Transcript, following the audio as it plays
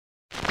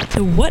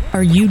to What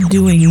Are You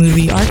Doing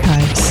Movie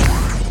Archives.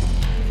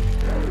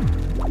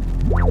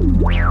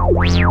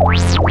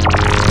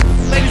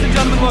 Ladies and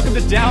gentlemen, welcome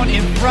to Down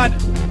in Front.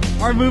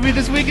 Our movie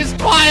this week is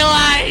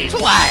Twilight!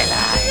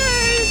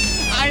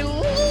 I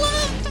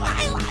love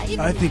Twilight!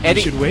 I think Eddie-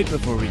 we should wait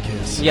before we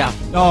kiss. Yeah.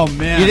 Oh,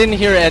 man. You didn't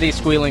hear Eddie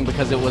squealing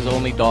because it was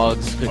only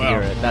dogs could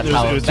hear it. That's it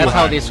was how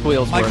high. these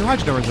squeals My work.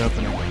 garage door is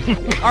open.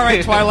 All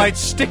right, Twilight,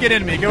 stick it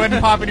in me. Go ahead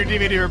and pop in your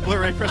DVD or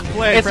Blu-ray, press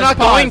play. It's press not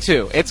pause. going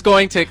to. It's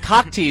going to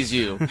cock tease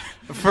you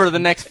for the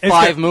next It's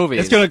five go-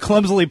 movies. It's going to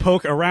clumsily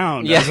poke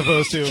around Yeah. as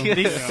opposed to...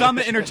 The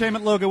Summit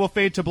Entertainment logo will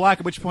fade to black,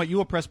 at which point you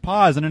will press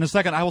pause, and in a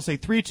second I will say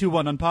 3, 2,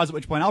 1, unpause, at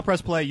which point I'll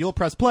press play, you'll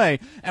press play,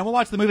 and we'll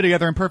watch the movie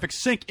together in perfect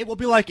sync. It will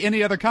be like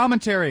any other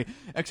commentary,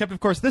 except, of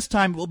course, this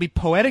time it will be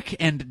poetic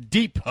and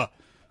deep.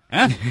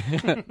 At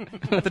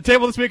the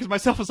table this week is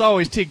myself, as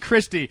always, Teague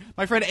Christie,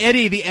 my friend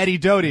Eddie the Eddie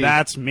Doty.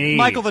 That's me.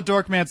 Michael the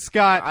Dorkman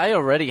Scott, I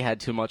already had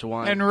too much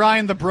wine. and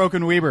Ryan the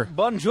Broken Weaver.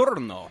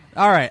 Buongiorno.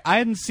 All right, I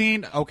hadn't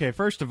seen. Okay,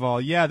 first of all,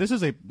 yeah, this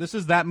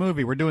is that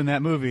movie. We're doing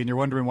that movie, and you're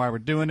wondering why we're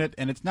doing it,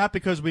 and it's not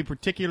because we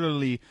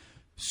particularly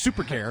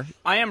super care.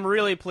 I am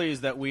really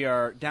pleased that we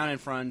are Down in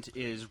Front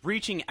is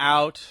reaching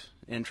out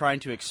and trying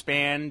to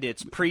expand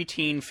its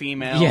preteen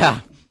female. Yeah.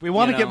 We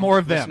want to get more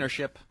of them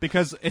listenership.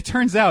 because it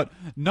turns out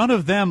none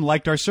of them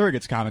liked our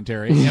surrogates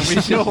commentary, and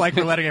we feel like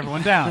we're letting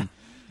everyone down.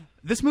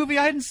 This movie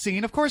I hadn't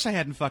seen. Of course, I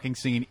hadn't fucking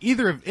seen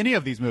any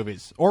of these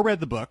movies or read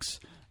the books.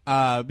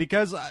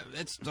 Because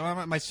it's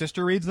my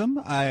sister reads them.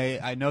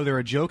 I know they're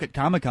a joke at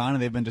Comic-Con,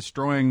 and they've been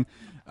destroying,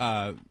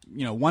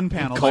 one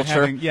panel by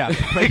Culture. having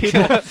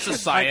people.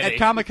 Society. At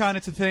Comic-Con,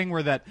 it's a thing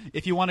where that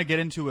if you want to get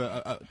into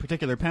a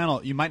particular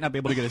panel, you might not be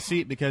able to get a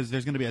seat because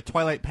there's going to be a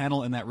Twilight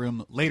panel in that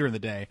room later in the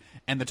day,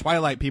 and the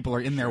Twilight people are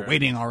in there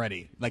waiting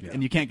already,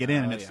 and you can't get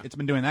in, and it's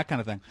been doing that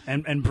kind of thing.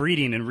 And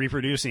breeding and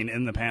reproducing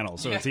in the panel,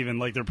 so it's even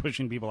like they're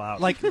pushing people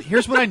out. Like,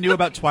 here's what I knew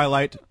about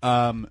Twilight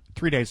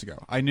 3 days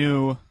ago. I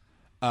knew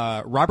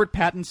Robert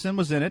Pattinson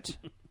was in it,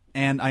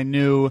 and I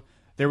knew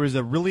there was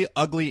a really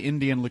ugly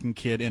Indian-looking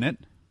kid in it.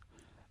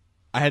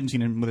 I hadn't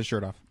seen him with his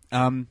shirt off.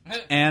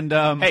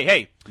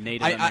 Hey,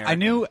 Native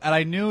American.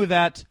 I knew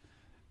that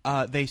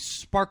they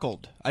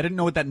sparkled. I didn't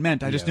know what that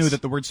meant. I just knew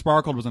that the word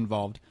sparkled was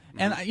involved,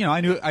 and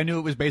I knew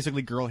it was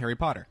basically girl Harry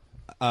Potter.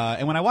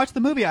 And when I watched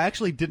the movie, I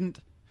actually didn't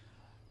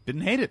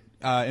hate it.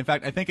 In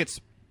fact, I think it's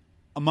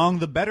among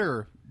the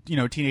better,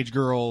 teenage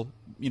girl,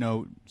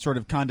 sort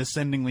of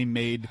condescendingly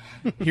made.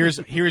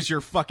 Here's your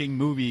fucking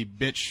movie,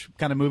 bitch,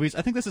 kind of movies.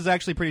 I think this is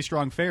actually pretty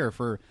strong fare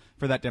for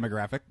that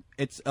demographic.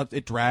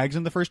 It drags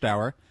in the first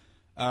hour,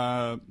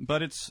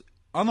 but it's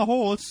on the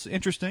whole it's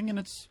interesting, and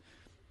it's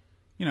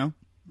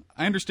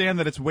I understand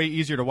that it's way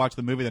easier to watch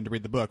the movie than to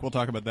read the book. We'll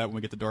talk about that when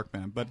we get to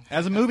Dorkman. But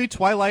as a movie,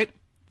 Twilight,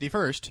 the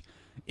first,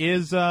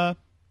 is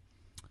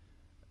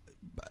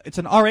it's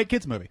an all right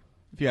kids movie,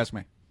 if you ask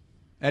me.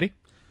 Eddie?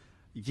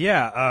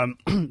 Yeah,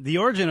 the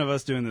origin of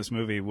us doing this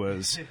movie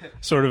was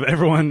sort of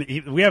everyone.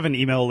 We have an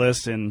email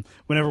list, and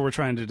whenever we're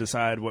trying to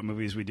decide what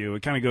movies we do,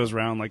 it kind of goes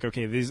around like,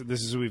 okay, this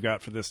is who we've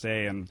got for this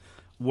day, and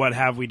what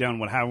have we done,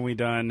 what haven't we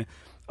done.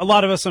 A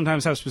lot of us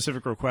sometimes have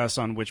specific requests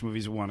on which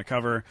movies we want to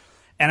cover,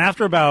 and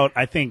after about,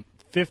 I think,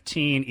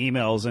 15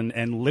 emails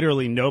and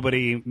literally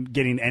nobody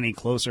getting any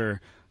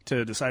closer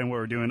to deciding what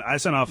we're doing, I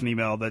sent off an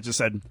email that just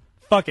said,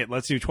 fuck it,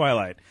 let's do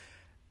Twilight.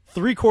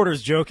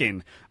 3/4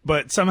 joking,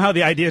 but somehow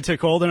the idea took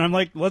hold, and I'm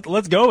like,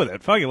 let's go with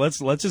it. Fuck it, let's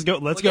just go.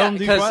 Let's go and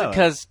do Twilight.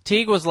 Because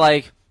Teague was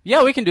like,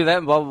 yeah, we can do that,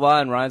 and blah blah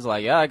blah, and Ryan's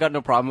like, yeah, I got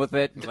no problem with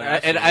it.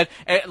 And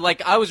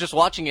I was just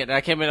watching it, and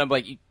I came in, and I'm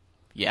like,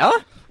 yeah,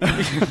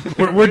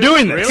 We're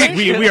doing this.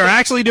 Really? We are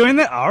actually doing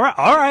that. All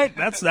right,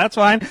 that's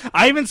fine.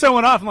 I even sent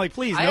one off. I'm like,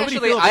 please, nobody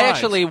feel obliged. I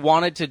actually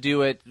wanted to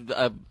do it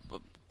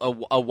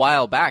a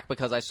while back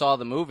because I saw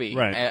the movie,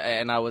 Right.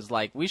 and I was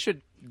like, we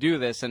should do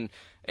this, and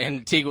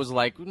Teague was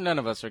like, none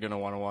of us are going to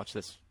want to watch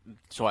this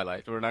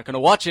Twilight. We're not going to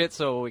watch it,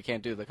 so we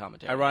can't do the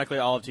commentary. Ironically,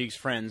 all of Teague's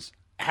friends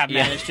have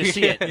managed to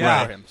see it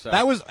Yeah, for him. So.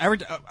 that was.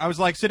 I was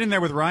like sitting there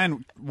with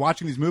Ryan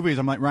watching these movies.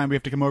 I'm like, Ryan, we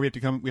have to come over.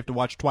 We have to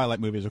watch Twilight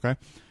movies. Okay,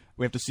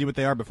 we have to see what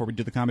they are before we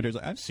do the commentaries.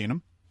 Like, I've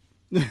seen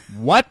them.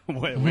 What?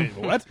 Wait,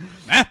 what?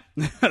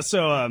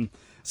 So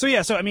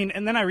I mean,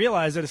 and then I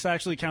realized that it's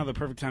actually kind of the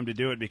perfect time to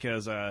do it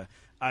because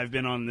I've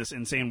been on this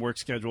insane work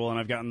schedule, and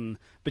I've gotten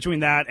between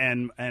that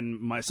and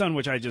my son,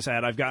 which I just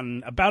had, I've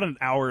gotten about an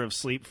hour of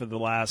sleep for the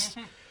last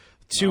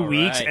 2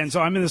 weeks, right. and so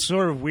I'm in this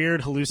sort of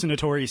weird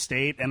hallucinatory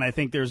state, and I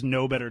think there's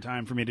no better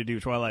time for me to do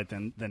Twilight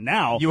than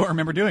now. You won't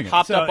remember doing it.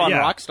 Hopped up on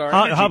yeah. Rockstar.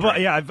 Energy drink.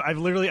 Yeah, I've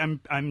literally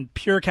I'm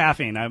pure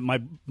caffeine.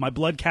 My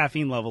blood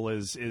caffeine level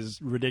is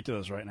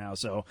ridiculous right now.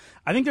 So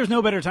I think there's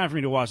no better time for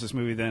me to watch this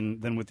movie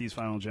than with these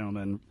final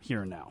gentlemen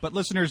here and now. But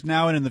listeners,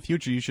 now and in the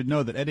future, you should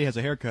know that Eddie has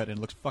a haircut and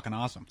it looks fucking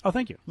awesome. Oh,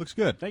 thank you. Looks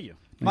good. Thank you.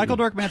 Michael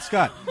Dorkman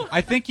Scott.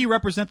 I think you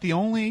represent the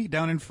only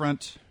down in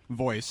front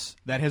voice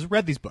that has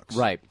read these books.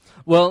 Right.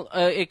 Well,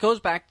 it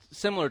goes back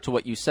similar to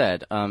what you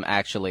said,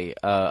 actually,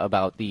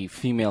 about the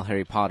female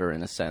Harry Potter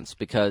in a sense,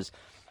 because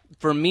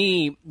for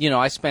me,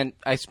 I spent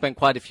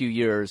quite a few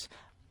years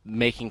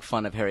making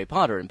fun of Harry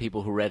Potter and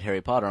people who read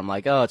Harry Potter. I'm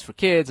like, oh, it's for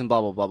kids and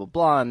blah, blah, blah, blah,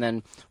 blah. And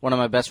then one of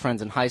my best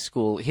friends in high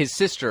school, his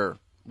sister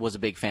was a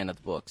big fan of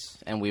the books,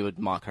 and we would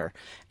mock her.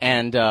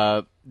 And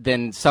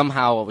then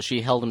somehow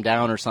she held him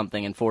down or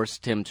something and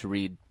forced him to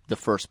read the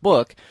first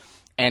book.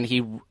 And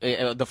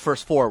the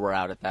first 4 were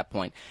out at that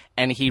point.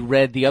 And he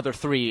read the other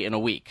 3 in a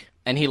week.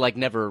 And he, like,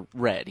 never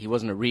read. He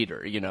wasn't a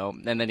reader, you know.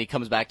 And then he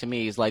comes back to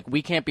me. He's like,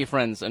 we can't be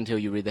friends until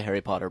you read the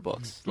Harry Potter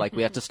books. Like,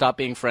 we have to stop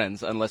being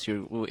friends unless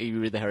you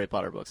read the Harry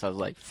Potter books. I was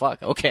like,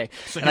 fuck, okay.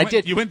 So and I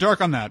did. You went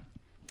dark on that.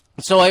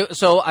 So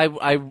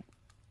I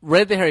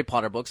read the Harry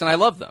Potter books, and I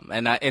love them.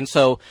 And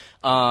so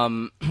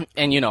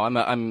you know,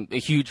 I'm a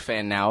huge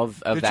fan now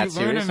of Did that you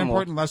learn series. an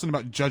important lesson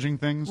about judging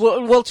things?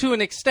 Well, to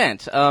an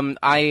extent.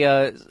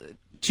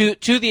 To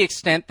the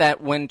extent that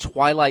when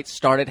Twilight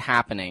started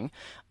happening,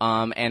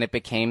 and it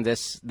became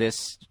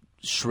this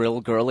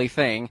shrill, girly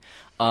thing,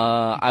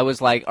 I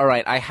was like, all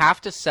right, I have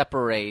to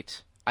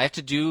separate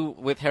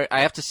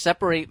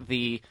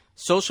the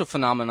social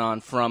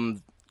phenomenon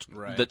from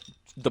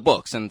the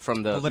books and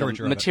from the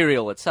literature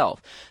material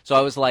itself. So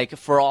I was like,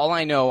 for all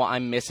I know,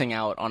 I'm missing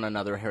out on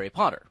another Harry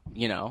Potter.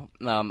 You know,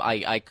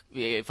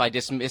 if I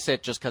dismiss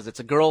it just because it's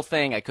a girl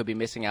thing, I could be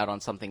missing out on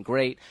something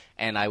great,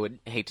 and I would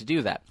hate to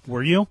do that.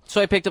 Were you?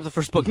 So I picked up the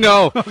first book.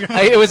 No,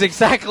 it was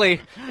exactly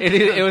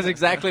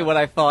what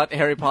I thought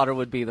Harry Potter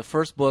would be. The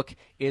first book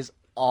is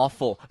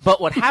awful. But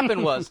what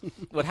happened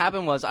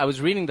was I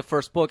was reading the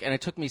first book, and it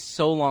took me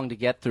so long to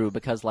get through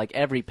because, like,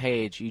 every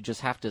page you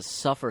just have to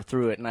suffer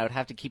through it, and I would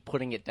have to keep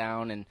putting it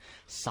down and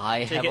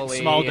sigh Take heavily. it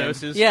in small and,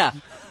 doses. Yeah,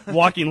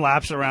 Walking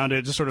laps around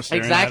it, just sort of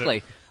staring exactly.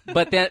 at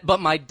it. But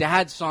my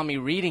dad saw me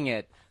reading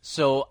it,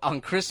 so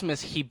on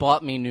Christmas he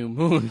bought me New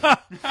Moon.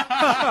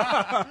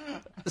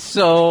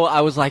 So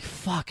I was like,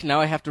 "Fuck!" Now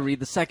I have to read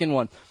the second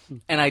one,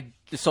 and I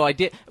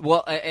did.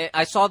 Well,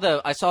 I saw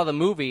the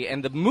movie,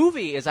 and the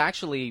movie is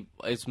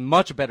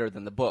much better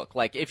than the book.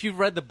 Like, if you've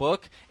read the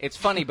book, it's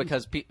funny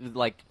because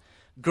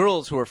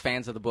girls who are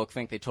fans of the book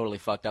think they totally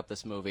fucked up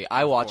this movie.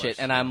 I watch it,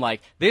 and I'm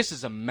like, this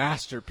is a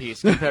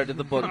masterpiece compared to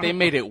the book. They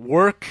made it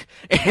work,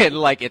 and,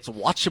 like, it's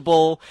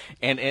watchable,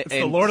 and It's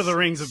the Lord of the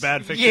Rings of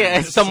bad fiction. yeah,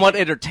 it's somewhat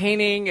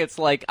entertaining. It's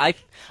like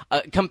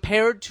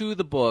compared to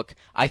the book,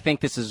 I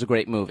think this is a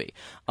great movie.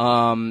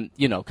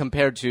 You know,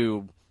 compared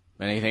to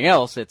anything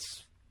else,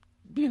 it's,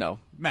 you know,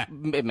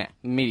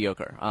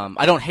 mediocre.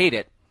 I don't hate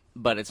it,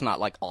 but it's not,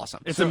 like,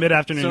 awesome. It's a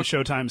mid-afternoon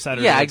Showtime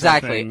Saturday. Yeah, type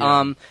exactly. thing,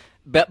 yeah.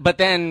 But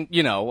then,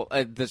 you know,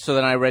 so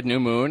then I read New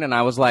Moon, and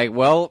I was like,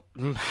 well,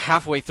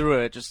 halfway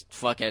through it, just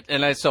fuck it.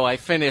 And so I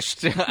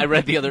finished. I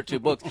read the other 2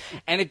 books,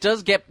 and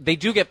they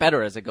do get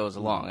better as it goes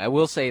along. I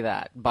will say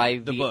that by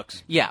the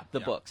books. Yeah, the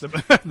books.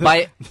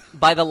 By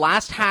the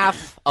last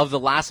half of the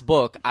last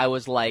book, I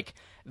was like,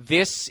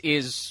 this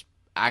is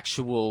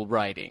actual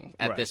writing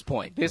at this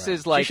point. This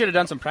is like, You should have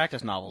done some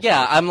practice novels.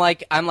 yeah. I'm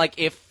like,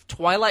 if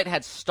Twilight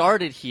had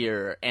started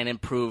here and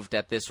improved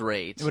at this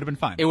rate, It would have been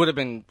fine. It would have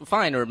been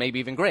fine, or maybe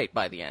even great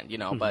by the end, you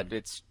know. But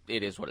it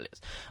is what it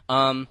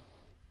is.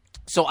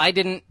 So I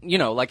didn't, you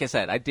know, like I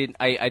said,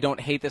 I don't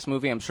hate this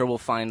movie. I'm sure we'll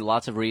find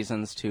lots of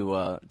reasons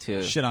to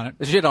Shit on it.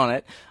 Shit on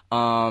it.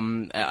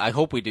 I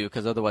hope we do,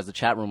 because otherwise the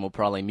chat room will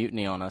probably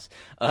mutiny on us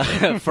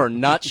for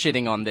not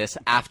shitting on this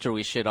after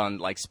we shit on,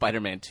 like,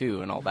 Spider-Man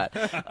 2 and all that.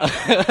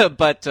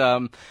 But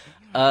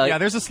Yeah,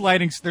 there's a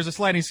sliding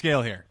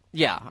scale here.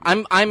 yeah,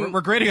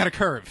 We're grading on a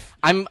curve.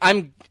 I'm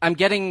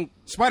getting.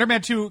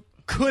 Spider-Man 2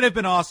 could have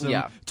been awesome.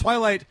 Yeah.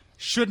 Twilight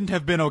shouldn't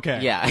have been okay.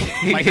 Yeah,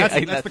 Like,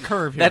 that's the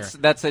curve here.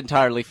 That's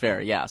entirely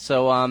fair. Yeah.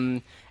 So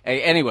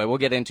anyway, we'll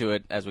get into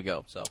it as we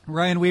go. So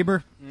Ryan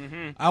Weber,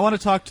 I want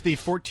to talk to the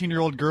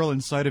 14-year-old girl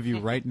inside of you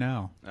right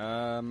now.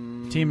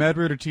 Team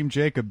Edward or Team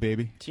Jacob,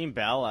 baby? Team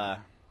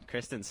Bella,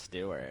 Kristen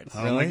Stewart.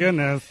 Oh, Really? my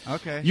goodness.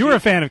 Okay. You were a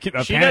fan of she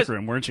Panic does-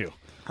 Room, weren't you?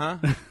 Huh?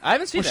 I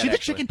haven't seen Was that, she the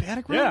actually. chicken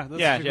panic room?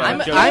 Yeah. Yeah. I'm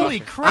Holy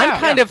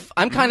crap.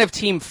 I'm kind of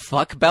team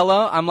fuck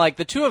Bella. I'm like,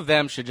 the two of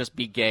them should just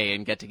be gay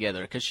and get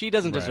together, because she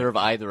doesn't deserve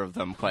either of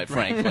them, quite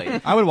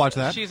frankly. I would watch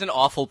that. She's an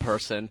awful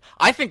person.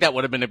 I think that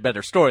would have been a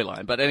better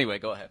storyline. But anyway,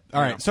 go ahead.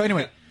 All right. So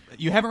anyway,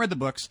 you haven't read the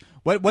books.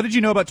 What did you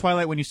know about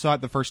Twilight when you saw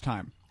it the first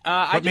time?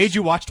 What made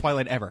you watch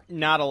Twilight ever?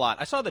 Not a lot.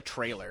 I saw the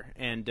trailer,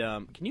 and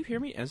can you hear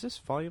me? Is this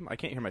volume? I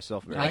can't hear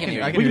myself. I can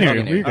hear I you. can We can hear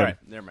you. You're All good. right,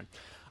 never mind.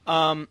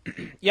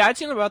 Yeah, I'd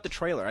seen about the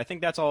trailer. I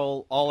think that's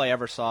all I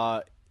ever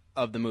saw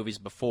of the movies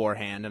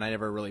beforehand, and I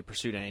never really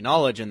pursued any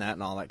knowledge in that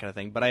and all that kind of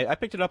thing. But I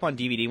picked it up on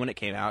DVD when it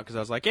came out because I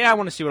was like, yeah, I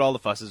want to see what all the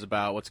fuss is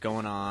about, what's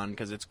going on,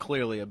 because it's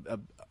clearly a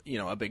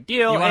big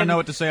deal. You want to and- know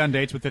what to say on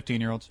dates with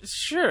 15-year-olds?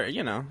 Sure,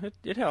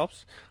 it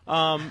helps.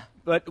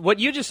 But what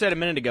you just said a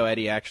minute ago,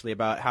 Eddie, actually,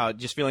 about how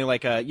just feeling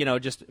like a,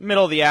 just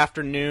middle of the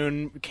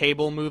afternoon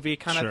cable movie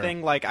kind of Sure.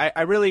 thing. Like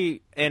I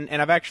really, and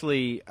I've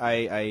actually,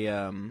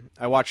 I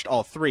watched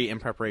all 3 in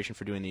preparation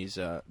for doing these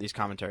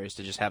commentaries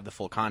to just have the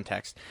full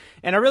context.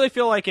 And I really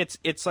feel like it's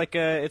like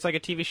a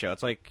TV show.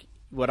 It's like,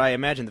 what I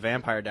imagine the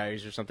Vampire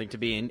Diaries or something to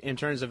be in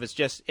terms of it's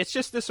just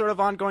this sort of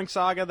ongoing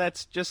saga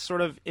that's just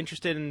sort of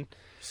interested in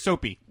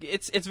Soapy.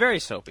 It's very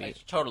soapy.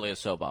 It's totally a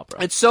soap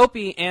opera. It's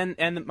soapy, and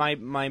my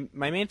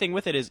main thing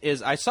with it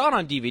is I saw it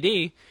on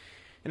DVD,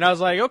 and I was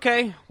like,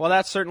 okay, well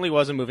that certainly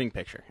was a moving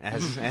picture,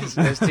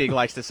 as Teague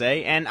likes to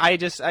say, and I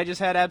just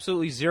had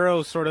absolutely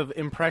zero sort of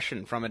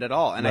impression from it at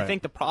all, and I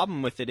think the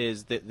problem with it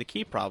is the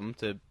key problem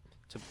to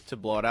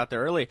blow it out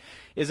there early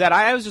is that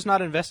I was just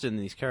not invested in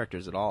these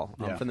characters at all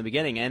from the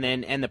beginning,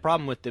 and the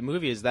problem with the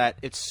movie is that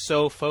it's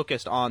so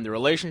focused on the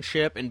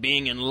relationship and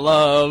being in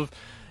love.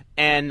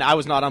 And I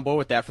was not on board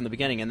with that from the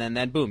beginning, and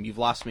then boom, you've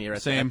lost me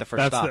at the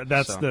first stop.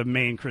 That's the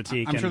main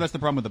critique. I'm sure that's the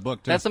problem with the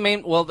book, too. That's the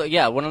main. Well,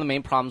 one of the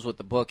main problems with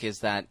the book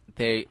is that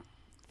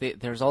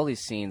there's all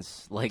these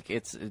scenes. Like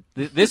this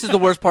is the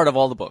worst part of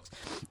all the books.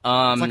 It's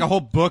like a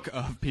whole book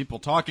of people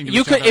talking to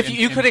each other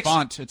in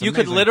font. It's you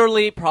amazing. could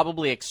literally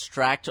probably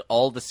extract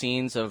all the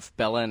scenes of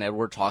Bella and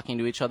Edward talking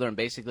to each other and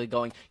basically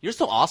going, "You're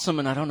so awesome,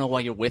 and I don't know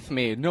why you're with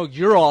me. No,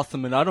 you're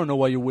awesome, and I don't know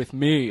why you're with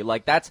me."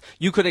 Like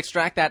you could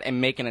extract that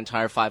and make an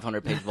entire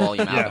 500-page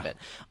volume out of it.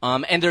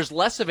 And there's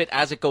less of it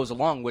as it goes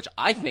along, which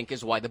I think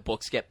is why the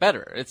books get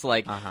better. It's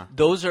like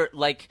those are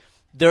like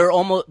they're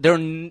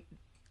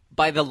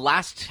by the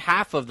last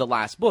half of the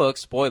last book,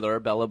 spoiler,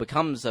 Bella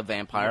becomes a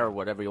vampire or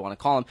whatever you want to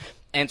call him,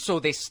 and so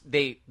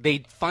they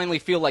finally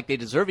feel like they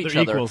deserve each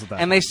other,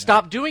 and they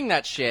stop doing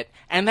that shit,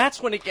 and that's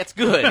when it gets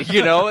good.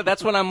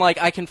 That's when I'm like,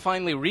 I can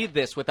finally read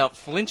this without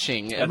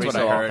flinching every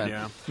so often.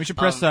 Yeah. We should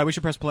press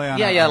play on.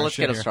 Let's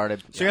get it us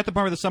started. So you're at the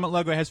part where the Summit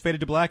logo has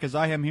faded to black, as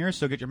I am here.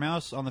 So get your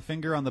mouse on the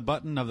finger on the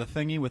button of the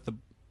thingy with the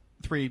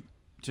 3,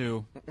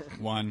 2,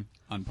 1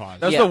 unpause.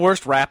 That's the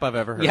worst rap I've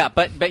ever heard. Yeah,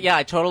 but yeah,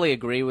 I totally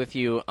agree with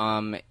you.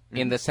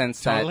 In the sense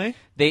that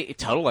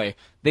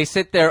they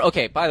sit there.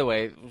 Okay, by the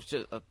way,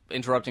 just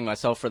interrupting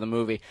myself for the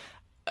movie.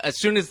 As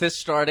soon as this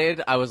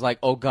started, I was like,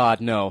 "Oh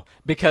God, no!"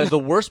 Because the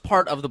worst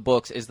part of the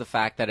books is the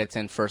fact that it's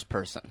in first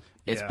person.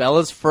 It's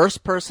Bella's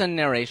first person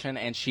narration,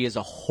 and she is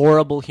a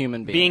horrible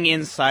human being. Being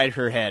inside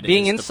her head.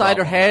 Being inside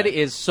her head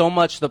is so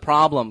much the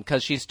problem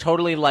because she's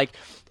totally like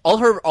all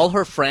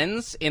her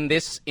friends in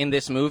this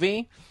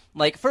movie.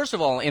 Like, first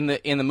of all, in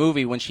the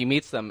movie when she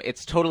meets them,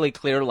 it's totally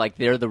clear like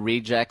they're the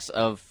rejects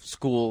of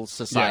school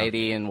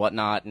society and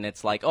whatnot, and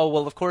it's like, oh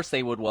well, of course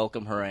they would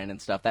welcome her in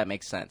and stuff. That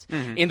makes sense.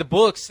 In the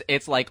books,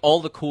 it's like all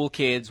the cool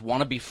kids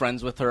want to be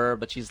friends with her,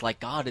 but she's like,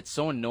 God, it's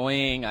so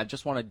annoying. I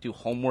just want to do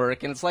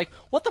homework, and it's like,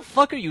 what the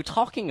fuck are you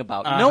talking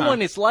about? No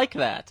one is like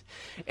that,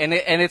 and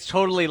it's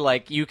totally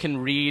like you can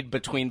read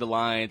between the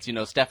lines.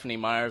 Stephanie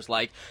Meyer's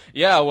like,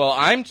 yeah, well,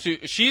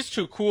 she's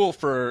too cool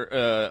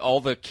for all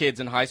the kids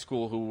in high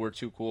school who were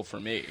too cool for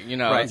me.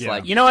 It's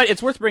like, you know what?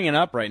 It's worth bringing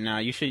up right now.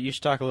 You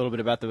should talk a little bit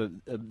about the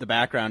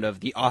background of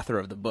the author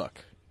of the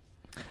book.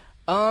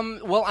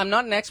 Well, I'm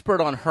not an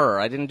expert on her.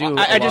 I didn't do.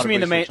 I just mean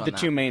the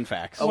two main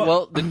facts.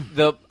 Well,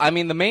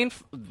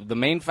 the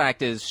main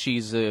fact is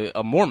she's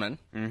a Mormon.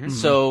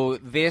 So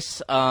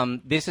this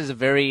is a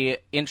very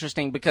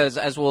interesting because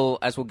as we'll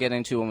get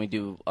into when we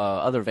do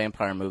other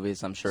vampire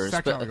movies, I'm sure,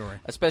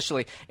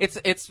 especially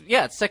it's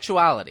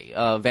sexuality.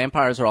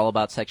 Vampires are all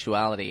about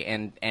sexuality,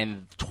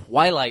 and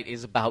Twilight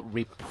is about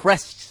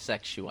repressed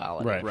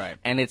sexuality. Right.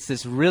 And it's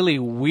this really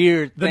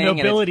weird thing. The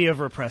nobility of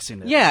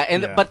repressing it.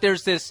 Yeah, but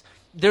there's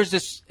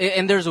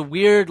a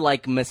weird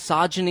like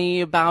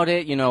misogyny about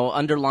it,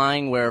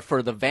 underlying where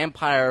for the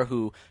vampire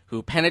who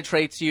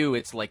penetrates you,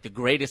 it's like the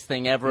greatest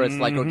thing ever. It's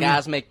like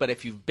orgasmic, but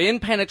if you've been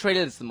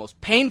penetrated, it's the most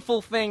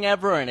painful thing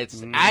ever, and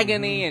it's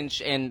agony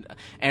and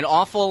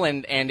awful.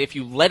 And if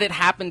you let it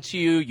happen to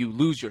you, you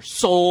lose your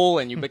soul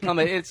and you become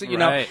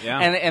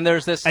and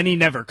there's this, and he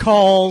never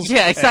calls.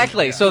 Yeah,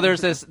 exactly. So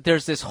there's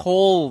this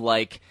whole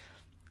like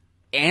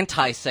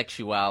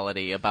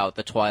anti-sexuality about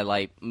the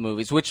Twilight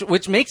movies,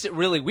 which makes it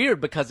really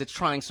weird because it's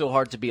trying so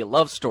hard to be a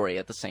love story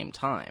at the same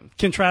time.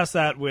 Contrast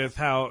that with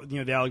how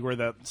the allegory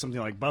that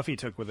something like Buffy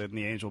took with it in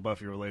the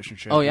Angel-Buffy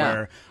relationship. Oh,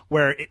 yeah.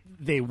 where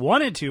they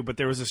wanted to, but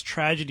there was this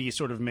tragedy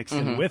sort of mixed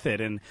in with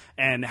it,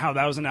 and how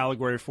that was an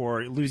allegory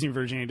for losing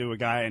virginity to a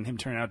guy and him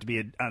turning out to be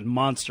a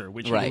monster,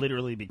 which he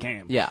literally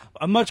became. Yeah,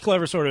 a much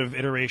clever sort of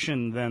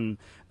iteration than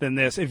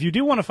this. If you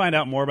do want to find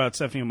out more about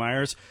Stephanie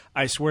Meyers,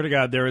 I swear to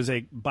God, there is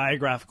a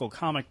biographical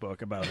comic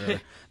book about her.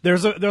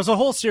 There's a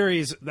whole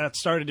series that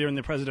started during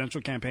the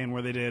presidential campaign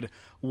where they did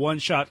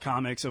one-shot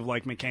comics of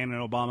like McCain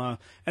and Obama,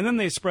 and then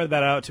they spread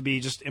that out to be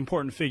just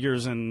important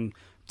figures in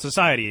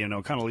society,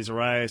 Condoleezza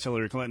Rice,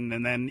 Hillary Clinton,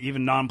 and then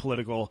even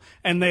non-political,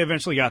 and they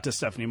eventually got to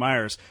Stephanie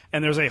Meyers.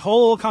 And there's a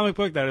whole comic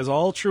book that is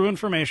all true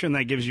information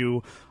that gives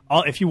you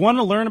all, if you want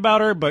to learn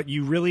about her, but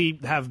you really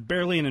have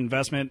barely an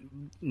investment,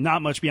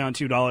 not much beyond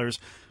 $2,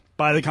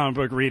 buy the comic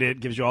book, read it,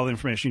 gives you all the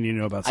information you need to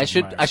know about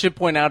Stephanie Meyers. I should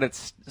point out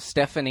it's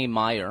Stephanie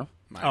Meyer.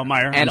 Oh,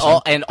 Meyer. And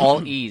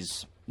all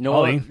E's. No,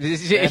 Ollie.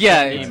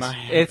 yeah,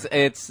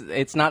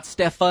 it's not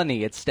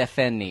Stephanie, it's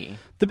Stephanie.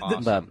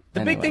 The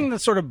big thing that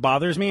sort of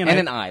bothers me, and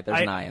an I. There's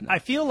an I in there. I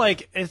feel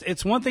like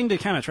it's one thing to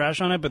kind of trash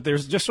on it, but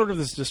there's just sort of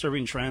this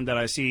disturbing trend that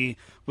I see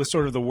with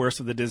sort of the worst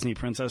of the Disney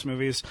princess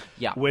movies,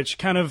 which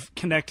kind of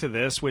connect to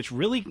this, which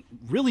really,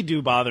 really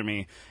do bother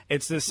me.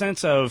 It's this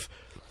sense of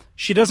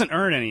she doesn't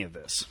earn any of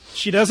this.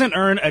 She doesn't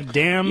earn a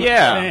damn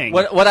thing.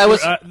 What I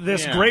was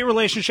this great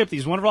relationship,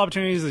 these wonderful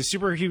opportunities, these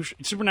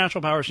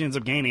supernatural power she ends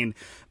up gaining,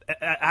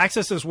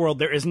 access to this world.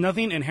 There is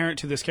nothing inherent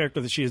to this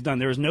character that she has done.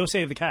 There is no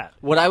save the cat.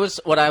 What I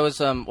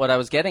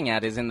was getting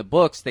at is in the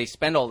books they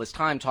spend all this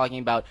time talking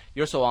about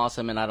you're so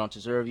awesome and I don't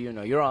deserve you.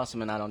 No, you're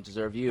awesome and I don't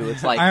deserve you.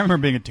 It's like I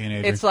remember being a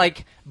teenager. It's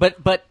like,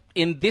 but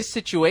in this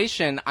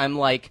situation, I'm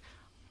like,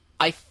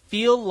 I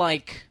feel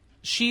like.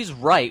 She's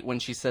right when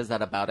she says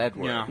that about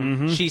Edward. Yeah.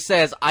 Mm-hmm. She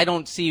says, "I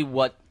don't see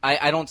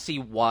I don't see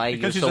why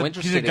because you're so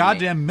interested he's a in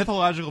goddamn me.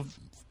 mythological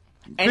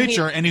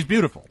creature, and he's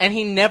beautiful. And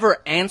he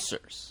never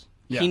answers.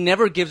 Yeah. He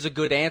never gives a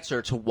good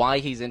answer to why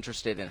he's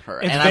interested in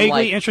her. It's and vaguely I'm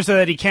like, interested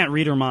that he can't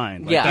read her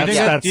mind. Like, Yeah.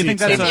 that's Do you think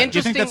the extent. do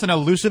you think that's an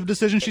elusive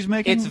decision she's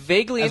making? It's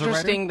vaguely as a writer?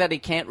 interesting that he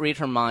can't read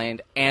her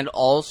mind, and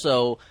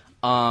also,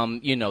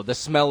 the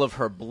smell of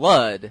her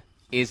blood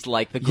is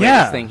like the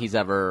greatest thing he's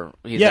ever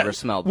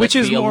smelled. Which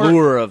Like, is the more,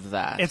 allure of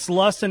that. It's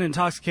lust and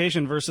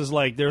intoxication versus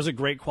like there's a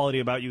great quality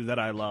about you that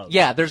I love.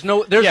 Yeah, there is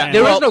no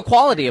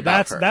quality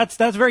about her.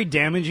 That's very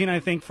damaging, I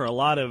think, for a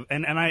lot of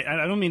and I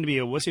don't mean to be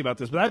a wussy about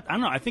this, but I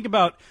don't know. I think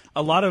about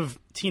a lot of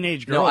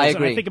teenage girls, I and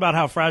agree. I think about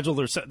how fragile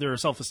their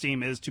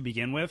self-esteem is to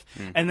begin with,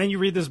 and then you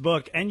read this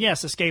book, and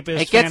yes,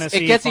 escapist fantasy.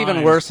 It gets fine.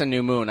 even worse in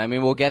New Moon. I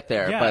mean, we'll get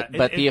there, Yeah,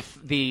 but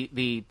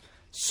the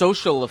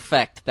social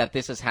effect that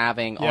this is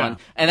having Yeah. on,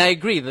 and I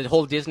agree, the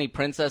whole Disney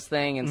princess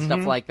thing and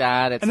stuff like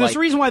that. It's And there's like, a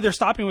reason why they're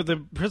stopping with the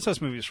princess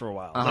movies for a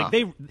while.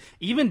 Like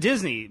even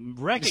Disney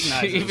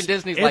recognizes Even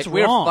Disney's it's like,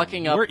 we're wrong.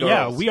 fucking up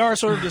Yeah, girls. we are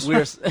sort of just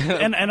We're-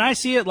 and I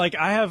see it like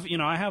I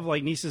have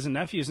like nieces and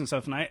nephews and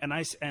stuff,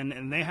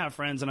 and they have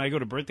friends, and I go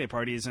to birthday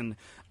parties, and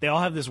they all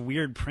have this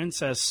weird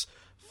princess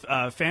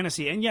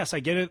fantasy. And yes, I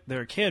get it,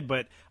 they're a kid,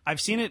 but I've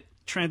seen it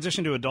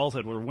transition to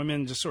adulthood where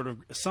women just sort of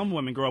some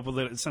women grow up with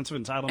a sense of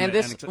entitlement and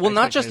this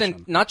not just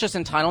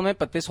entitlement,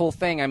 but this whole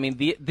thing. I mean,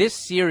 this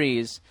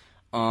series,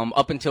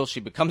 up until she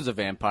becomes a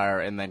vampire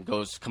and then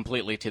goes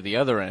completely to the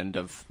other end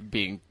of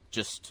being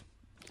just.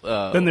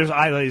 Then there's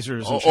eye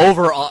lasers and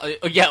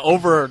shit.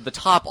 over the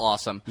top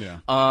awesome. Yeah.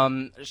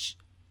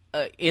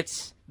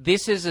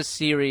 This is a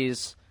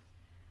series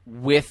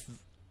with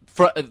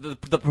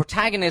the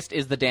protagonist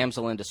is the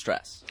damsel in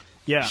distress.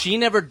 Yeah. She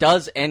never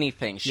does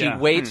anything. She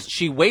waits.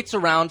 She waits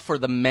around for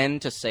the men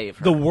to save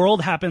her. The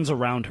world happens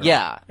around her.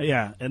 Yeah.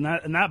 Yeah, and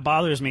that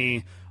bothers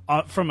me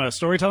from a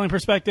storytelling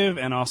perspective,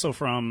 and also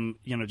from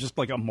just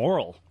like a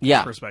moral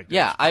perspective.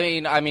 Yeah, I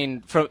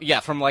mean,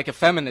 from like a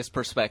feminist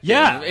perspective.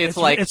 Yeah, it's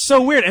like it's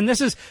so weird. And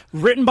this is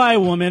written by a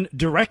woman,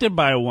 directed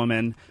by a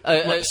woman,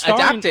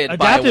 adapted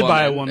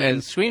by a woman,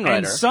 and screenwriter.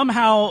 And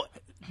somehow,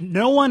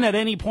 no one at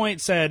any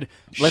point said,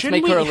 Let's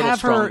 "Shouldn't make her we a little have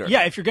stronger." her?"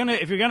 Yeah, if you're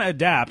gonna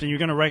adapt and you're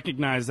gonna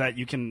recognize that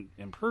you can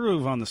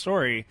improve on the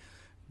story,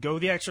 go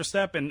the extra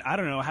step and I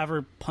don't know, have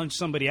her punch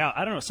somebody out.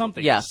 I don't know,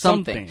 something. Yeah,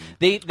 something.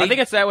 I think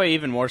it's that way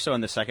even more so in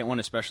the second one,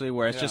 especially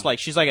where it's just like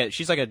she's like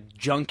a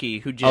junkie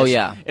who just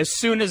as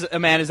soon as a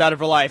man is out of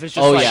her life, it's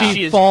just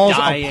she is falls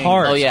dying.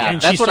 apart. Oh yeah,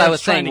 and that's she what I starts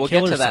was trying saying. to We'll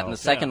kill get to that in the herself.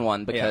 second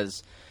one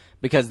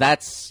because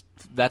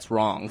that's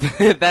wrong.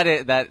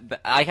 that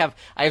I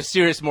have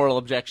serious moral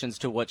objections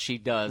to what she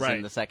does Right.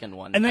 in the second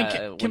one. And then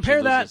when compare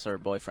she that loses her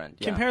boyfriend.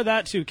 Yeah. Compare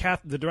that to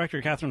the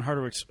director Catherine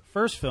Hardwicke's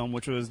first film,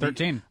 which was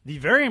 13. The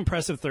very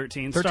impressive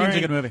 13. 13's a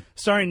good movie.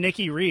 Starring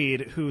Nikki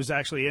Reed, who's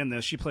actually in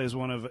this. She plays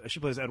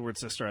Edward's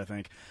sister, I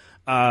think.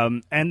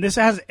 And this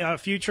has a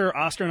future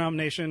Oscar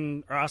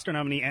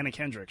nominee Anna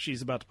Kendrick.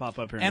 She's about to pop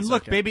up here. And in a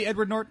look, second. baby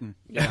Edward Norton.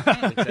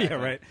 Yeah,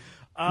 right.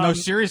 No,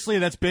 seriously,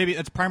 that's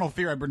Primal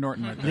Fear Edward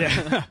Norton right there.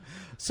 Yeah.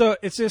 So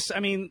it's just, I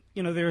mean,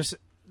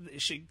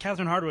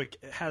 Catherine Hardwicke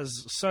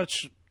has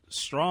such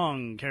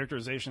strong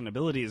characterization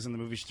abilities in the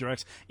movie she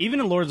directs. Even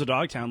in Lords of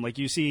Dogtown, like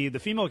you see the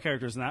female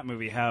characters in that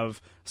movie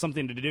have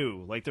something to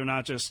do. Like they're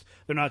not just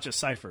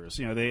ciphers.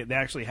 They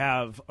actually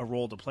have a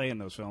role to play in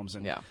those films.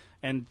 And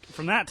and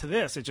from that to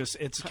this,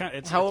 it's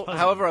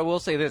However, I will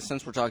say this,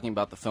 since we're talking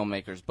about the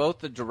filmmakers, both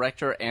the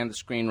director and the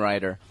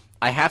screenwriter,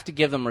 I have to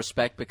give them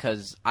respect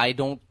because I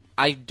don't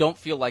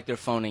feel like they're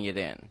phoning it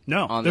in.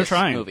 No, on they're this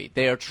trying. movie.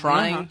 They are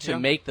trying to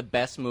make the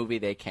best movie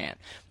they can,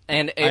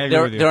 and I agree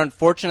with you. they're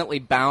unfortunately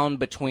bound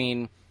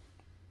between.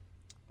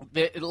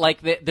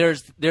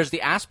 There's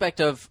the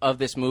aspect of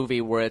this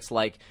movie where it's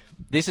like,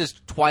 this is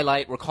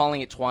Twilight. We're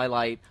calling it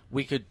Twilight.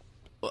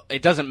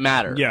 It doesn't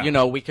matter.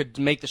 Yeah. We could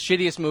make the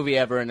shittiest movie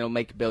ever and it'll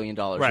make $1 billion.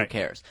 Right. Who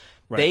cares?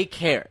 Right. They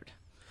cared.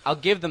 I'll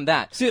give them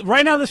that. See,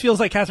 right now this feels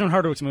like Catherine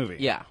Hardwicke's movie.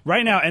 Yeah.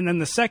 Right now, and then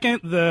the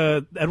second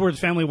the Edward's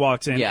family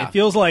walks in, Yeah. it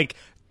feels like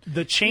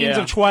the chains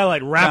Yeah. of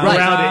Twilight wrap Right.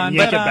 around it and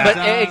yank it back.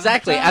 But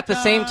exactly. At the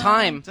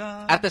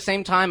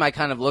same time, I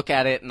kind of look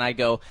at it and I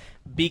go,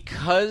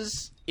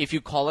 because if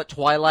you call it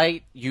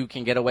Twilight, you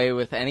can get away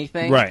with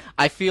anything. Right.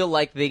 I feel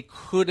like they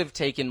could have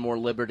taken more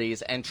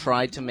liberties and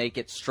tried to make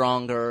it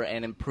stronger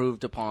and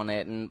improved upon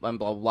it and blah,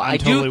 blah, blah. I'm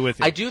totally with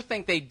you. I do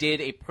think they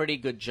did a pretty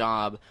good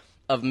job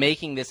of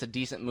making this a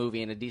decent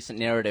movie and a decent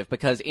narrative,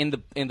 because in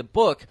the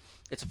book,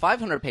 it's a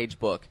 500-page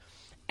book,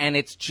 and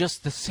it's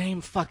just the same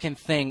fucking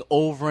thing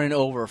over and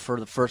over for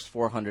the first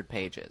 400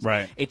 pages.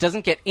 Right. It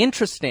doesn't get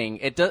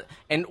interesting.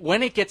 And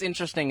when it gets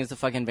interesting is the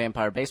fucking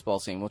vampire baseball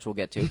scene, which we'll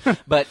get to.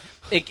 But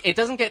it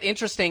doesn't get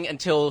interesting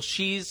until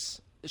she's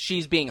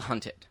being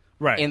hunted.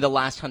 Right. In the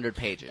last 100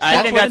 pages.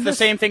 I think that's the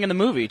same thing in the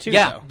movie too.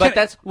 Yeah, though.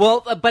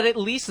 but but at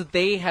least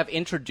they have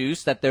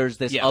introduced that there's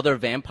this other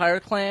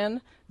vampire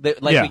clan.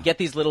 We get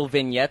these little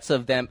vignettes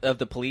of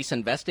the police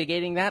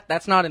investigating that.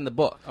 That's not in the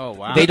book. Oh,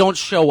 wow. They don't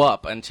show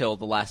up until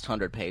the last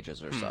 100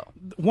 pages or so.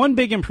 One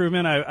big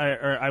improvement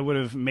I would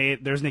have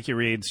made. There's Nikki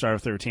Reed, star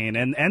of 13,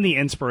 and the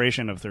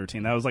inspiration of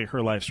 13. That was like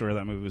her life story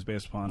that movie was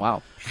based upon.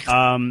 Wow.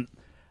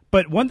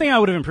 But one thing I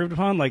would have improved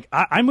upon, like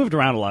I moved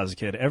around a lot as a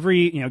kid.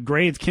 Every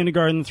grades,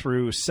 kindergarten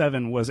through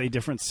 7 was a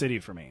different city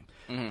for me,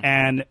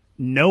 and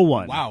no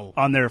one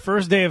on their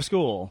first day of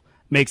school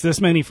makes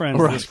this many friends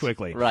this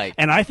quickly. Right.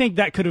 And I think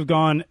that could have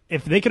gone,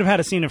 if they could have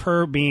had a scene of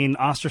her being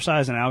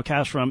ostracized and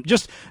outcast from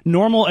just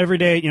normal,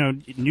 everyday,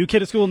 new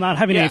kid at school, not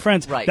having any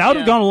friends, that would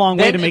have gone a long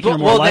way to making her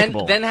more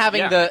likable. Then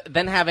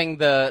having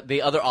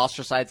the other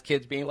ostracized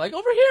kids being like,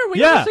 over here, we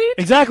have a seat.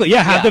 Exactly.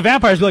 Yeah, have the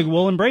vampires be like,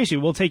 we'll embrace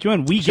you, we'll take you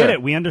in. We get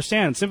it, we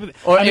understand. Sympathy.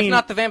 Or if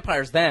not the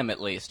vampires, them at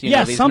least.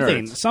 These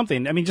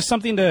something. I mean, just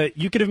something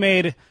you could have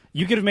made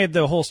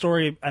the whole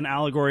story an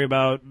allegory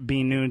about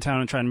being new in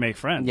town and trying to make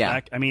friends. Yeah.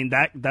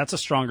 That's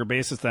a stronger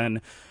basis than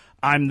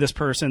I'm this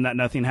person that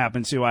nothing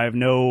happens to. I have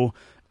no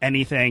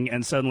anything,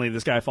 and suddenly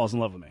this guy falls in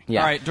love with me.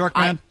 All right,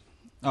 Dorkman.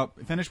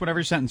 Finish whatever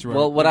your sentence you were.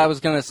 Well, what I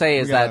was going to say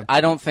is that I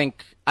don't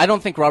think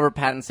Robert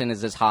Pattinson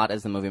is as hot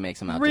as the movie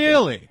makes him out to be.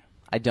 Really?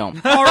 I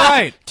don't. All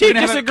right. Team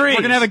disagrees.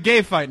 We're gonna have a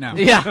gay fight now.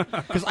 Yeah,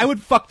 because I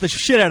would fuck the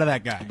shit out of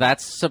that guy.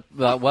 That's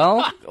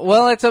well,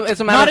 it's a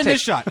matter Not of in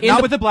this shot.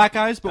 Not with the black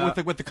eyes,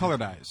 but with the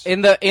colored eyes.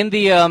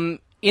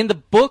 In the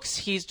books,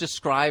 he's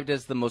described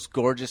as the most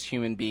gorgeous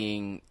human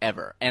being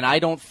ever, and I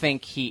don't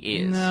think he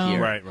is here.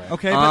 Right.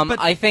 Okay, but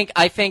I think,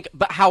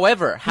 but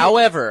however,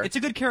 it's a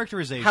good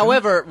characterization.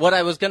 However, what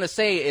I was gonna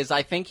say is,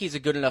 I think he's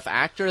a good enough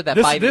actor that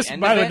by the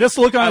end of it, this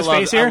look on his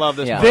face here, I love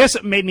this. Yeah. This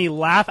made me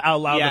laugh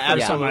out loud the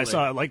first time I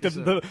saw it. Like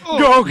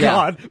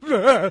God,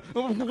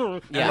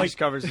 Yeah. He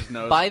covers his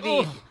nose. by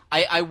the.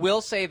 I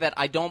will say that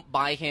I don't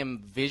buy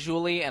him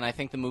visually, and I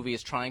think the movie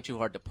is trying too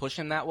hard to push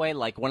him that way.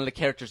 Like, one of the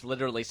characters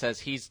literally says,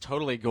 he's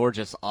totally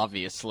gorgeous,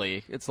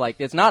 obviously. It's like,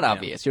 it's not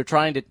obvious. You're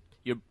trying to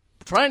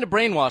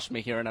brainwash me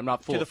here, and I'm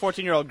not fooled. To the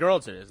 14-year-old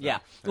girls, it is. Though. Yeah.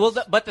 Well,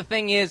 but the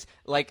thing is,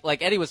 like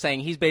Eddie was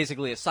saying, he's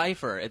basically a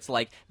cipher. It's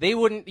like they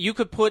wouldn't. You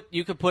could put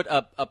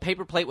a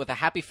paper plate with a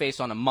happy face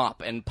on a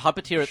mop and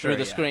puppeteer it through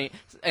the screen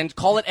and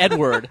call it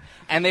Edward,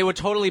 and they would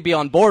totally be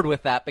on board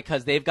with that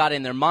because they've got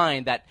in their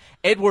mind that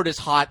Edward is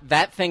hot.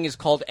 That thing is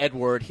called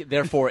Edward.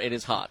 Therefore, it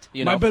is hot.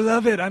 My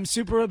beloved, I'm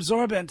super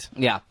absorbent.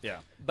 Yeah. Yeah.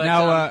 But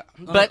Now,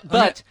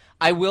 but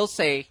I will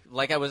say,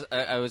 like I was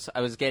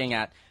getting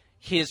at.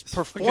 His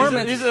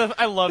performance.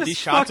 I love these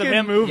shots of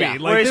him movie. Yeah.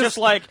 where he's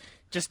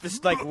just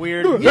this like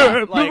weird,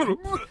 like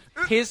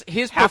his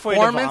halfway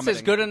to performance is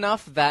vomiting. good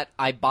enough that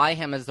I buy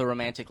him as the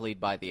romantic lead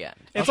by the end.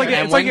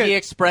 When he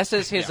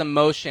expresses his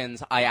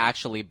emotions, I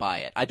actually buy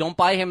it. I don't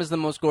buy him as the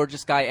most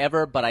gorgeous guy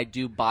ever, but I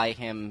do buy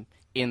him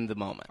in the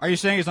moment. Are you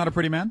saying he's not a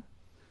pretty man?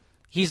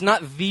 He's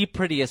not the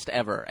prettiest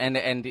ever,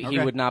 and he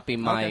would not be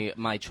my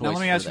choice. Now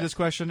let me ask you this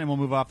question, and we'll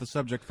move off the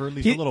subject for at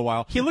least a little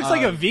while. He looks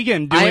like a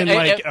vegan doing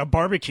a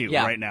barbecue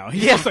right now.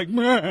 He's just like,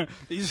 meh.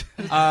 He's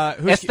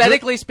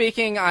aesthetically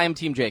speaking, I am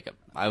Team Jacob.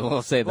 I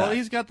will say that. Well,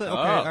 he's got the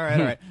all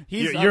right.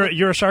 He's,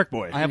 you're a shark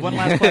boy. I have one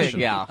last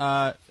question.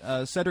 Yeah.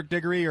 Cedric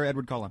Diggory or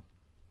Edward Cullen?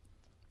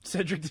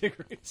 Cedric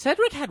Diggory.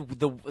 Cedric had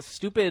the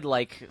stupid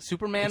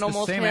Superman It's the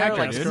almost same hair, actor,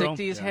 like dude.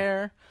 60s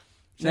hair.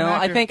 Same No,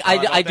 I actor. think I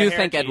love I the do hair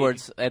think key.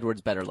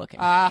 Edward's better looking.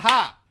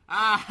 Ha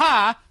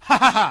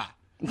ha.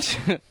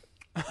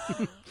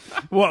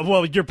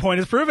 Well, your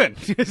point is proven.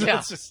 It's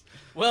just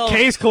Well,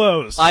 case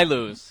closed. I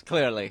lose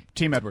clearly.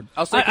 Team Edward.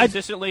 I'll say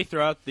consistently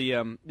throughout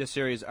the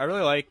series, I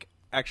really like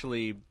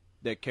actually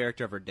the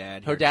character of her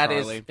dad. Her here, dad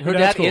Charlie. is her That's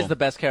dad cool. is the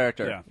best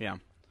character. Yeah. Yeah.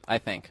 I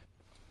think.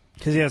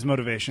 Because he has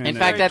motivation. In and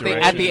fact, at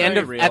direction. the end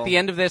Very of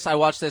real. this, I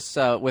watched this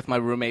with my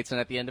roommates, and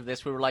at the end of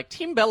this, we were like,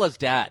 Team Bella's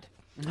dad.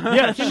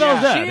 Yeah, he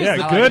knows that. She is Yeah,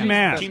 the- good okay.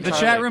 man. Team The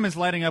Charlie. chat room is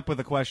lighting up with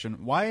a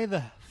question. Why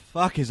the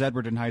fuck is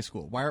Edward in high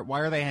school? Why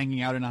are they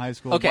hanging out in a high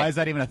school? Okay. Why is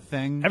that even a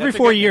thing? Every That's a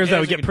 4 good- years, it that is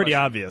would a get good pretty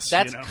question. obvious.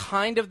 That's you know?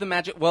 kind of the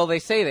magic. Well, they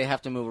say they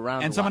have to move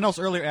around. And a someone lot. else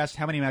earlier asked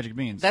how many magic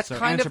beans. That's so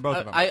kind answer of. both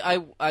of them.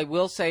 I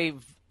will say.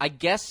 I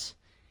guess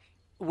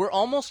we're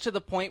almost to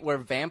the point where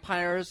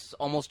vampires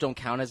almost don't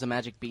count as a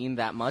magic bean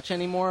that much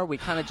anymore. We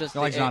kind of just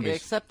They're like zombies.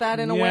 accept that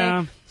in a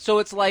Yeah. way. So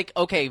it's like,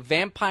 okay,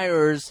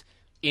 vampires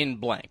in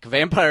blank,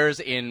 vampires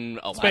in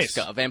Alaska,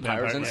 Space.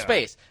 vampires in Yeah.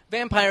 space,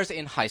 vampires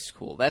in high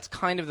school. That's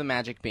kind of the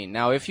magic bean.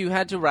 Now, if you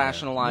had to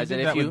rationalize They it,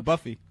 did if that you with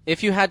Buffy.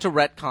 if you had to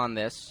retcon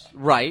this,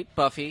 right,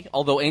 Buffy,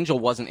 although Angel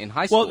wasn't in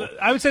high school. Well,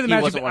 I would say the he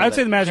magic. wasn't one I of would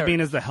say the magic bean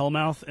characters. is the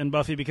Hellmouth in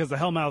Buffy because the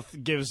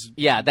Hellmouth gives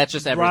Yeah, that's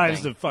just everything.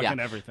 rise to fucking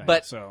Yeah. everything.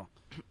 But so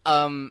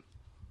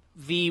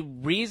the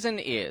reason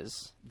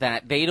is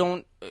that they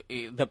don't.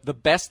 The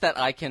best that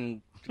I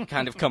can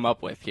kind of come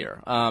up with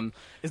here.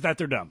 is that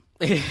they're dumb?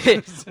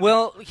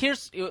 Well,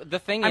 here's the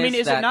thing. I mean,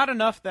 is that, it not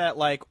enough that,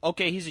 like,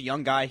 okay, he's a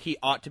young guy, he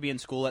ought to be in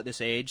school at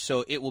this age,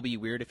 so it will be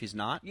weird if he's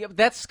not? Yeah,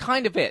 that's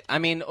kind of it. I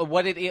mean,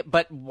 what it is,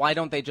 but why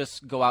don't they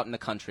just go out in the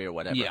country or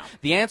whatever? Yeah.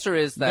 The answer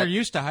is that They're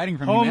used to hiding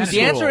from Home humanity.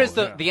 the answer is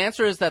Yeah. the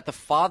answer is that the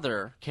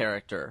father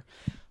character,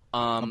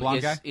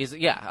 blonde guy? is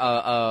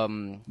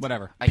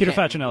Whatever. I Peter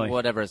can't- Facinelli.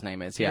 whatever his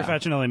name is. Peter Yeah.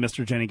 Facinelli,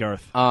 Mr. Jenny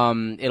Garth.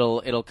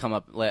 It'll come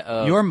up.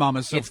 Your mom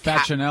is so it's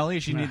Facinelli.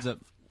 She needs a.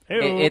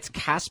 Ew. It's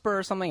Casper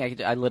or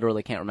something. I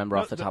literally can't remember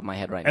off the top of my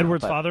head right now.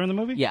 Edward's but father in the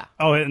movie. Yeah.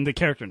 Oh, and the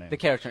character name. The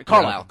character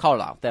Carlisle.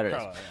 Carlisle. There it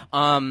is.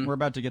 Carlisle, We're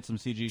about to get some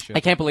CG shit.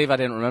 I can't believe I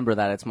didn't remember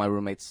that. It's my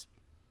roommate's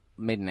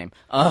maiden name.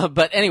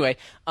 But anyway,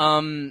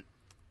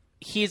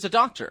 he's a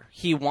doctor.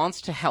 He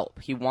wants to help.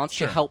 He wants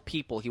to help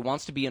people. He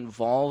wants to be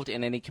involved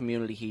in any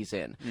community he's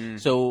in.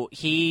 So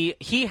he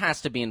has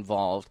to be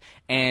involved.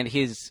 And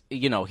his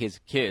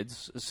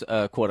kids,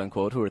 quote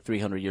unquote, who are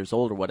 300 years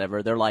old or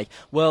whatever, they're like,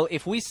 well,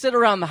 if we sit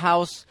around the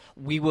house,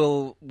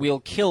 we'll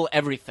kill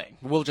everything.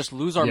 We'll just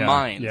lose our Yeah,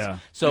 minds. yeah.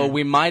 So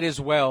we might as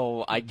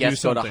well, I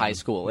guess, go to something. high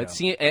school.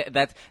 Yeah.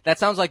 That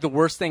sounds like the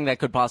worst thing that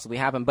could possibly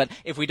happen. But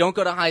if we don't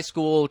go to high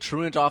school,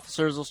 truant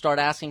officers will start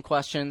asking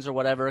questions or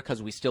whatever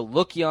because we still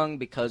look young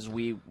because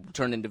we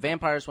turned into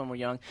vampires when we're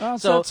young. Oh,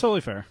 so that's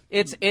totally fair.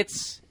 it's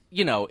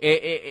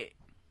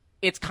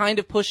it's kind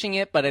of pushing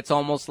it, but it's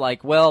almost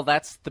like, well,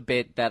 that's the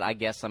bit that I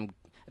guess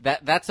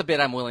that's a bit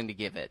I'm willing to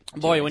give it.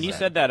 Boy, when you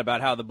said that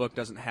about how the book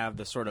doesn't have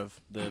the sort of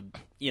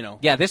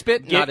yeah, this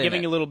bit not in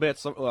giving it. a little bit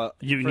for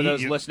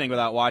those you- listening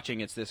without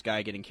watching, it's this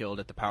guy getting killed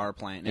at the power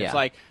plant. And Yeah. It's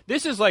like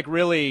this is like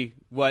really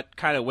what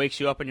kind of wakes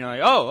you up, and you're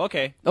like, oh,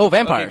 okay, Oh,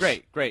 vampires.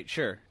 okay, great,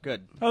 sure,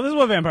 good. Oh, this is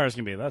what vampires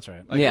can be. That's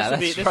right. Like, Yeah,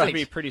 this that's would right.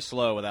 be pretty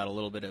slow without a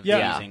little bit of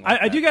Yeah, teasing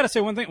like I do that. got to say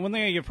one thing. One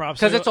thing I give props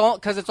to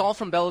Because it's all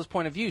from Bella's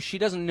point of view. She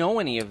doesn't know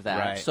any of that,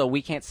 Right. so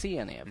we can't see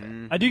any of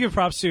it. I do give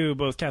props to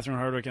both Catherine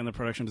Hardwicke and the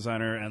production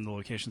designer and the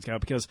location scout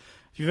because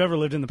if you've ever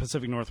lived in the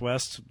Pacific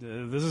Northwest,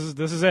 this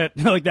is it.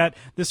 Like that,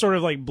 this sort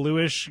of like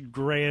bluish,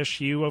 grayish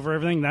hue over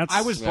everything. That's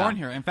I was born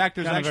here. In fact,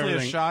 there's Kind of actually a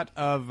everything. shot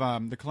of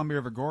the Columbia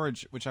River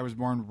Gorge, which I was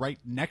born right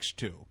next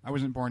to. I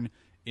wasn't born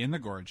in the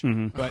gorge,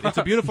 but it's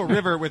a beautiful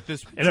river with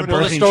this. In a sort of- Well,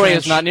 the Birthing story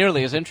trench. is not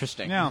nearly as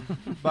interesting. Yeah,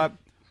 but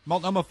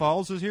Multnomah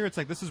Falls is here. It's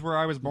like this is where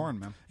I was born,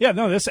 man. Yeah,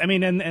 no, this. I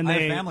mean, and I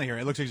they have family here.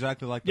 It looks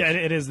exactly like this. Yeah,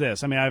 it is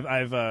this. I mean,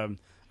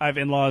 I've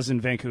in-laws in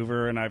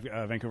Vancouver and I've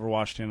Vancouver,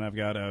 Washington. I've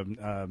got I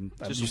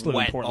used to live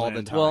wet in Portland. all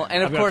the time. Well,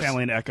 and I've of got course,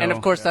 family in Echo. and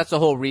of course, that's the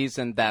whole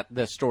reason that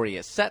the story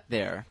is set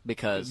there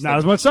because not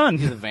as much sun.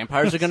 the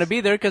vampires are going to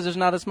be there because there's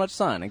not as much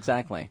sun.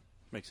 Exactly.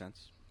 Makes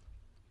sense.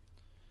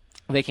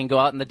 They can go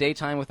out in the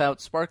daytime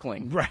without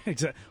sparkling. Right,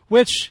 exactly.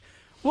 Which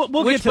we'll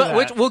get to that.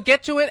 Which we'll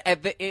get to it.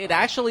 It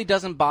actually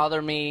doesn't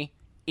bother me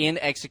in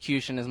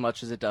execution as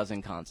much as it does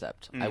in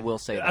concept. I will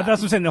say that.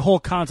 That's what I'm saying. The whole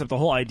concept, the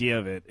whole idea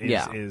of it is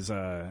Yeah.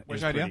 Which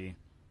is idea? pretty-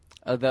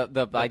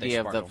 the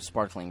idea of sparkle. the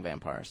sparkling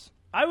vampires.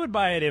 I would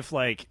buy it if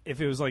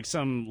it was like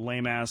some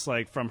lame ass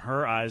like from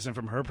her eyes and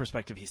from her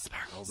perspective he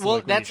sparkles. Well,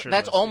 like, when he's that's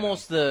shirtless,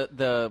 almost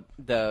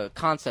the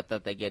concept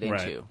that they get into,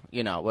 Right.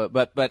 you know.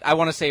 But I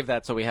want to save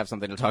that so we have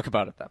something to talk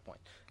about at that point.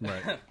 you know.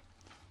 Right.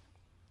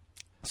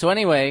 So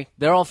anyway,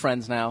 they're all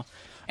friends now.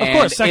 Of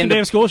course, second day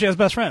of school, she has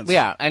best friends.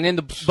 Yeah, and in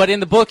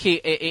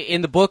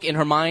the book, in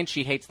her mind,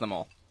 she hates them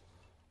all.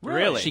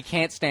 Really? She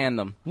can't stand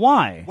them.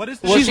 Why? What is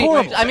the Well, She's she-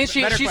 horrible. I mean,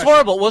 Better she's question.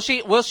 horrible.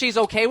 Well, she's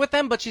okay with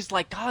them, but she's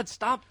like, God,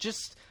 stop.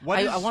 Just What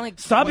I is- want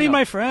to Stop being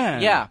my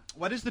friend. Yeah.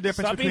 What is the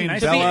difference Stop being between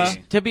nice Bella? to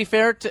me. To be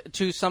fair,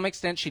 to some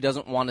extent, she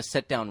doesn't want to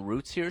set down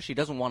roots here. She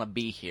doesn't want to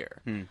be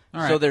here. All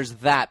So right. there's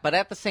that. But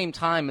at the same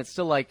time, it's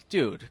still like,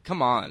 dude,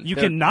 come on. You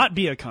They're- cannot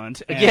be a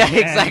cunt. And, Yeah,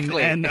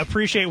 exactly. And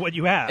appreciate what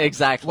you have.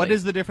 Exactly. What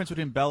is the difference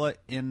between Bella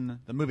in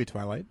the movie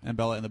Twilight and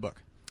Bella in the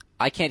book?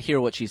 I can't hear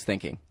what she's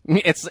thinking.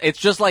 It's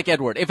just like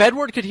Edward. If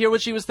Edward could hear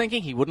what she was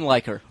thinking, he wouldn't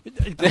like her.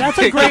 That's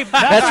a great.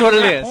 That's what it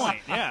great is. Point.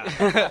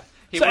 Yeah.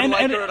 He So, wouldn't and,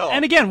 like and, her at all.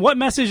 and again, what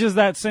message is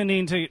that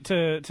sending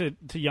to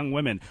young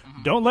women?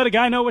 Don't let a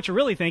guy know what you're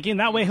really thinking.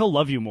 That way, he'll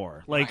love you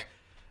more. Like,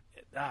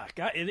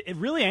 God, it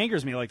really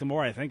angers me. Like the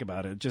more I think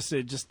about it, just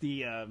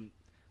the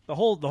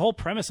whole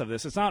premise of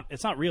this. It's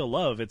not real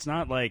love. It's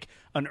not like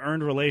an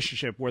earned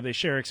relationship where they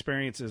share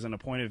experiences and a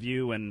point of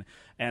view and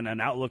an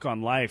outlook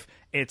on life.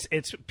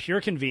 It's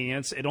pure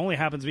convenience. It only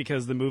happens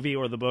because the movie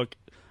or the book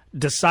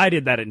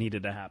decided that it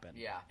needed to happen.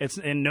 Yeah. It's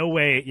in no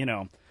way.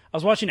 I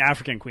was watching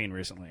African Queen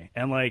recently,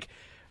 and like.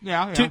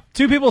 Yeah.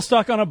 Two people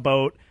stuck on a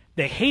boat,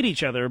 they hate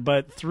each other,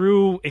 but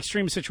through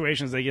extreme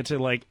situations, they get to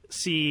like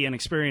see and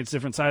experience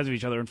different sides of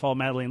each other and fall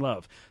madly in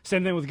love.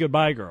 Same thing with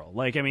Goodbye Girl.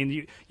 Like, I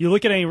mean, you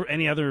look at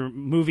any other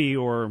movie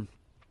or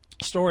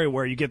story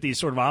where you get these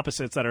sort of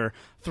opposites that are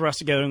thrust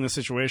together in the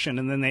situation,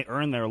 and then they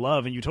earn their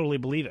love, and you totally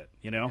believe it.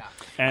 You know,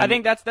 and I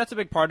think that's a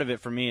big part of it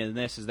for me. In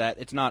this is that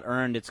it's not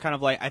earned. It's kind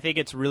of like I think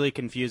it's really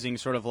confusing.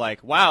 Sort of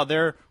like, wow,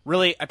 they're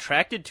really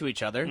attracted to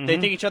each other. They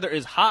think each other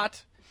is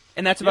hot.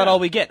 And that's about all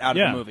we get out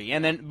of the movie.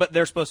 And then, but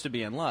they're supposed to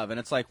be in love, and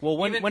it's like, well,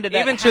 when did that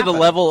even happen? to the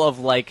level of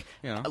like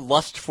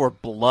lust for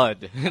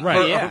blood,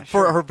 Right?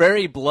 For her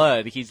very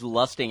blood, he's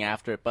lusting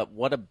after it. But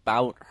what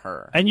about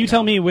her? And you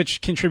tell me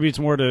which contributes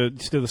more to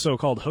the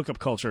so-called hookup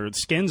culture,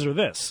 Skins or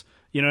this?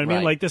 You know what I mean?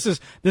 Right. Like this is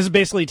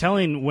basically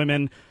telling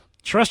women,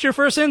 trust your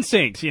first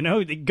instinct. You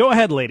know, go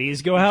ahead,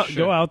 ladies, go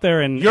out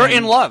there and You're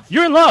in love.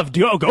 You're in love.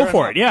 Go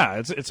for it.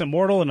 Yeah, it's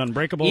immortal and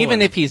unbreakable. Even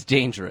and, if he's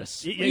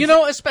dangerous, you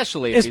know,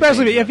 especially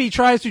if he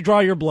tries to draw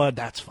your blood,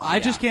 that's fine. I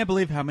just can't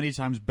believe how many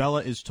times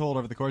Bella is told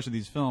over the course of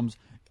these films,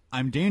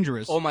 "I'm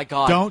dangerous. Oh my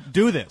God. Don't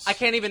do this." I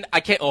can't.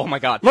 Oh my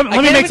God. Let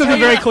me make something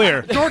very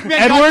clear. Dorkman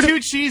Edward, got 2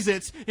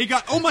 Cheez-Its. He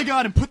got, oh my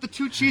God, and put the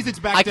 2 Cheez-Its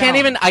back I down.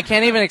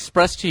 can't even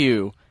express to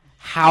you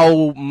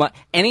how much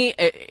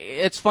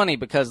it's funny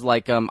because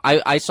like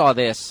I saw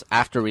this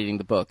after reading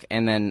the book,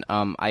 and then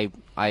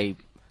I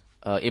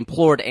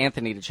implored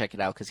Anthony to check it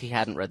out because he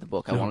hadn't read the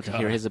book. I wanted to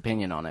hear his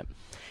opinion on it.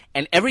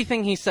 And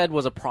everything he said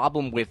was a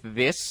problem with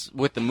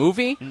the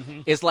movie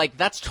is like,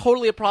 that's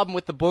totally a problem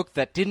with the book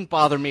that didn't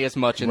bother me as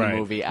much in the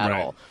movie at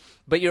all.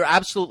 But you're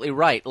absolutely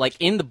right. Like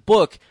in the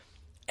book,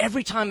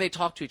 every time they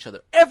talk to each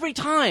other, every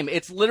time,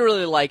 it's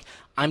literally like,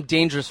 I'm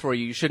dangerous for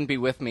you, you shouldn't be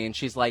with me. And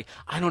she's like,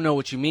 I don't know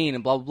what you mean,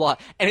 and blah, blah,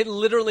 blah. And it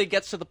literally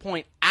gets to the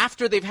point,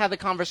 after they've had the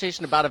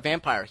conversation about a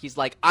vampire, he's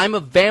like, I'm a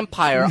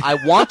vampire,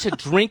 I want to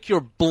drink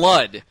your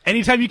blood.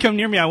 anytime you come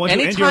near me, I want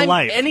to end your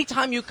life.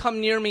 Anytime you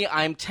come near me,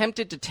 I'm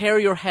tempted to tear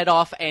your head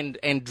off and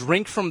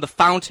drink from the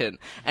fountain.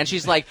 And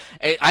she's like,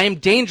 I am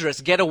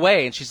dangerous, get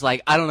away. And she's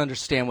like, I don't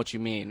understand what you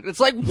mean. It's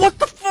like, what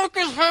the fuck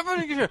is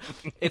happening here?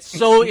 It's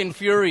so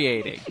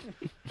infuriating.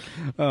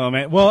 Oh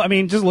man! Well, I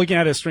mean, just looking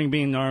at his string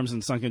bean arms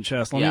and sunken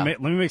chest, let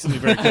me make something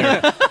very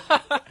clear.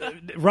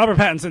 Robert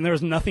Pattinson, there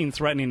was nothing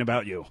threatening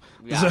about you.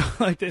 Yeah.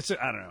 So, like, I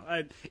don't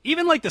know.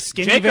 Even like the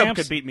skinny Jacob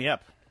vamps could beat me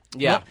up.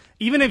 Yeah. Well,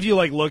 even if you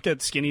like looked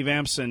at skinny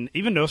vamps and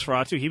even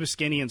Nosferatu, he was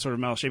skinny and sort of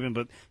malshapen,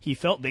 but he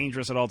felt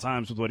dangerous at all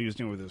times with what he was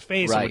doing with his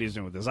face and Right. what he was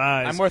doing with his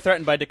eyes. I'm more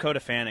threatened by Dakota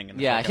Fanning. In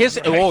the Yeah,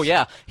 second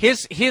one.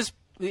 his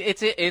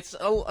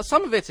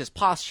some of it's his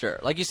posture.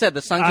 Like you said,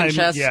 the sunken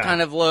chest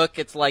kind of look.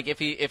 It's like if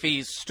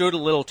he stood a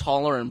little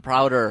taller and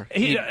prouder,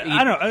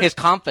 I don't know. his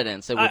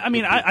confidence.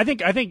 I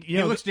think you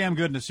He know looks damn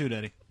good in a suit,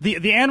 Eddie.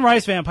 the Anne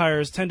Rice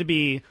vampires tend to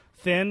be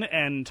thin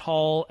and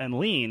tall and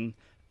lean.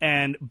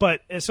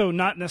 But so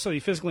not necessarily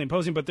physically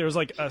imposing, but there's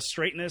like a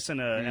straightness and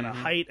a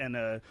height and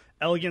a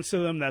elegance to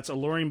them that's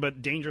alluring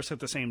but dangerous at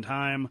the the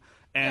time.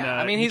 And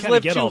I mean, you he's kinda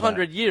lived get all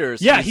 200 that.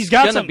 years. Yeah, he's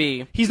got gonna some.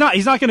 be. He's not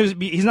going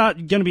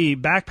to be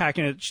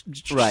backpacking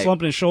it, Right.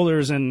 slumping his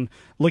shoulders and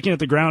looking at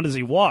the ground as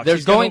he walks. There's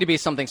He's going gonna- to be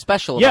something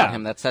special about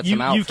him that sets him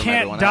out. You from can't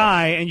everyone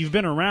die, else. and you've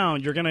been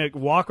around. You're going to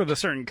walk with a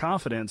certain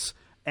confidence.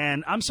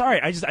 And I'm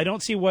sorry, I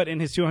don't see what in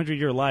his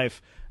 200-year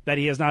life that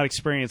he has not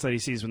experienced that he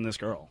sees in this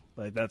girl.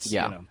 Like that's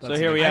Yeah. You know, So that's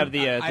here we have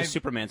I- the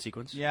Superman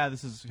sequence. Yeah,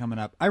 this is coming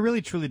up. I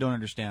really, truly don't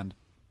understand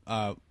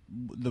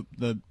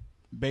the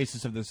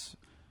basis of this.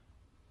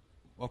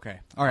 Okay,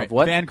 all right. Of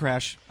what? Van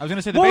Crash. I was going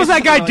to say the What was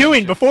basis that of guy the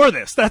doing relationship. before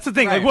this? That's the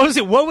thing. Right. Like, what was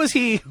it? What was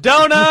he?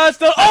 Donuts.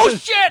 Oh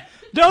shit!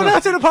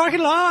 Donuts in a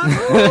parking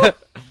lot.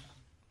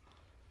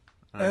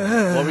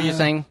 What were you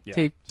saying,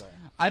 T?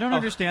 I don't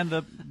understand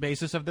the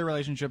basis of their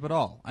relationship at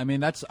all. I mean,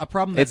 that's a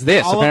problem. That It's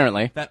this,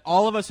 apparently. that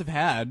all of us have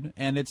had,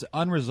 and it's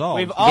unresolved.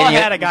 We've all Yeah,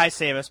 had a guy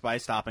save us by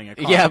stopping a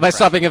car. Yeah, by Crash.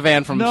 stopping a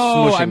van from no,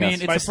 smooshing I mean us.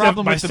 it's By a Steph-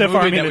 problem by with the Steph movie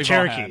Army that the we've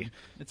all Cherokee. had.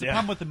 It's a Yeah.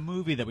 problem with the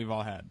movie that we've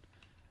all had.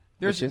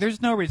 Which is?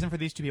 There's no reason for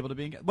these two people to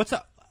be. What's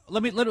up?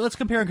 Let's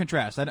compare and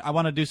contrast. I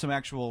want to do some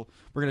actual.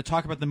 We're going to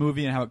talk about the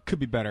movie and how it could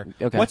be better.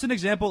 Okay. What's an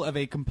example of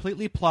a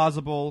completely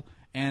plausible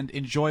and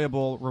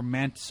enjoyable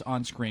romance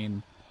on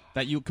screen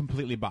that you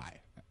completely buy?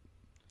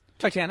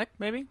 Titanic,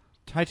 maybe.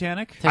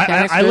 Titanic.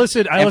 Titanic's I good.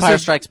 listed- I Empire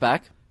listed- Strikes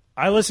Back.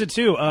 I listed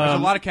too. There's a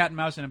lot of cat and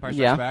mouse in Empire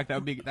Strikes Yeah. Back.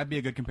 That'd be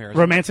a good comparison.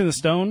 Romancing the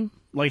Stone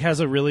like has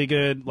a really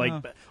good like.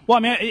 Well, I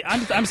mean,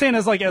 I'm saying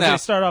as like as No. they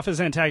start off as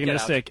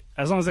antagonistic,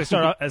 as long as they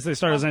start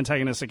as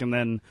antagonistic and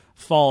then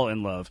fall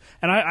in love.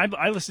 And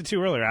I listed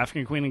two earlier,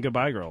 African Queen and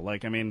Goodbye Girl.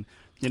 Like I mean,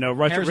 you know,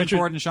 Harrison Richard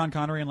Ford and Sean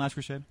Connery in Last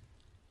Crusade.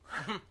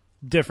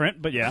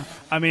 different, but yeah,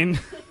 I mean.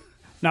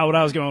 Not what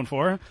I was going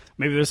for.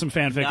 Maybe there's some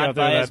fanfic Not out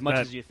there by that, as much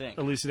that as you think.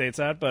 elucidates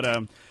that, but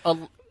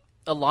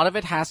A lot of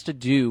it has to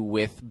do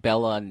with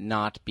Bella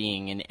not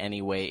being in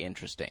any way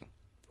interesting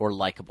or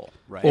likable.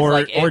 Right.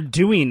 or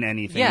doing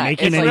anything, Yeah,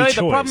 making it's any Really, choice.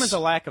 the problem is a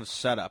lack of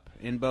setup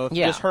in both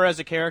Yeah. just her as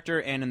a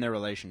character and in their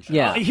relationship.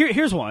 Yeah.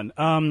 Here's one.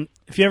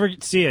 If you ever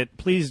see it,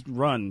 please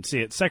run see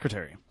it.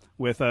 Secretary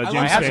with James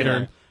have seen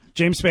Spader, it.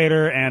 James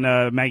Spader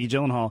and Maggie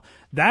Gyllenhaal.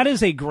 That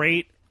is a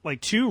great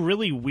like two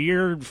really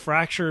weird,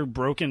 fractured,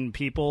 broken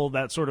people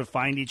that sort of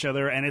find each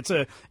other, and it's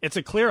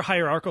a clear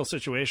hierarchical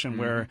situation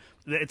where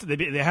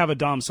they have a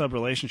dom sub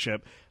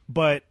relationship,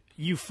 but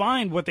you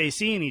find what they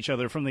see in each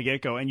other from the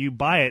get-go, and you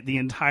buy it the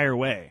entire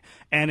way.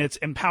 And it's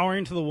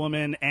empowering to the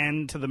woman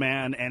and to the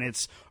man, and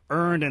it's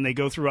earned, and they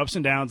go through ups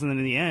and downs, and then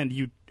in the end,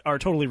 you are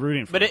totally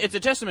rooting for But them. it's a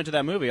testament to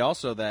that movie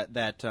also that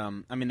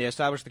I mean, they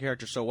establish the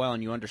characters so well,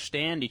 and you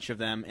understand each of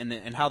them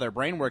and how their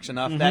brain works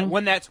enough that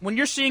when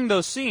you're seeing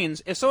those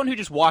scenes, if someone who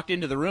just walked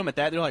into the room at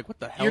that, they're like, what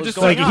the hell You're is just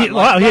going like, on?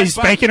 wow, he's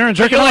spanking her and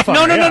jerking you're off like,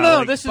 on her. no, Yeah,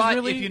 like- this is But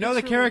really. if you know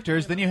the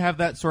characters, then you have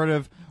that sort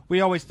of we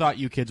always thought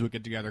you kids would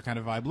get together kind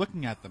of vibe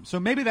looking at them. So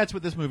maybe that's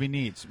what this movie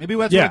needs. Maybe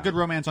that's Yeah. what a good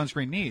romance on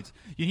screen needs.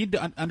 You need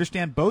to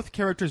understand both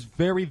characters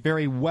very,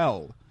 very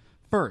well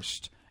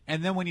first.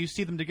 And then when you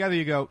see them together,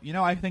 you go,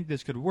 I think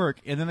this could work.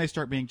 And then they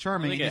start being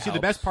charming, think and you it see the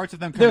helps. best parts of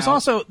them come There's out.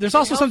 also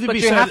something to but be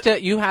you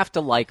said. have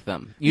to like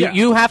them. Yeah.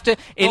 You have to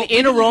Well,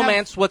 in a we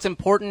romance. What's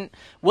important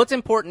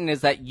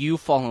is that you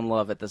fall in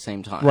love at the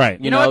same time. Right.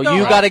 You You know know, what, though?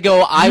 you got to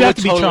go. I You would have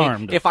to be totally.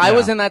 charmed. If I Yeah.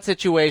 was in that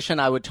situation,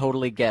 I would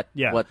totally get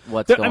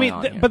what's going I mean,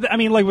 on. Here. but I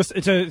mean, like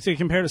to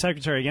compare to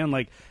Secretary again,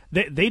 like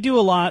they do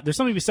a lot. There's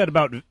something to be said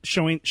about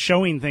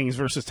showing things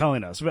versus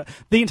telling us. But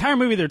the entire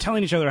movie, they're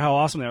telling each other how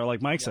awesome they are,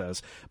 like Mike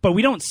says. But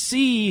we don't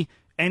see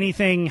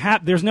anything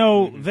happen. There's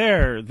no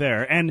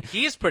there, and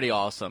He's pretty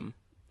awesome,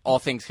 all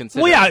things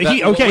considered. well,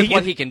 yeah, with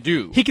what he can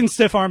do. He can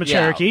stiff arm a Yeah.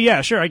 Cherokee.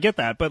 Yeah, sure, I get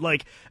that. But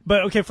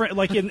okay, for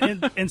like in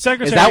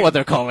Secretary, Is that what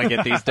they're calling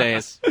it these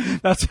days?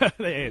 That's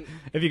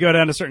if you go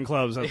down to certain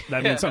clubs,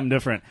 that means something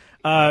different.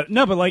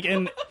 No, but like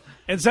in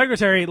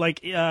Secretary, like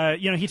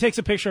he takes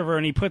a picture of her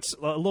and he puts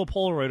a little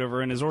Polaroid of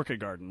her in his orchid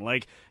garden.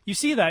 Like you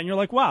see that and you're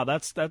like, wow,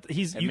 that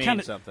he's It you means kind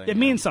of something, it yeah.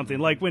 means something.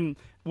 Like when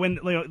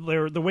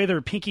the way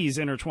their pinkies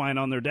intertwine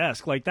on their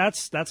desk, like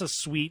that's a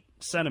sweet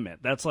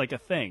sentiment. That's like a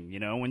thing,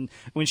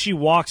 when she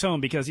walks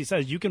home, because he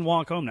says you can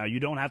walk home now, you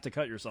don't have to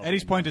cut yourself.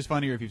 Eddie's anymore. point is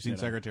funnier if you've seen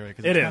Secretary,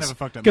 because It it's kind is of a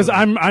fucked up because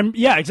movie. I'm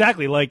yeah,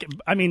 exactly. Like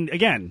I mean,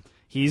 again,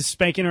 he's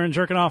spanking her and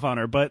jerking off on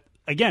her, but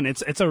again,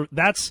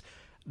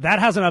 that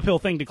has an uphill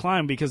thing to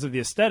climb because of the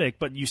aesthetic,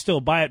 but you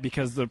still buy it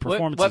because the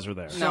performances are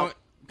there. No. So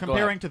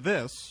comparing to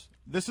this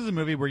is a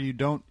movie where you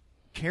don't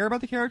care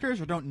about the characters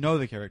or don't know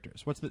the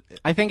characters. What's the?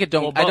 I think it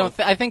don't. Well, I don't. both.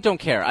 I think don't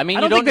care. I mean,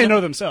 I you don't think they know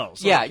know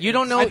themselves. Yeah, you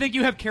don't know. I think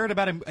you have cared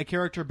about a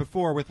character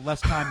before with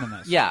less time than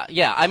this.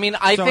 Yeah. I mean,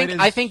 I So it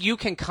is- think you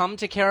can come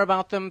to care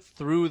about them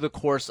through the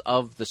course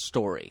of the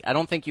story. I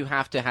don't think you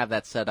have to have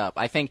that set up.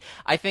 I think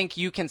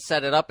you can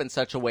set it up in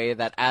such a way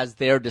that as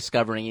they're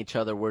discovering each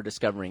other, we're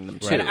discovering them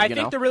too. And I you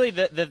think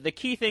know? the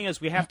key thing is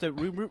we have to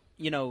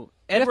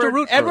have to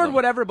root for Edward them.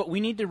 whatever, but we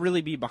need to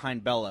really be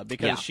behind Bella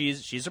because Yeah.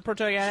 she's a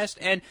protagonist.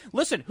 And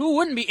listen, who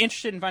wouldn't be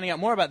interested in finding out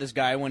more about this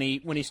guy when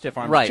he stiff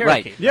armed Right,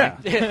 Cherokee? right.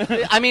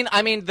 Yeah. I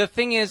mean, the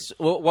thing is,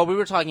 what we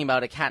were talking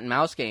about, a cat and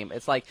mouse game.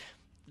 It's like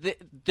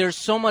there's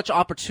so much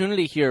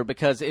opportunity here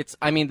because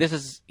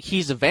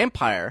he's a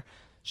vampire.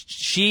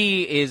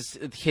 She is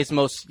his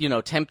most,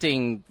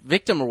 tempting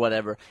victim or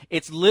whatever.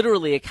 It's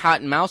literally a cat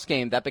and mouse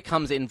game that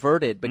becomes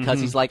inverted because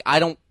he's like, I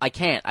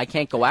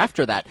can't go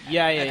after that.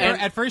 Yeah.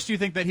 At first, you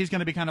think that he's going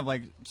to be kind of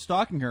like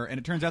stalking her, and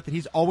it turns out that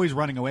he's always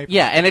running away from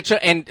Yeah, her. and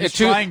it's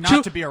trying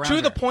not to be around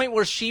the her. point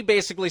where she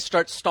basically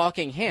starts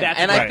stalking him. That's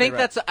and right, I think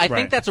right. I Right.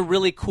 think that's a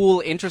really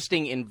cool,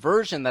 interesting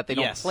inversion that they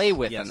don't Yes, play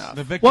with yes. enough.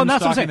 The victim Well,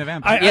 that's what I'm stalking saying. the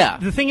vampire. Yeah.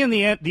 The thing in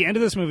the end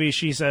of this movie,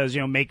 she says,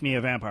 make me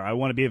a vampire. I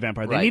want to be a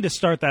vampire. They Right. need to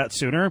start that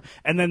sooner,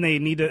 and then they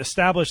need to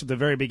establish at the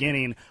very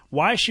beginning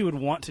why she would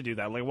want to do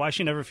that. Like, why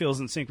she never feels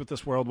in sync with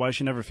this world, why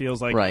she never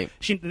feels like... Right.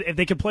 If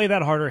they could play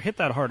that harder, hit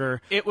that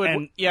harder... It would,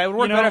 and, it would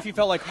work you know, better if you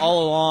felt like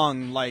all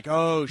along, like,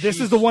 oh, This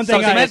she's is the one thing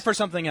something I- meant for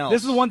something else.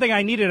 This is the one thing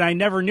I needed. I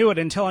never knew it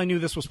until I knew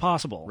this was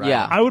possible.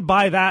 Yeah. I would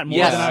buy that more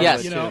than I Yes,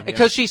 would, you know.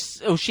 because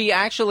she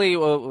actually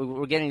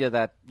we're getting to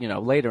that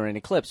later in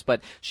Eclipse,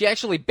 but she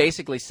actually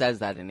basically says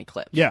that in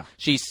Eclipse. Yeah.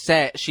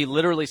 she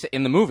literally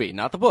in the movie,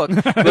 not the book,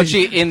 but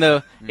she in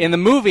the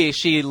movie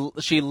she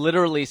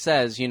literally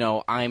says,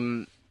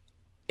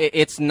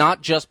 it's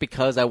not just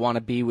because I want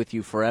to be with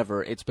you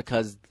forever. It's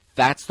because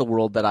that's the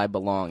world that I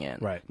belong in,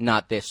 Right.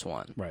 not this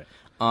one. Right.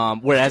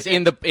 Whereas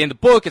in the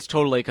book, it's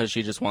totally because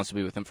she just wants to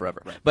be with him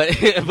forever. Right.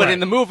 But in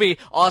the movie,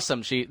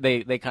 awesome.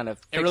 They kind of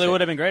it really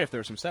would have been great if there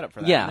was some setup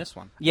for that yeah. in this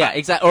one. Yeah,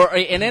 exactly. Or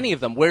in any of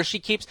them, where she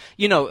keeps,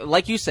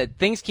 like you said,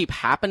 things keep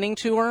happening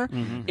to her.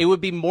 Mm-hmm. It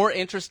would be more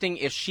interesting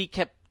if she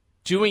kept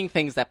doing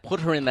things that put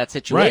her in that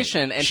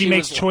situation. Right. And She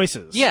makes was-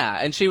 choices. Yeah,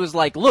 and she was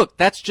like, look,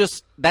 that's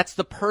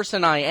the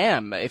person I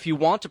am. If you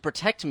want to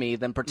protect me,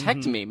 then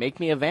protect me. Make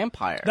me a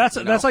vampire. That's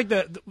you know? like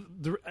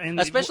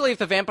and Especially if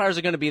the vampires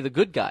are going to be the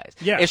good guys.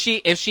 Yeah.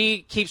 If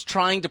she keeps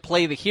trying to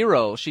play the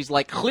hero, she's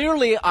like,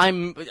 clearly I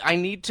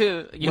need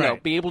to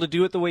Right. be able to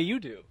do it the way you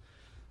do.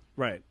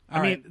 Right.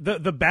 I mean,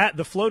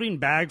 the floating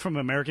bag from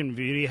American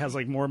Beauty has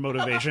like more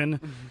motivation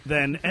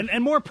than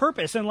and more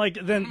purpose and like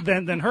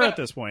than her at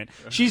this point.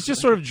 She's just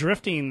sort of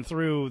drifting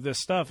through this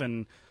stuff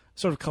and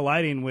sort of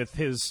colliding with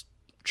his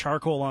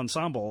charcoal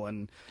ensemble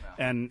and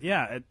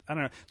yeah, I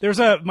don't know. There's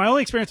my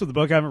only experience with the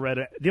book, I haven't read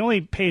it. The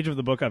only page of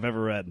the book I've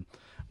ever read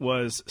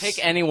was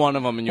Pick any one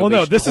of them, and you'll well, be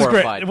no, this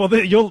horrified. is great.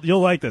 Well,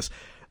 you'll like this.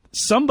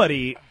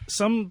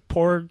 Some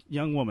poor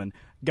young woman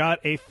got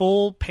a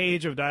full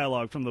page of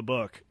dialogue from the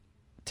book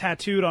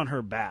tattooed on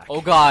her back.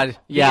 Oh God,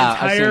 yeah,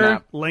 the I've seen entire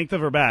that. length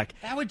of her back.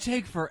 That would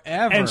take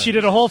forever. And she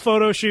did a whole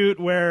photo shoot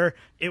where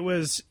it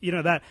was,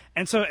 that,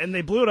 and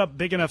they blew it up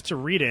big enough to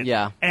read it.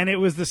 Yeah. And it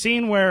was the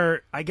scene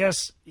where I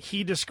guess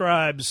he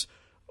describes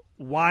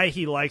why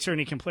he likes her and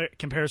he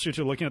compares her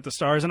to Looking at the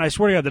Stars. And I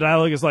swear to God, the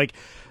dialogue is like,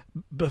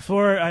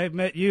 before I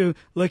met you,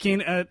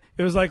 it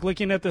was like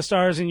looking at the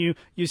stars, and you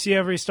see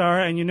every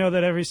star, and you know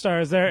that every star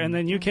is there, and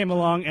then you came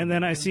along, and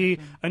then I see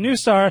a new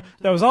star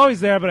that was always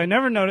there, but I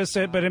never noticed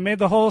it, but it made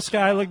the whole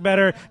sky look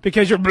better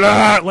because you're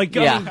blah, like,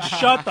 Yeah.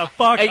 shut the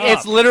fuck up.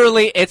 It's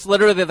literally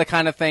the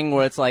kind of thing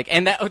where it's like,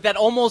 and that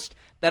almost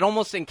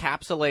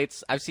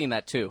encapsulates. I've seen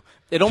that too.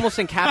 It almost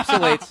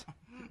encapsulates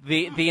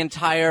the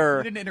entire.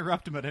 You didn't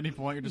interrupt him at any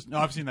point. You're just, no,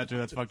 I've seen that too.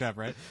 That's fucked up,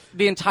 right?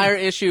 The entire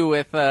issue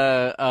with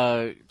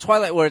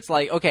Twilight, where it's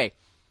like, okay,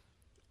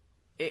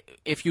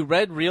 if you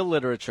read real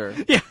literature,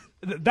 Yeah,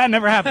 that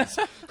never happens.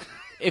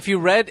 if you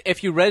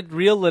read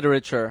real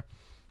literature,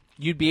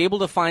 you'd be able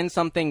to find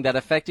something that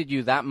affected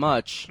you that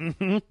much.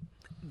 Mm-hmm.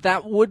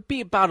 That would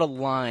be about a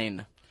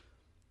line.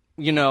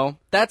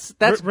 That's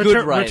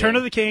good writing. Return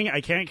of the King. I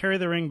can't carry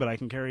the ring, but I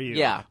can carry you.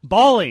 Yeah.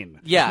 Bawling.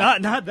 Yeah.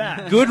 Not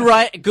that. Good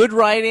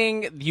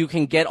writing. You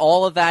can get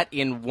all of that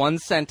in one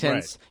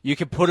sentence. Right. You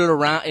can put it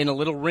around in a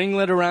little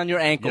ringlet around your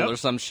ankle Yep. or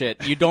some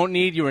shit. You don't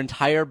need your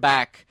entire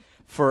back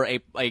for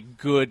a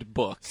good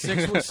book.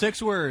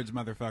 Six words,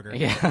 motherfucker.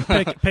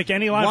 Yeah. Pick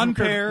any line. One from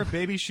Kurt- pair,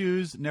 baby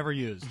shoes, never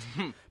used.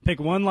 Pick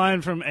one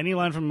line from any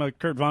line from a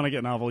Kurt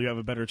Vonnegut novel. You have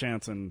a better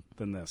chance than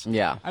this.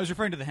 Yeah. I was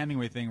referring to the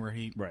Hemingway thing where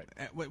he Right.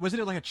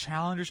 Wasn't it like a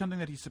challenge or something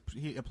that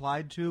he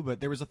applied to? But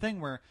there was a thing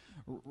where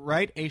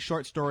write a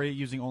short story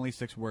using only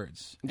 6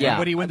 words. And Yeah.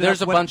 what he ended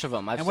There's up, a bunch of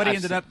them. And what he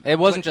ended up. It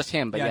wasn't just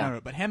him, but yeah. No,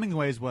 but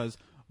Hemingway's was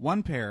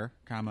one pair,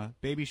 comma,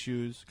 baby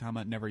shoes,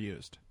 comma, never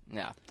used.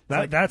 Yeah.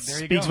 That there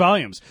you speaks go.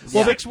 volumes.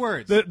 Well, 6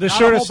 words. The Not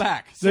shortest a whole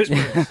back.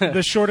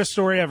 the shortest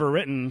story ever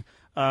written.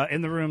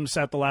 In the room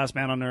sat the last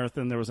man on earth,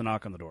 and there was a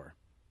knock on the door.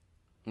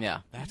 Yeah.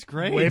 That's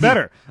great. Way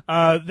better.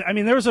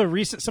 There was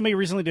somebody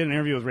recently did an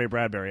interview with Ray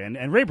Bradbury,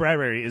 and Ray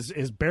Bradbury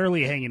is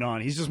barely hanging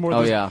on. He's just more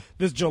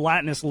this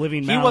gelatinous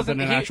living mouth than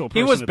an actual person.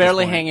 He was at this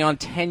barely point. hanging on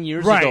 10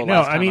 years Right. ago. No,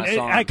 last time I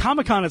saw him. at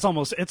Comic-Con,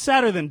 it's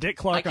sadder than Dick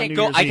Clark on New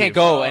Year's I can't Eve.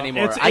 go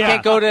anymore. I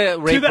can't go to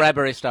Ray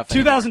Bradbury stuff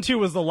anymore. 2002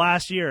 was the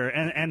last year,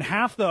 and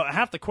half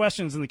the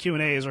questions in the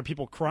Q&As are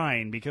people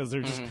crying because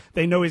they're just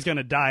they know he's going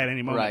to die at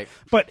any moment. Right.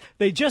 But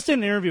they just did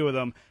an interview with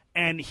him,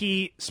 and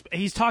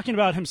he's talking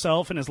about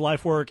himself and his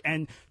life work.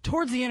 And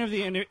towards the end of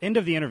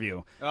the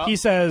interview, he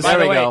says, By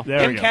the way, go. There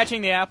him we go.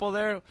 catching the apple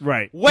there,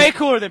 Right. way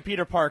cooler than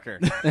Peter Parker.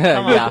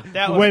 Come on. Yeah.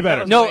 That was, Way better.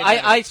 that was No, way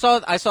better.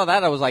 I saw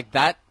that. I was like,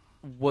 that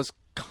was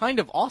kind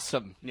of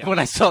awesome when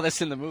I saw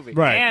this in the movie.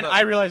 Right. And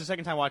I realized the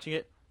second time watching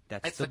it,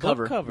 that's It's the the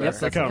cover. book cover. Yes,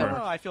 that's the cover.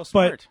 Oh, I feel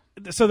smart.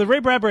 But so the Ray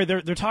Bradbury,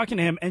 they're talking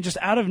to him, and just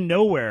out of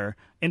nowhere,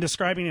 in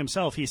describing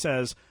himself, he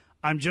says,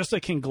 "I'm just a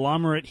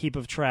conglomerate heap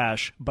of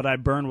trash, but I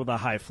burn with a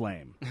high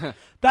flame."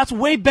 That's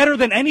way better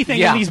than anything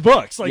Yeah. in these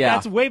books. Like Yeah.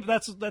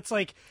 that's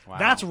like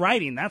that's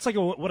writing. That's like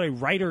what a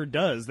writer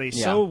does. They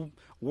sew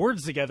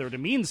words together to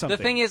mean something.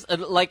 The thing is,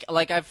 like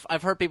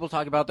I've heard people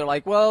talk about. They're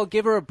like, well,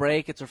 give her a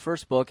break. It's her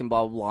first book, and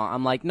blah blah blah.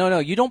 I'm like, no,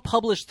 you don't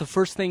publish the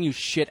first thing you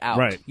shit out.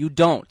 Right. You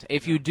don't.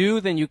 If you do,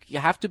 then you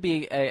have to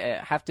be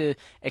have to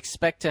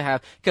expect to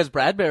have, because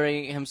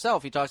Bradbury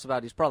himself, he talks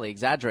about, he's probably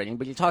exaggerating,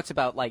 but he talks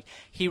about like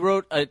he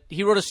wrote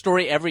a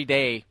story every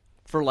day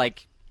for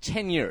like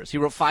 10 years. He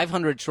wrote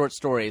 500 short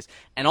stories,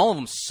 and all of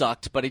them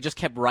sucked, but he just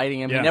kept writing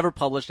them. Yeah. He never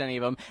published any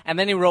of them. And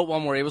then he wrote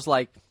one where he was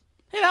like,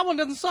 hey, that one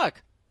doesn't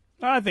suck.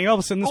 I think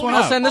I'll send this one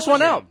I'll out. send this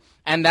one out.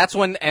 And that's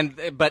when,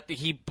 but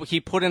he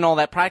put in all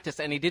that practice,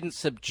 and he didn't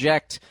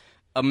subject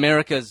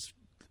America's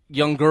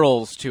young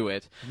girls to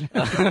it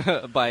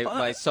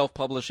by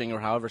self-publishing or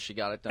however she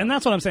got it done. And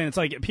that's what I'm saying. It's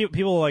like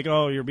people are like,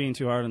 "Oh, you're being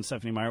too hard on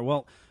Stephanie Meyer."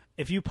 Well,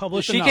 if you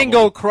publish, she a can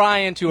novel, go cry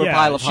into her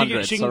pile of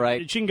hundreds. She can, all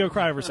right. she can go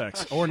cry over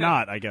sex, or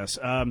not, I guess.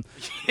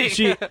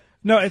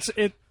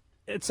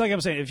 It's like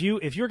I'm saying. If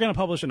you're going to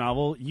publish a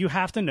novel, you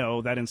have to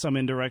know that in some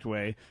indirect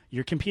way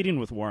you're competing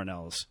with Warren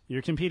Ellis,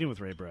 you're competing with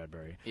Ray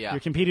Bradbury, Yeah. you're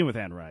competing with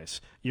Anne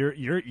Rice.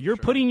 You're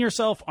putting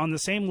yourself on the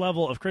same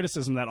level of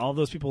criticism that all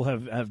those people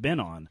have been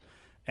on.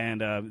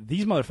 And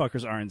these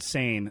motherfuckers are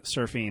insane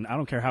surfing. I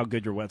don't care how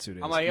good your wetsuit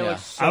is. I'm like, it Yeah.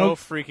 looks so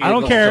freaky. I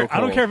don't looks care. so I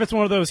don't cool. care if it's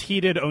one of those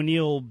heated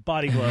O'Neill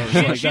body gloves.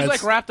 She's that's-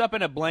 like wrapped up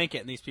in a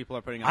blanket, and these people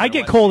are putting on I their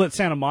get wetsuit. cold at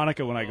Santa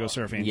Monica when I go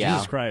surfing. Yeah.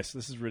 Jesus Christ,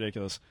 this is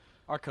ridiculous.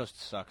 Our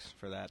coast sucks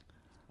for that,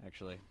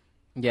 actually.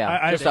 Yeah,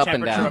 I- just The up and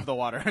temperature down. of the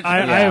water.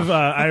 I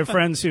have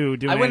friends who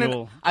do I an went in-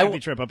 annual I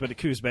camping trip up at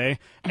Coos Bay,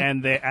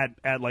 and they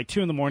at like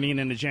 2 a.m.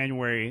 into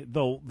January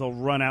they'll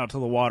run out to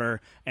the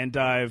water and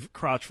dive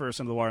crotch first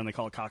into the water, and they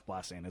call it cock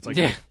blasting. It's like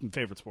Yeah. their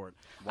favorite sport.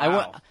 I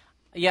went.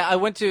 Yeah, I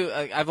went to.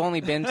 I've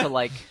only been to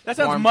like. That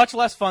sounds warm- much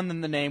less fun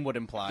than the name would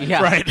imply.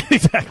 Yeah. Right,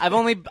 exactly.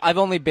 I've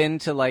only been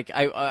to like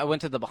I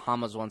went to the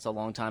Bahamas once a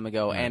long time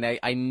ago, and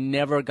I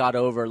never got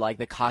over like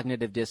the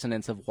cognitive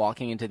dissonance of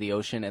walking into the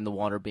ocean and the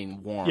water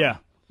being warm. Yeah,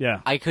 yeah.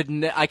 I could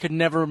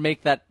never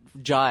make that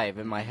jive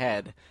in my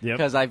head Yep.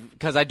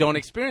 because I don't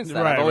experience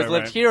that. Right, I've always right,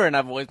 lived right. here, and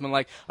I've always been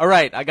like, all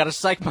right, I got to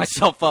psych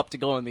myself up to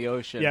go in the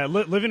ocean. Yeah,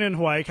 living in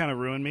Hawaii kind of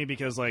ruined me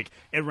because like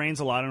it rains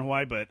a lot in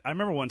Hawaii. But I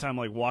remember one time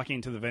like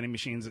walking to the vending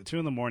machines at 2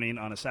 a.m.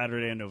 on a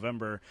Saturday in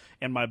November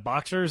in my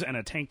boxers and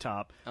a tank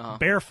top,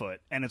 barefoot,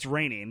 and it's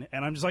raining,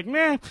 and I'm just like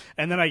meh.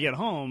 And then I get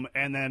home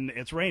and then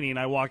it's raining.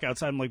 I walk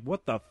outside. I'm like,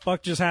 what the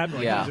fuck just happened?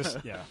 Like, Yeah.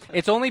 yeah.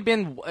 It's only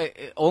been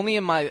only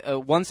in my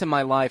once in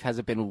my life has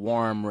it been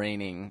warm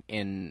raining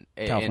in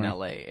California.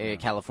 LA,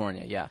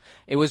 California. Yeah,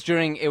 it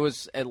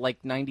was at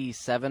like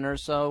 97 or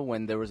so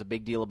when there was a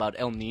big deal about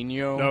El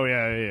Nino. Oh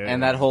yeah.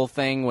 And that whole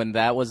thing when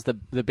that was the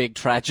big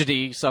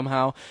tragedy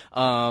somehow.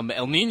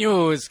 El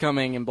Nino is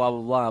coming and blah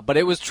blah blah. But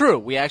it was true.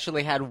 We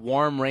actually had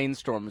warm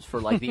rainstorms for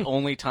like the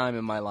only time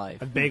in my life.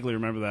 I vaguely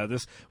remember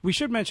that. We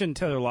should mention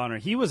Taylor Lautner.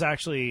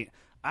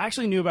 I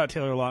actually knew about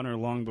Taylor Lautner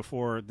long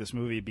before this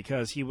movie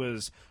because he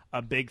was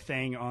a big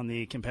thing on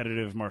the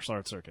competitive martial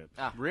arts circuit.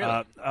 Ah,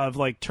 really? Of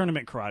like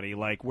tournament karate,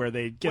 like where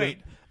they get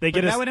But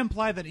a, that would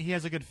imply that he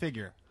has a good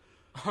figure.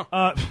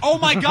 Oh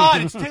my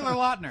God! It's Taylor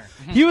Lautner.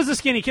 he was a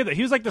skinny kid.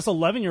 He was like this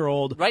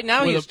 11-year-old. Right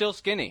now with he's a- still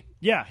skinny.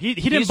 Yeah, he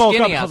didn't He's bulk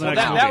up skinny until as the well.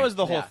 next That, movie. that was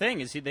the whole Yeah. thing.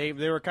 Is they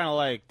were kind of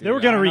like They were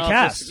gonna I don't know if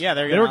recast. this- yeah,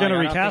 They were gonna I don't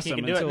think recast he can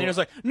him do it. And until- he was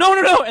like,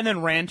 no, and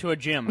then ran to a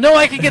gym. No,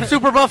 I can get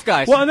super buff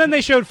guys. Well, and then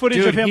they showed footage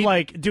Dude, of him he-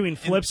 like doing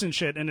flips and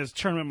shit in his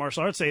tournament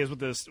martial arts days with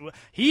this.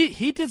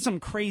 He did some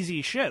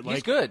crazy shit.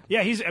 Like, good.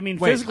 Yeah, he's. I mean,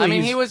 Wait, physically, I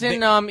mean, he's- he was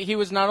in. He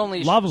was not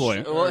only Lava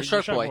Boy.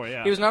 Shark Shark Boy. Boy,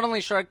 yeah. He was not only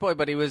Shark Boy,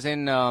 but he was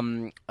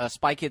in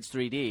Spy Kids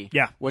 3D.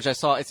 Yeah. which I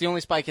saw. It's the only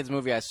Spy Kids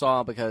movie I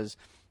saw because.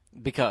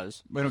 We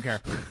don't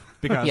care.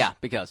 Because Yeah,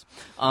 because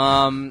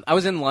I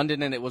was in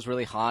London and it was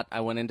really hot.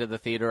 I went into the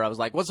theater. I was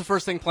like, "What's the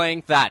first thing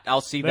playing?" That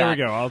I'll see There that.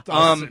 we go.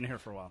 I'll sit in here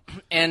for a while.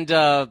 And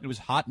it was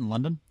hot in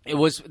London. it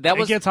was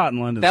It gets hot in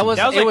London. That was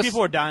That was it like was, people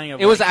were dying of.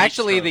 It was like, heat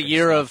actually stroke the and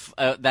year stuff.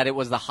 of that it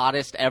was the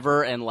hottest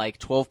ever, and like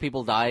 12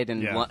 people died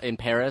in Yeah. in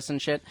Paris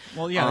and shit.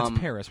 Well, yeah, it's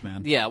Paris,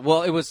 man. Yeah,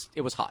 well, it was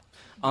hot.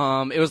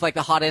 It was like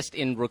the hottest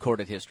in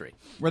recorded history.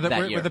 Were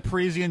that year. the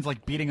Parisians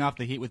like beating off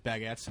the heat with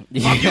baguettes?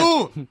 Yeah. Fuck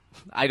you!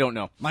 I don't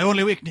know. My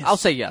only weakness. I'll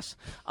say yes.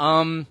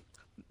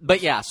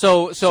 But yeah,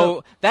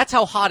 so that's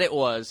how hot it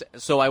was.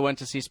 So I went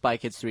to see Spy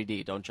Kids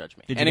 3D. Don't judge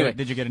me.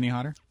 Did you get any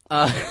hotter?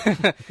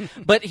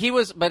 But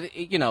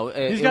you know,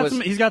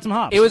 He's got some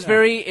hops. It was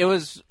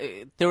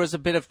Yeah. there was a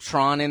bit of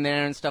Tron in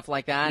there and stuff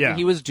like that. Yeah. And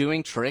he was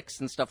doing tricks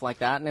and stuff like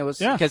that, and it was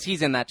Yeah. because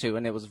he's in that too,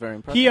 and it was very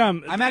impressive. He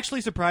I'm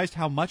actually surprised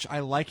how much I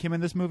like him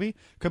in this movie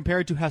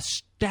compared to how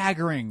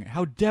staggering,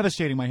 how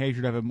devastating my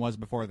hatred of him was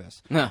before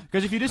this. Huh.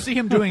 Because if you just see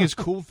him doing his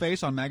cool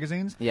face on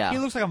magazines, Yeah. he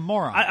looks like a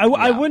moron. I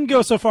Yeah. wouldn't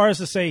go so far as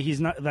to say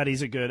he's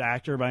a good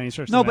actor by any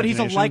stretch. of no, the but he's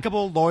a imagination.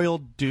 likable, loyal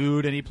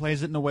dude, and he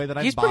plays it in a way that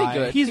I He's buy. pretty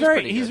good. He's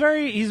pretty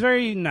good. he's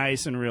very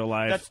nice in real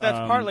life. That's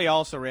partly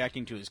also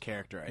reacting to his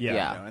character. I think,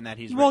 Yeah. you know, and that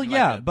he's Well, written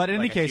yeah, like a- but in like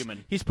any a case,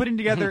 human. he's putting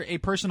together a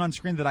person on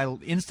screen that I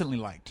instantly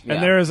liked. Yeah.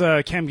 And there is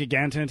Cam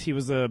Gigantant. He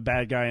was the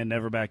bad guy in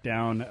Never Back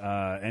Down,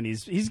 and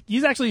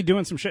he's actually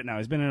doing some shit now.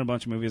 He's been in a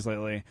bunch of movies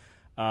lately.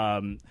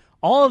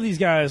 All of these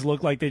guys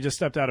look like they just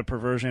stepped out of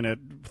Perversion at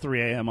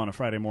 3 a.m. on a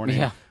Friday morning.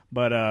 Yeah.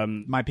 But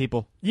My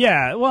people.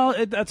 yeah, well,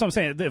 that's what I'm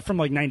saying. From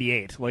like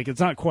 '98, like it's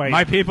not quite.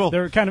 My people.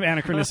 They're kind of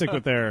anachronistic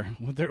with their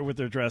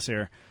dress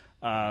here.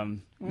 Now,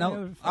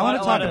 yeah, I want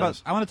to talk of about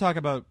those. I want to talk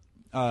about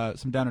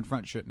some down in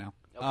front shit now.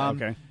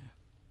 Okay.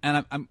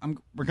 And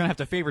we're gonna have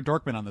to favor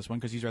Dorkman on this one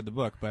because he's read the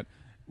book, but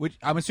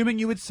I'm assuming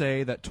you would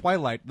say that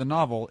Twilight, the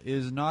novel,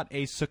 is not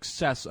a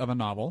success of a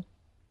novel.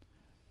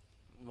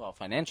 Well,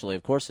 financially,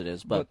 of course it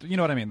is, but You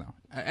know what I mean, though.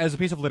 As a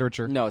piece of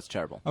literature. no, it's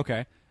terrible.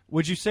 Okay.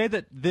 Would you say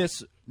that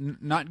this,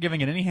 not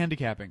giving it any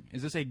handicapping,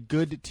 is this a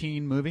good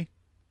teen movie?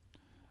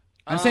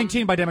 I'm saying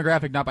teen by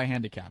demographic, not by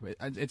handicap.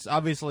 It's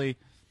obviously,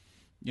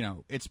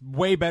 it's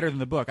way better than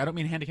the book. I don't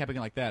mean handicapping it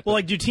like that. Well, but-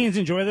 like, do teens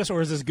enjoy this,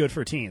 or is this good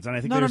for teens? And I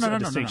think no, there's no, no, a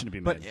no, distinction no, to be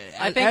But made.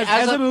 I think as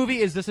as a a- movie,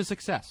 is this a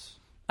success?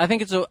 I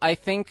think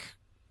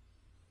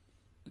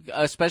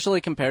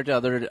especially compared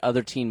to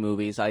other teen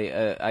movies,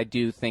 I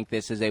do think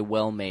this is a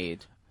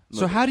well-made movie.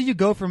 So how do you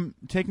go from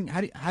taking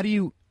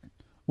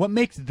what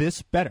makes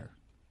this better?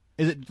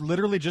 Is it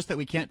literally just that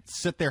we can't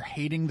sit there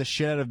hating the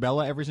shit out of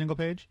Bella every single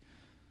page?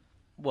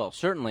 Well,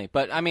 certainly,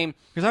 but I mean,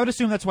 Because I would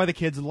assume that's why the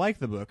kids like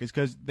the book, is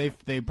because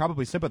they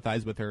probably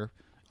sympathize with her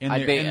in I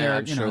their, bet- in their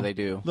I'm sure they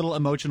do. little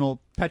emotional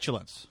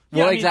petulance.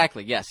 well, I mean,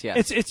 exactly, yes.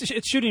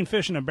 It's shooting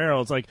fish in a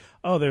barrel. It's like,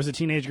 oh, there's a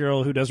teenage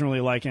girl who doesn't really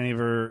like any of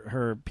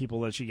her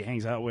people that she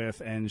hangs out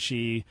with, and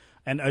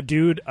a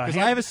dude, I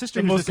have a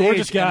sister the who's most this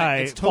gorgeous age, and guy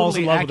it's falls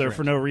in totally love with her accurate.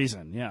 for no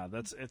reason. Yeah,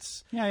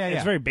 it's Yeah.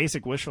 It's very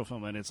basic wish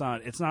fulfillment. It's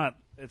not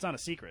a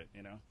secret,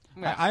 you know.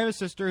 I have a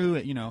sister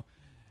who,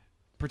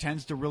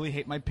 pretends to really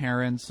hate my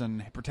parents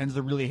and pretends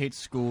to really hate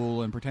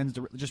school and pretends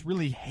to just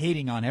really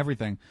hating on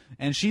everything.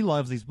 And she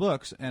loves these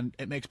books, and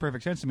it makes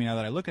perfect sense to me now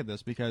that I look at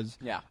this because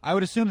I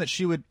would assume that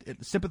she would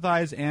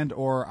sympathize and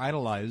or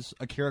idolize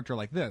a character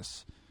like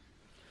this.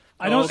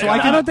 I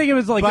don't think it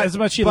was like as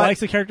much she likes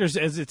the characters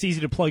as it's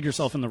easy to plug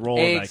yourself in the role.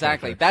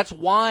 Exactly. Of that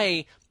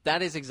character.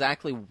 That is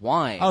exactly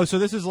why. Oh, so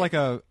this is like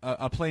a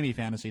play me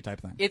fantasy type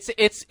thing.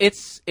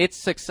 It's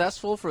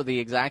successful for the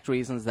exact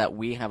reasons that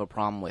we have a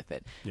problem with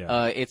it.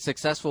 Yeah. It's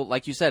successful,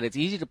 like you said. It's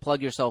easy to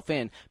plug yourself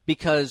in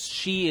because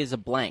she is a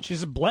blank.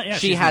 She's a blank. Yeah,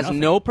 she has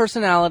no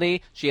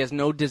personality. She has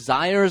no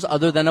desires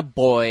other than a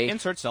boy.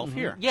 Insert self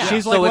here. Yeah,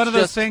 she's like one of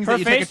those things that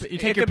you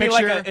take your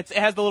picture. It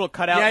has the little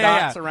cutout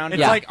dots around.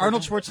 It's like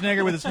Arnold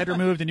Schwarzenegger with his head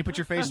removed, and you put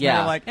your face in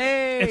there like,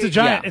 hey. It's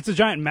a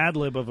giant Mad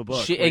Lib of a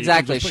book.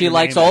 Exactly. She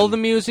likes all the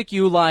music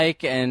you like,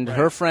 and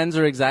her friends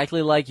are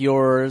exactly like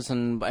yours,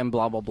 and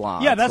blah blah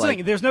blah. Yeah, that's the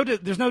thing.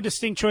 There's no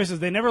distinct choices.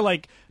 They never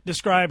like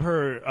describe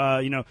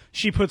her.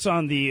 She puts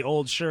on the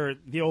old shirt,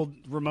 the old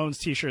Ramones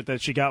T-shirt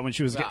that she got when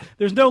she was.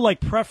 There's no like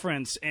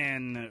preference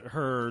in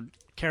her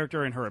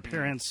character and her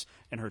appearance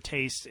and her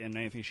taste and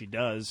anything she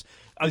does.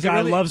 A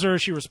guy loves her.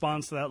 She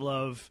responds to that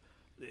love.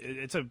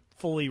 It's a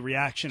fully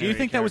reactionary. Do you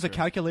think character. that was a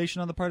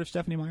calculation on the part of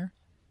Stephenie Meyer?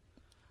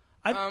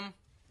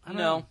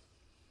 No.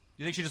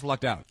 You think she just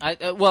lucked out? I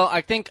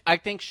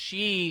think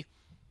she.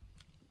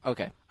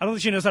 Okay. I don't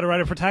think she knows how to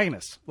write a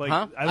protagonist. Like,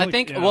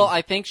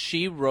 I think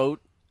she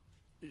wrote,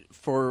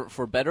 for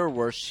better or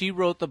worse, she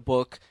wrote the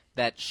book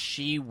that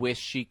she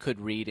wished she could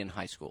read in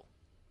high school.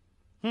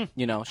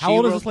 You know, how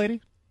old is this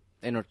lady?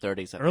 In her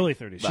 30s. Early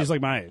 30s. She's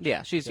like my age.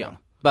 Yeah, she's young.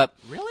 But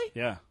really?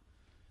 Yeah.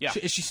 Yeah.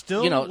 Is she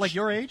still like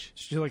your age?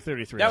 She's like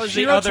 33. That was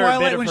she the wrote other Twilight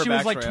bit of when her she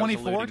was like backstory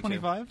 24,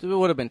 25? It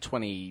would have been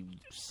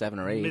 27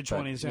 or 8.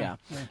 Mid-20s, yeah.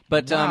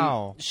 But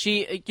wow.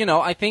 she,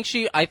 I think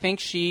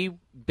she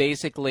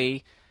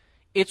basically,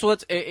 it's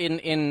what's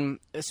in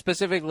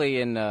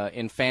specifically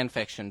in fan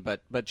fiction,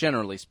 but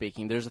generally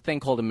speaking, there's a thing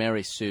called a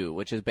Mary Sue,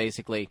 which is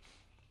basically,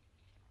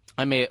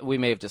 we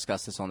may have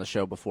discussed this on the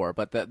show before,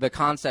 but the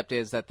concept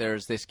is that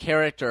there's this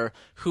character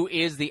who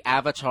is the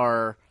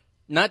avatar.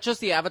 Not just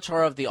the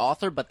avatar of the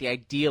author, but the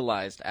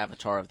idealized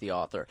avatar of the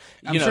author.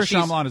 I'm sure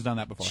Shyamalan has done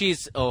that before.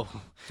 She's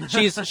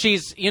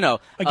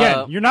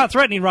Again, you're not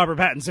threatening Robert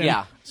Pattinson.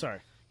 Yeah. Sorry.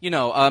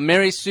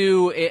 Mary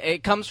Sue,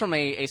 it comes from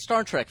a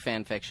Star Trek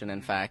fan fiction,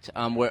 in fact,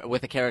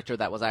 with a character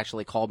that was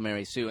actually called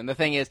Mary Sue. And the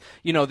thing is,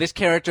 this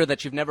character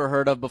that you've never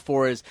heard of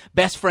before is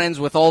best friends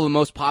with all the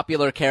most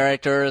popular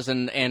characters,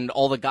 and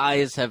all the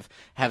guys have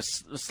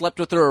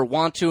slept with her or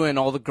want to, and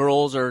all the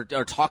girls are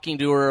talking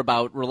to her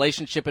about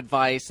relationship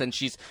advice, and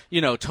she's,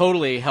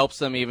 totally helps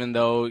them even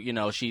though,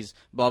 she's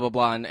blah, blah,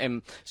 blah.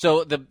 And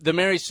so the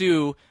Mary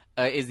Sue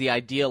is the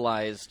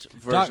idealized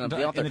version of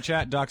the author. In the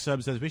chat, Doc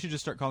Sub says we should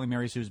just start calling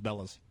Mary Sue's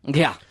Bellas.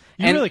 Yeah,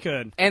 you really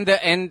could.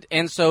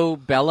 And so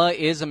Bella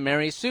is a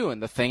Mary Sue,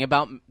 and the thing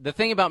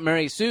about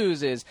Mary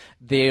Sue's is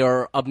they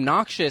are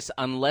obnoxious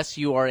unless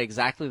you are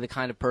exactly the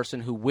kind of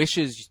person who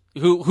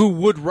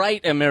would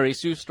write a Mary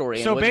Sue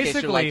story. So in which basically,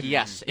 case you're like,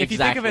 yes, if exactly.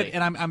 you think of it,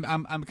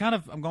 and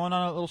I'm going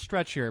on a little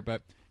stretch here,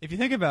 but if you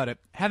think about it,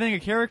 having a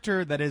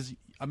character that is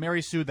a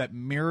Mary Sue that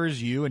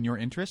mirrors you and your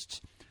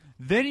interests.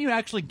 Then you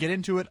actually get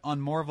into it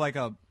on more of like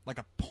a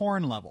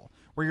porn level,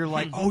 where you're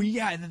like, oh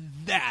yeah, and then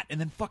that, and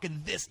then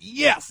fucking this,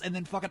 yes, and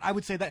then fucking I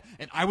would say that,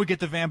 and I would get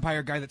the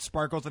vampire guy that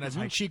sparkles and has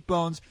high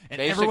cheekbones, and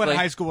everyone in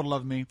high school would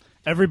love me.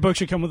 Every book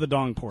should come with a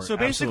dong port. So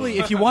basically,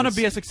 if you want to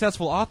be a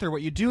successful author,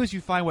 what you do is you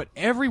find what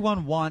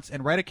everyone wants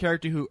and write a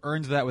character who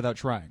earns that without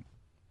trying.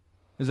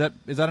 Is that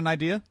an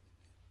idea?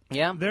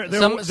 Yeah, there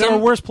are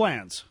worse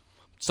plans.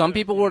 Some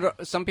people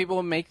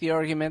would make the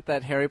argument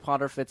that Harry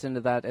Potter fits into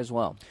that as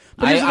well.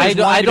 But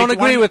I don't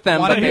agree with them,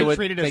 but they would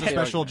treated as make a the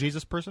special argument.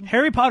 Jesus person.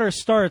 Harry Potter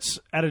starts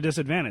at a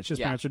disadvantage. His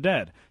parents are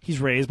dead.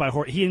 He's raised by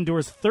he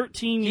endures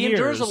 13 years. He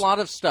endures a lot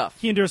of stuff.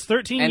 He endures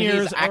 13 and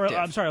years, he's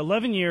active.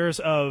 11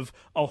 years of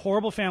a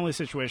horrible family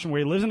situation where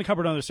he lives in a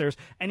cupboard under the stairs,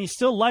 and he's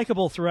still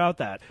likable throughout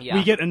that. Yeah.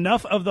 We get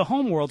enough of the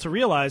homeworld to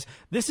realize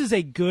this is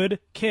a good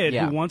kid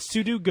who wants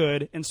to do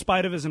good in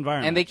spite of his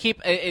environment. And they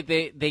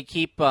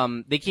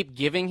keep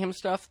giving him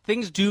stuff.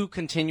 Things do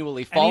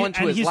continually fall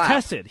into his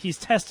lap. He's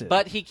tested.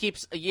 But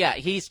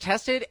he's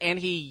tested and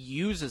he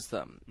uses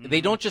them. They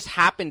don't just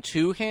happen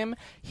to him.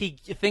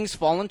 Things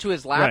fall into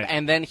his lap,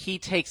 and then he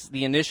takes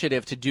the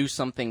initiative to do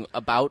something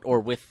about or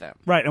with them.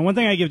 Right. And one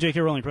thing I give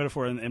J.K. Rowling credit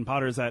for in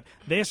Potter is that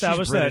they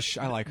established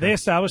I like her. They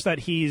established that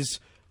he's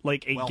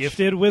like a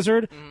gifted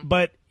wizard,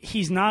 but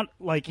he's not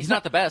like he's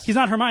not the best. He's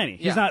not Hermione.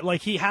 Yeah. He's not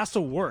like he has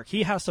to work.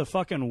 He has to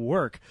fucking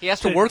work. He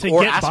has to work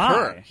or get ask by.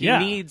 her. He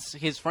needs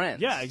his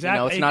friends. Yeah,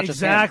 exactly. It's not just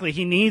exactly.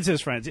 He needs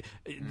his friends.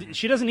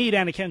 She doesn't need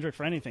Anna Kendrick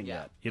for anything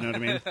yet. You know what I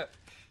mean?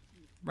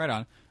 Right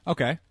on.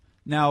 Okay.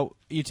 Now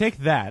you take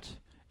that.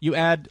 You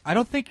add. I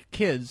don't think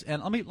kids.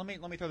 And let me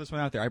throw this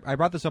one out there. I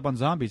brought this up on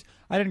zombies.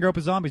 I didn't grow up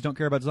with zombies. Don't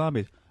care about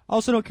zombies.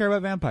 Also don't care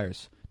about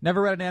vampires.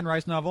 Never read an Anne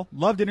Rice novel.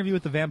 Loved Interview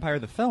with the Vampire,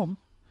 the film,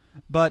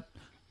 but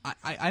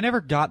I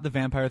never got the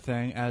vampire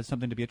thing as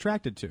something to be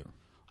attracted to.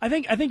 I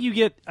think you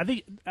get. I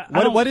think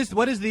What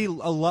is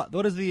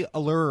the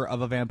allure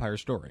of a vampire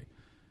story?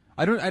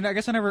 I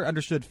guess I never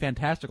understood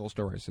fantastical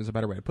stories. Is a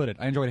better way to put it.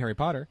 I enjoyed Harry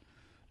Potter,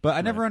 but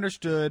I never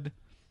understood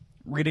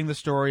reading the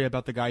story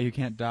about the guy who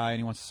can't die and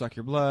he wants to suck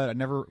your blood. I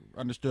never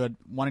understood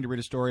wanting to read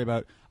a story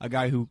about a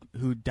guy who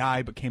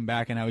died but came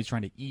back and now he's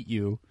trying to eat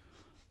you.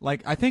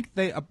 Like, I think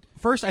they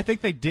I think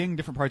they ding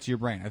different parts of your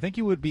brain. I think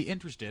you would be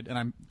interested, and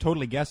I'm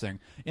totally guessing,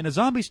 in a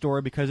zombie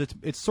story because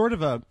it's sort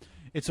of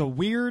it's a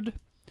weird.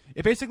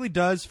 It basically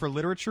does for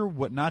literature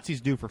what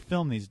Nazis do for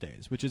film these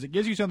days, which is it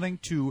gives you something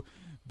to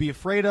be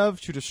afraid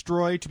of, to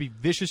destroy, to be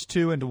vicious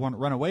to, and to want to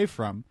run away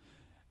from.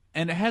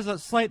 And it has a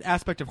slight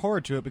aspect of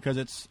horror to it because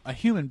it's a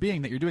human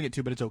being that you're doing it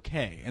to, but it's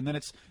okay. And then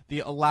it's the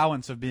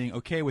allowance of being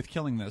okay with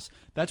killing this.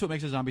 That's what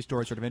makes a zombie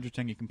story sort of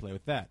interesting. You can play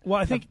with that. Well,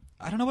 I think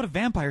I don't know what a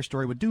vampire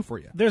story would do for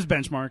you. There's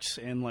benchmarks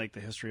in like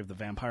the history of the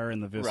vampire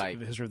and the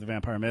history of the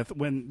vampire myth.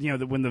 When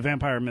when the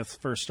vampire myth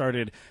first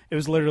started, it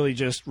was literally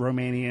just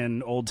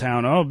Romanian old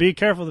town. Oh, be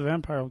careful, the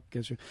vampire will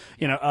get you.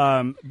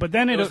 But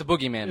then it was the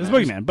boogeyman. It was the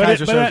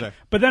boogeyman.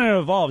 But then it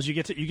evolves. You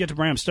get to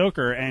Bram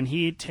Stoker, and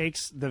he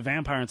takes the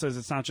vampire and says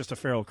it's not just a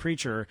feral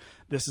creature.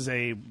 This is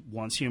a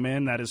once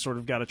human that has sort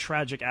of got a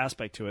tragic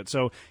aspect to it.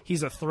 So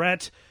he's a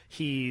threat.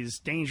 He's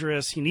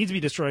dangerous. He needs to be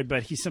destroyed,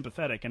 but he's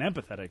sympathetic and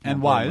empathetic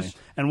and wise.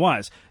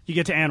 You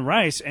get to Anne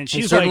Rice, and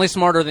she's certainly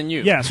smarter than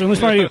you. Yeah, certainly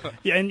smarter than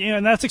you. Yeah,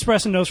 and that's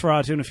expressed in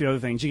Nosferatu and a few other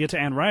things. You get to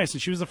Anne Rice,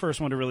 and she was the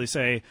first one to really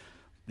say,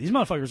 these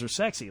motherfuckers are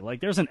sexy. Like,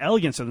 there's an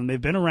elegance to them. They've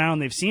been around.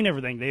 They've seen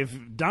everything.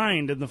 They've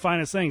dined in the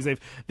finest things.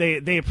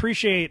 They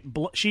appreciate.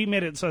 She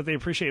made it so that they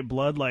appreciate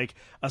blood, like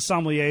a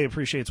sommelier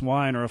appreciates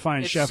wine, or a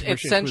fine chef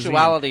appreciates It's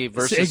sensuality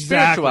cuisine. versus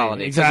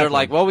spirituality. Because they're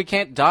like, well, we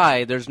can't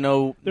die. There's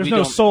no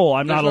soul.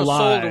 I'm not alive. There's no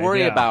soul to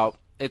worry about.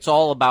 It's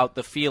all about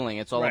the feeling.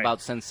 It's all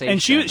about sensation.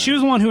 And she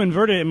was the one who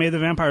inverted it and made the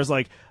vampires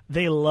like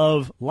they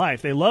love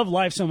life. They love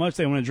life so much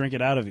they want to drink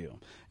it out of you.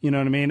 You know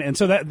what I mean? And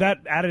so that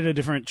added a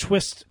different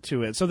twist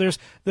to it. So there's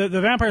the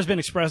vampire's been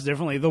expressed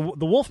differently. The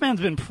Wolfman's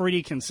been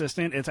pretty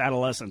consistent. It's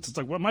adolescence. It's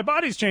like, well, my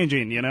body's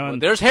changing, And well,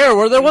 there's hair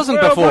where there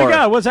wasn't before. Oh my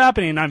God, what's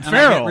happening? I'm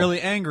feral. I get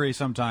really angry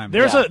sometimes.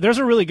 There's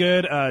a really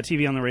good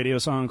TV on the radio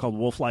song called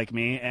Wolf Like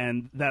Me,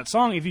 and that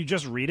song, if you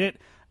just read it,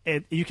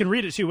 you can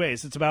read it two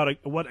ways. It's about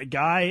what a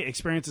guy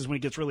experiences when he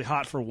gets really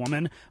hot for a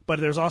woman, but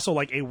there's also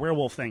like a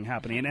werewolf thing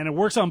happening, and it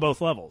works on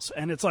both levels.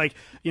 And it's like,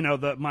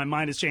 my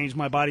mind has changed,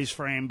 my body's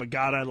framed, but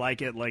God, I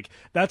like it. Like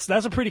that's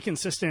a pretty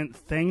consistent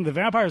thing. The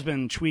vampire's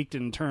been tweaked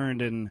and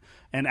turned and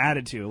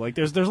added to. Like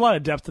there's a lot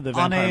of depth to the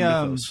vampire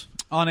mythos.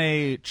 On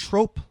a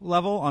trope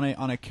level,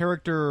 on a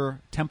character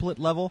template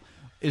level,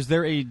 is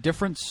there a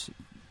difference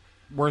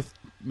worth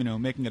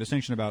making a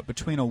distinction about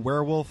between a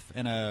werewolf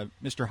and a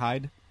Mr.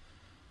 Hyde?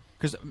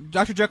 Because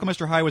Dr. Jekyll,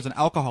 Mr. Hyde was an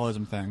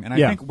alcoholism thing, and I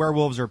think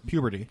werewolves are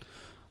puberty.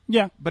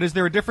 Yeah. But is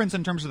there a difference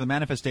in terms of the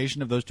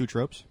manifestation of those two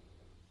tropes?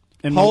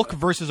 Hulk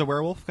versus a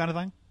werewolf kind of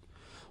thing?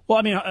 Well,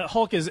 I mean,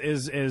 Hulk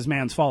is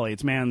man's folly.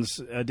 It's man's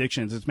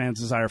addictions. It's man's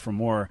desire for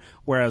more,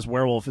 whereas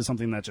werewolf is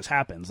something that just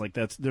happens. Like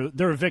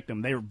they're a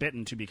victim. They were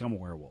bitten to become a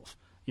werewolf.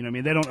 You know what I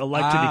mean? They don't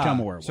elect to become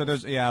a werewolf. So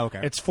there's,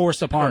 okay. It's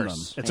forced upon them.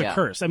 It's a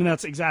curse. I mean,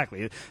 that's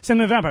exactly it. Same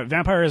with vampire.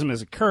 Vampirism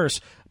is a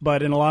curse,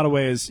 but in a lot of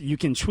ways, you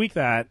can tweak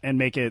that and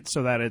make it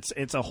so that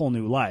it's a whole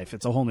new life.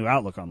 It's a whole new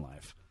outlook on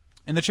life.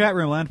 In the chat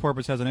room, Land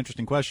Porpoise has an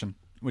interesting question,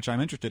 which I'm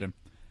interested in.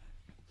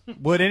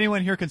 Would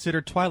anyone here consider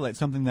Twilight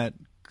something that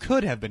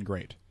could have been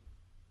great?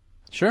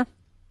 Sure.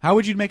 How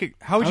would you make it?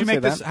 How would you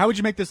make this? How would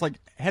you make this like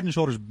head and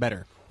shoulders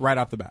better right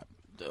off the bat?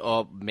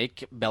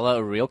 Make Bella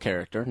a real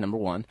character, number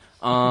one,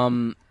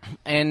 and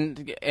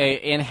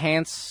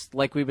enhance,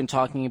 like we've been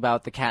talking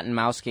about, the cat and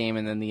mouse game,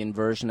 and then the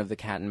inversion of the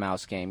cat and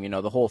mouse game.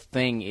 The whole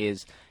thing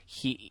is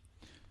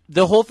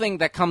the whole thing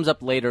that comes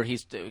up later.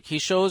 He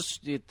shows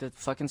the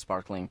fucking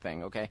sparkling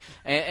thing, okay,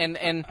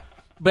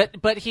 but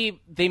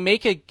they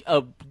make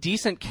a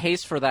decent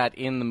case for that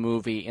in the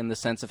movie in the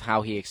sense of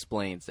how he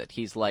explains that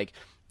he's like,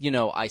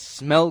 I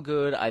smell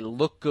good, I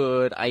look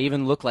good, I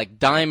even look like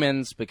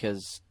diamonds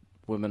because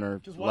women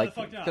are like,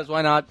 because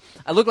why not?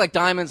 I look like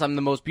diamonds. I'm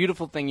the most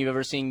beautiful thing you've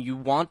ever seen. You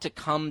want to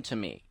come to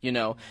me.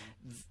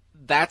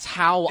 That's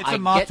how it's a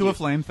moth to a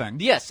flame thing.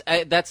 Yes,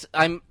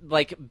 I'm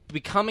like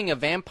becoming a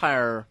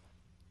vampire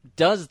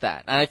does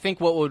that, and I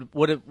think what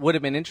would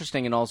have been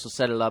interesting and also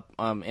set it up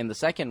in the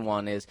second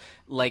one is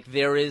like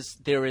there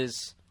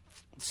is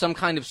some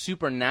kind of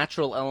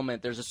supernatural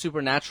element. There's a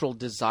supernatural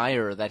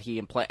desire that he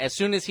implies. As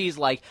soon as he's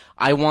like,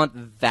 I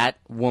want that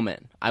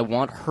woman. I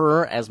want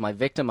her as my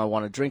victim. I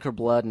want to drink her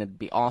blood, and it'd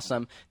be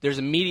awesome. There's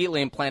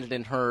immediately implanted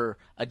in her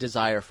a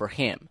desire for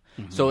him.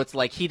 Mm-hmm. So it's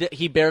like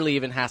he barely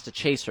even has to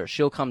chase her.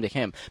 She'll come to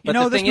him.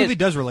 But this movie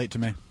does relate to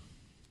me.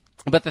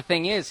 But the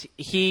thing is,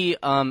 he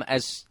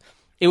as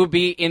it would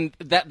be in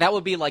that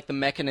would be like the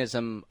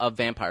mechanism of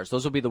vampires.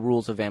 Those would be the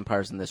rules of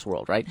vampires in this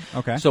world, right?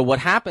 Okay. So what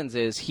happens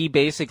is he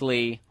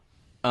basically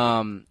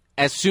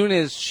as soon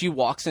as she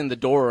walks in the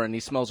door and he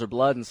smells her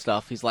blood and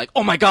stuff, he's like,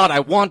 "Oh my God, I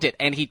want it!"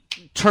 And he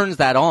turns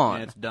that on.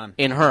 And it's done.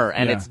 In her,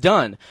 and it's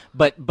done.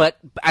 But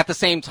at the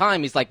same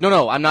time, he's like,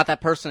 "No, I'm not that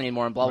person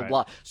anymore," and blah blah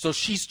blah. So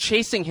she's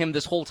chasing him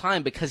this whole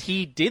time because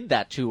he did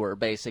that to her,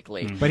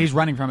 basically. But he's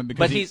running from it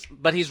because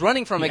he's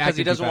running from it because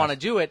he acted too doesn't want to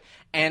fast. do it,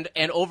 and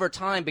over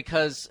time,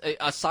 because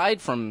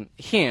aside from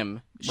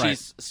him,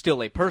 she's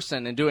still a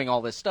person and doing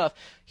all this stuff.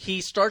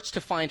 He starts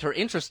to find her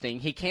interesting.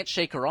 He can't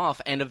shake her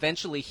off, and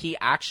eventually he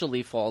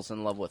actually falls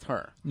in love with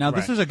her. Now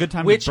this is a good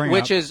time Which to bring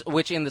up.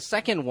 which in the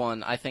second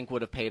one I think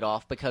would have paid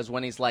off, because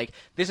when he's like,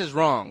 "This is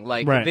wrong.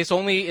 Like Right. this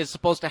only is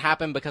supposed to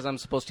happen because I'm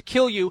supposed to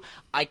kill you.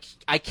 I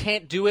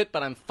can't do it,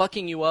 but I'm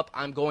fucking you up.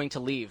 I'm going to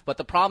leave." But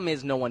the problem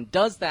is no one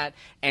does that,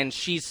 and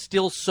she's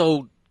still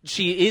so.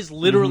 She is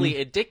literally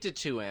addicted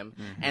to him,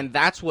 and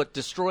that's what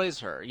destroys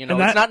her. You know,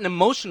 And that- it's not an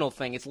emotional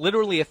thing. It's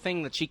literally a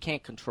thing that she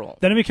can't control.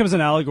 Then it becomes an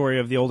allegory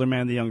of the older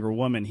man, the younger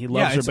woman. He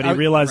loves her, it's- but he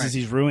realizes right.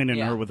 he's ruining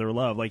Yeah. her with her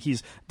love. Like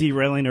he's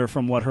derailing her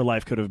from what her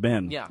life could have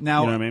been. Yeah.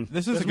 Now, you know what I mean?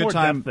 this is There's a good more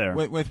time depth there.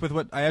 with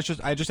what I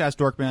just asked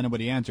Dorkman and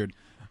what he answered,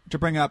 to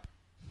bring up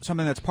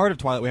something that's part of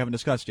Twilight we haven't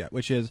discussed yet,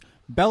 which is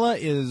Bella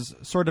is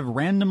sort of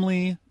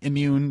randomly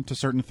immune to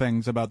certain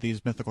things about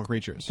these mythical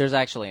creatures. There's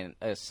actually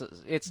it's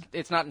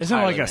not entirely Isn't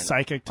it like a random.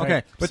 psychic type?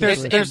 Okay, but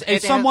It's- there's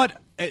it's- somewhat.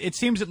 It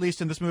seems, at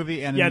least in this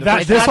movie and Yeah, in the that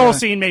first this half, whole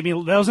scene made me.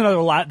 That was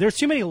another laugh. There's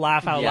too many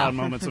laugh out Yeah. loud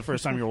moments the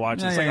first time you're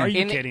watching. It's Yeah, like, yeah, are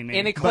yeah. you kidding me?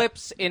 In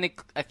Eclipse,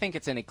 I think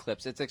it's in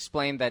Eclipse. It's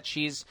explained that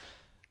she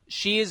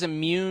is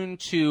immune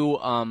to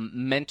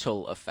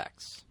mental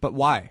effects. But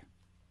why?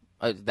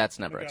 That's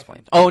never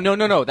explained. Oh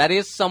no, that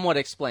is somewhat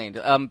explained.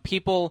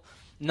 People,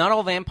 not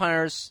all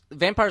vampires.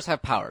 Vampires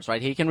have powers,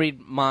 right? He can read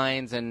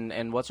minds,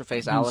 and what's her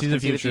face, Alice see can the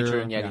see the future, future,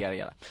 and yada yeah.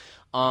 yada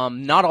yada.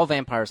 Not all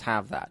vampires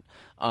have that.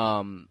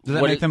 Does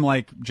that what make it- them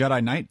like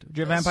Jedi Knight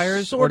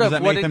vampires, Sort or does of.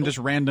 that What make it- them just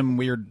random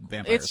weird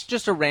vampires? It's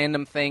just a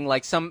random thing,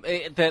 like some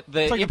the It's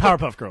like the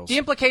Powerpuff Girls. The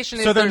implication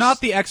is so they're there's- not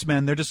the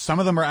X-Men. They're just some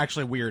of them are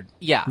actually weird.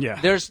 Yeah. Yeah.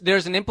 There's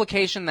an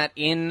implication that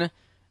in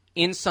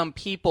some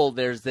people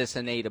there's this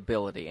innate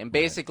ability, and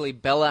basically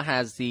Bella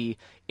has the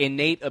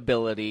innate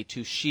ability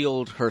to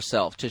shield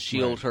herself, to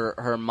shield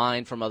her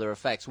mind from other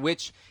effects,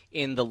 which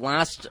in the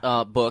last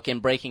book, in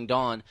Breaking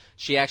Dawn,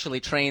 she actually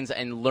trains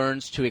and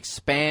learns to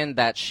expand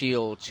that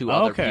shield to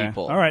other Okay.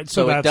 people. All right,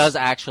 So so it that's- does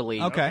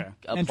actually Okay.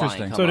 apply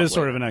Interesting. and So come it up is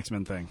sort with of an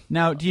X-Men thing.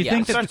 Now, do you Yeah.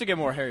 think It that starts to get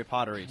more Harry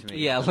Potter-y to me.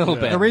 Yeah, a little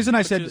bit. the reason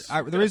I said is-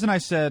 the reason I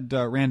said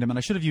random, and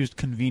I should have used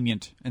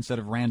convenient instead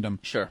of random.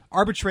 Sure.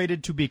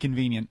 Arbitrated to be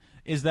convenient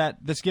is that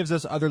this gives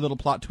us other little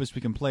plot twists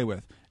we can play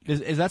with.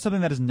 Is that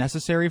something that is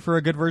necessary for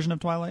a good version of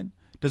Twilight?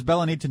 Does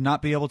Bella need to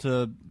not be able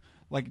to,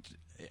 like,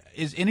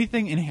 is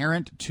anything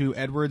inherent to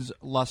Edward's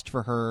lust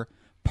for her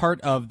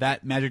part of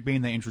that magic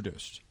being they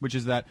introduced, which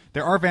is that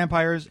there are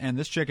vampires and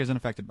this chick isn't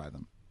affected by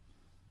them?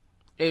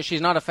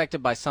 She's not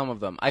affected by some of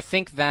them. I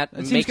think that It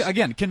seems, makes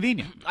again,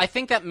 convenient. I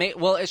think that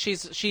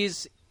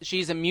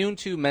she's immune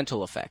to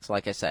mental effects,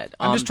 like I said.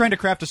 I'm just trying to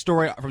craft a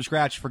story from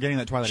scratch, forgetting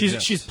that Twilight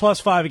exists. She's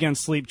 +5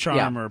 against sleep charm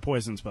Yeah. or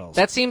poison spells.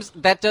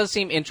 That does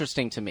seem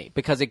interesting to me,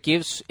 because it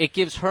gives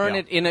her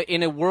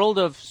in a world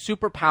of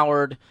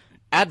superpowered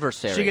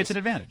adversaries. She gets an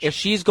advantage. If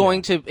she's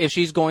going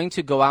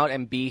to go out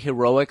and be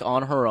heroic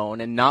on her own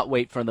and not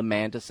wait for the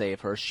man to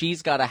save her,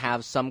 she's got to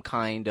have some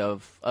kind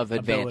of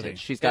advantage.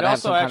 She's got It to have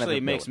also some kind of actually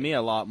ability. makes me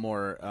a lot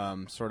more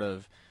sort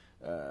of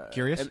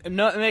Curious?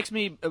 No, it makes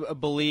me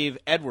believe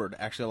Edward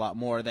actually a lot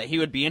more, that he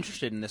would be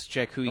interested in this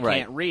chick who he Right.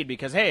 can't read,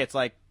 because hey, it's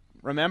like,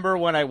 remember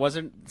when I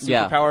wasn't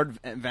Yeah. superpowered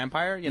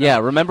vampire? You know? Yeah,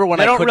 remember when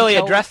they I don't couldn't really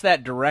tell- address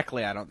that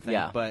directly, I don't think.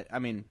 Yeah. But I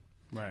mean,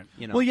 right.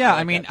 you know. Well, yeah, I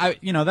like mean,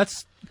 that.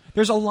 that's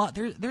there's a lot.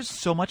 There's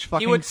so much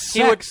fucking he would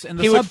sex in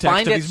the he would subtext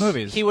find of it, these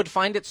movies. He would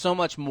find it so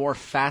much more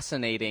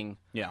fascinating.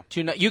 Yeah.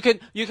 To know, you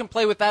can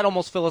play with that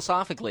almost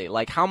philosophically.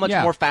 Like, how much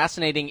Yeah. more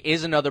fascinating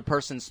is another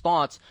person's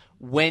thoughts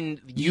when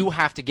you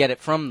have to get it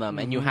from them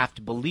and you have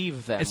to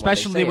believe them,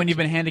 Especially when they you've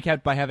say been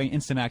handicapped by having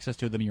instant access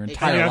to them your And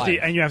entire you, have life.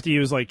 to, and you have to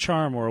use like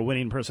charm or a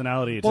winning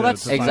personality. well, to,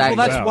 that's to find Exactly.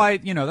 Well, things that's out.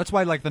 why that's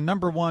why like the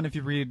number one, if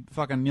you read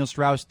fucking Neil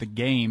Strauss, The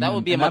Game, That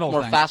would be a and much that whole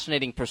more thing.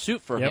 fascinating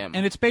pursuit for Yep. him.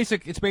 And it's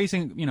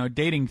basing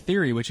dating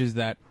theory, which is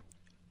that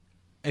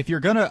if you're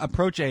gonna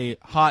approach a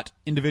hot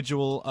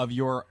individual of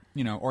your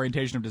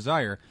orientation of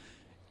desire,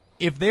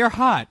 if they're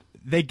hot,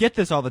 they get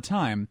this all the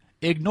time.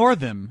 Ignore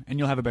them, and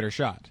you'll have a better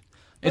shot.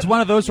 It's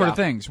one of those sort of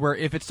things where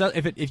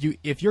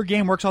if your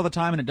game works all the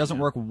time and it doesn't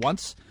work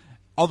once,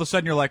 all of a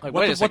sudden you're like, Like,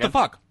 what wait the a second.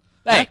 fuck?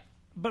 Hey,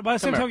 But by the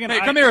same Come token, Hey,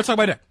 come here, let's talk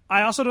about it.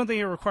 I also don't think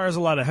it requires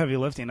a lot of heavy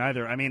lifting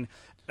either. I mean,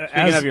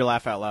 Speaking of your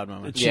laugh out loud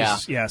moment, Yeah.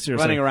 yeah, seriously.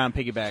 running around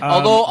piggyback.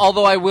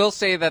 Although I will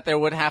say that there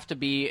would have to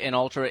be an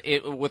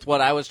with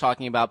what I was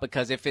talking about,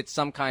 because if it's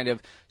some kind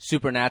of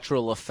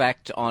supernatural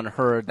effect on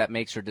her that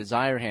makes her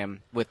desire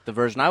him, with the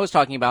version I was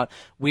talking about,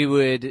 we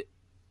would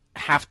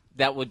have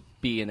that would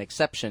be an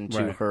exception to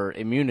Right. her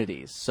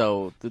immunities.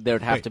 So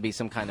there'd have to be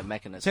some kind of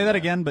mechanism. Say that there.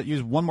 again, but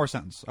use one more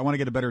sentence. I want to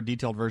get a better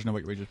detailed version of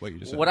what you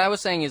just said. What I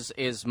was saying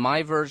is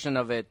my version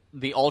of it,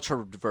 the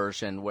altered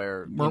version,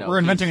 where We're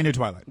inventing a new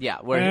Twilight. Yeah,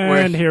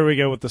 And here we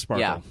go with the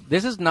sparkle. yeah.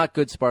 This is not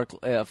good sparkle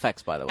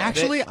effects, by the way.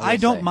 Actually, I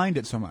don't mind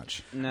it so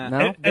much. Nah.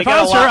 No? They If got I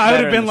a was her, lot I would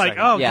better have in been the like,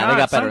 second "Oh one. Yeah, they God,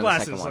 got better in the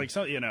sunglasses!" second one. Like,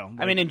 so, you know.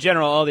 I mean, in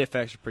general, all the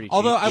effects are pretty cheap.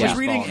 Although I was Yeah.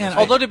 reading, and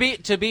Although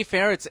to be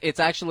fair, it's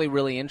actually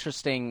really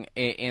interesting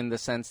in the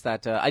sense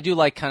that I do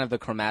like kind of the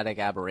chromatic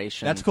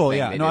aberration. that's cool. thing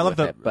Yeah, they no, did I love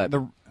with it, but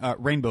the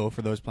rainbow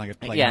for those playing it.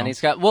 yeah, and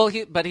he's got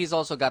but he's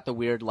also got the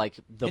weird like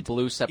the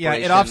blue yeah,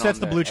 separation. it offsets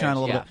on the blue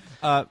channel a edge.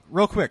 little bit.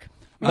 Real quick.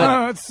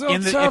 Oh, it's so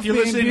If tough you're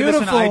being listening to this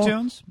in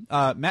beautiful.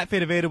 iTunes, Matt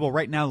Fadevada will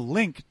right now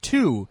link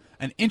to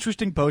an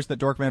interesting post that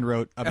Dorkman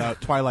wrote about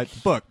Twilight the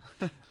book.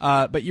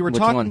 But you were Which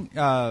talking. one?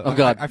 Oh,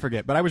 God. I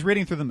forget. But I was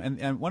reading through them,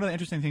 and one of the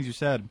interesting things you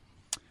said,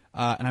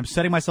 and I'm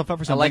setting myself up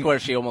for I something. like where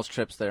she almost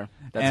trips there.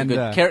 That's And,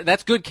 a good.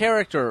 That's good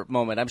character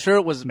moment. I'm sure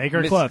it was Make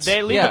her klutz.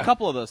 They leave yeah. a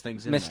couple of those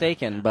things in there.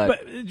 mistaken, But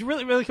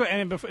really, really quick.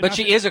 And before, But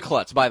she is a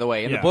klutz, by the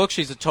way. In Yeah. the book,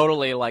 she's a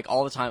totally like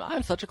all the time.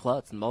 I'm such a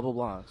klutz and blah blah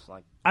blah. It's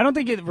like I don't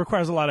think it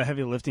requires a lot of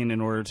heavy lifting in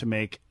order to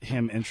make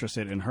him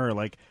interested in her.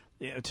 Like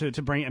to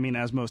bring, I mean,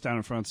 as most down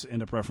in fronts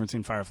end up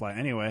referencing Firefly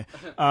anyway.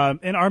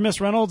 In Our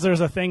Miss Reynolds, there's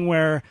a thing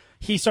where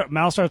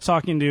Mal starts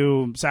talking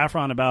to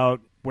Saffron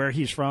about where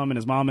he's from and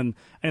his mom, and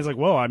he's like,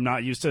 "Whoa, I'm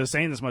not used to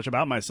saying this much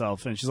about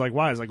myself." And she's like,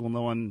 "Why?" He's like, "Well,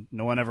 no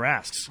one ever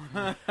asks."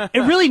 It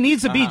really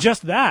needs to be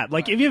just that.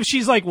 Like, if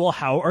she's like, "Well,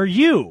 how are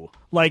you?"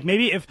 Like,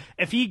 maybe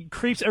if he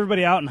creeps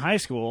everybody out in high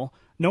school,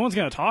 no one's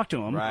going to talk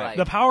to him. Right.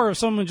 The power of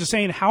someone just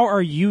saying, "How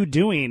are you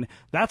doing?"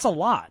 That's a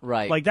lot.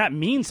 Right. Like, that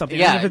means something.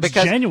 even yeah, if it's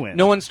because genuine.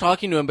 no one's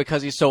talking to him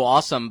because he's so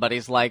awesome. But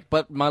he's like,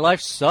 but my life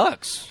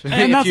sucks. And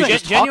If that's you like-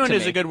 just talk Genuine to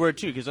is me. a good word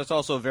too, because that's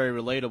also very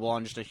relatable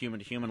on just a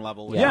human-to-human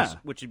level.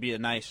 Which would be a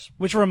nice,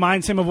 Which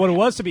reminds him of what it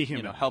was to be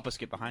human. help us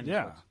get behind. these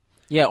Yeah. folks.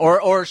 Yeah,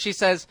 or she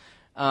says,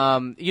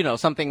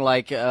 something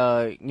like,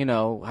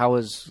 how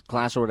was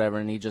class or whatever,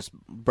 and he just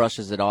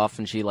brushes it off,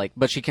 and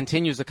but she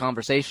continues the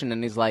conversation,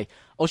 and he's like,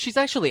 oh, she's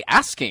actually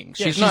asking.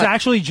 Yeah, she's not,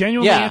 actually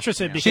genuinely yeah,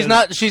 interested.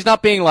 Because, she's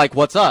not being like,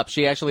 what's up?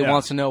 She actually Yeah.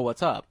 wants to know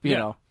what's up, you Yeah.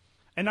 know.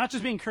 And not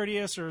just being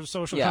courteous or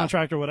social Yeah.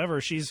 contract or whatever.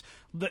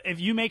 If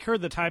you make her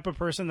the type of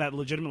person that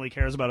legitimately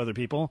cares about other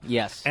people,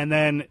 Yes. and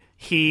then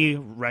he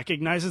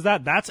recognizes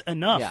that, that's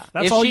enough. Yeah.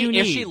 That's if all she, you need.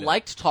 If she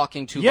liked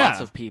talking to Yeah.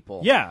 lots of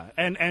people. Yeah,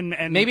 and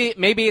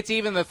Maybe it's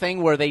even the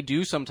thing where they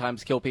do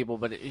sometimes kill people,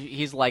 but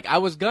he's like, I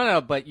was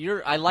gonna, but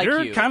I like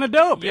you. you're kind of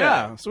dope.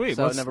 Yeah. Yeah, sweet.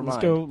 So let's, never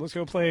let's mind. Let's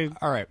go play.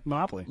 All right.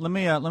 Monopoly. Let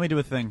me do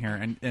a thing here,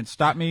 and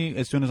stop me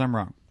as soon as I'm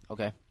wrong.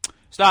 Okay.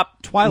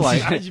 Stop.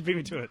 Twilight. How did you beat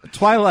me to it?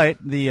 Twilight,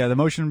 the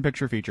motion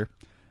picture feature,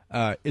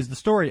 is the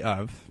story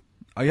of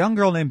a young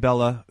girl named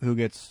Bella who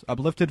gets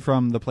uplifted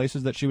from the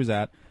places that she was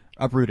at,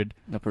 uprooted,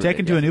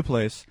 taken to yes. a new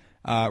place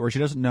where she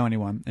doesn't know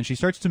anyone, and she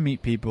starts to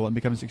meet people and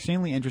becomes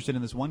exceedingly interested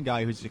in this one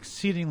guy who's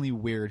exceedingly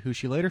weird, who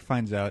she later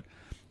finds out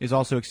is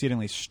also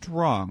exceedingly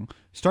strong,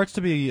 starts to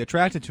be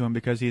attracted to him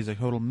because he is a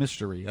total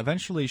mystery.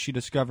 Eventually, she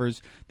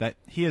discovers that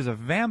he is a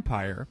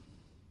vampire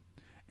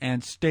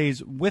and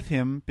stays with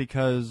him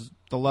because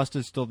the lust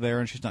is still there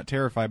and she's not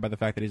terrified by the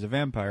fact that he's a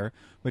vampire,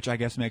 which I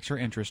guess makes her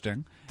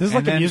interesting. This is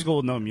And like a then musical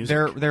with no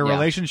music. Their Yeah.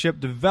 relationship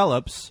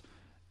develops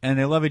and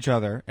they love each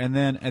other. And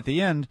then at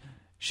the end,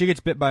 she gets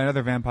bit by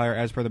another vampire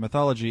as per the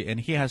mythology, and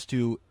he has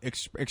to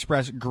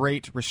express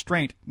great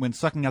restraint when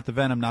sucking out the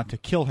venom not to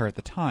kill her at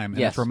the time. And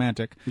Yes. it's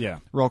romantic. Yeah.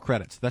 Roll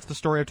credits. That's the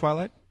story of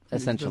Twilight.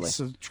 Essentially. That's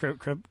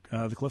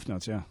the Cliff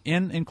Notes, yeah.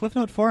 In Cliff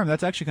Note form,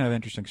 that's actually kind of an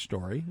interesting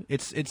story.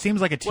 It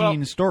seems like a teen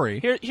Well, story,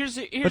 Here's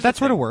but that the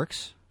sort of thing.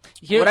 works.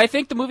 What I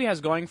think the movie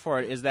has going for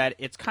it is that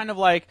it's kind of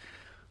like,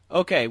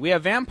 okay, we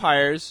have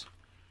vampires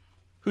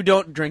who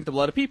don't drink the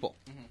blood of people.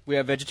 We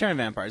have vegetarian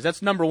vampires.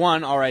 That's number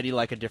one, already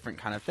like a different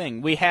kind of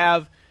thing. We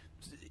have,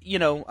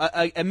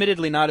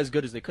 admittedly not as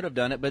good as they could have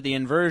done it, but the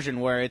inversion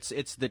where it's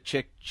the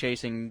chick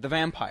chasing the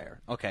vampire.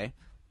 Okay,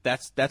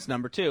 that's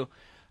number two.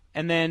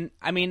 And then,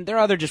 I mean, there are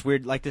other just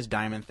weird, like this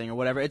diamond thing or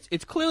whatever.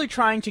 It's clearly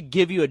trying to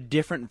give you a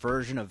different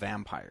version of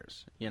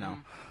vampires,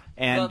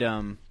 And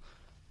Well,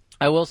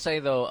 I will say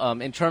though,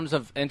 in terms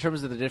of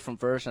the different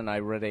version, I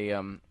read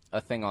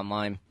a thing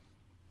online.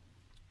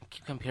 I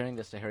keep comparing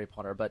this to Harry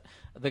Potter, but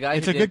the guy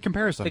It's who a did, good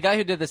comparison. The guy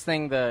who did this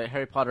thing, the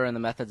Harry Potter and the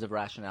Methods of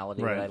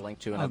Rationality, Right. that I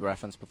linked to and I've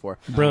referenced before.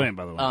 Brilliant,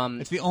 by the way.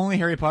 It's the only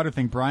Harry Potter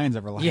thing Brian's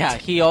ever liked. Yeah,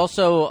 he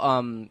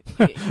also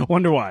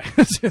Wonder why.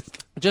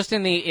 just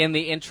in the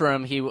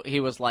interim, he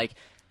was like.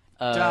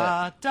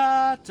 Da,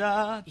 da,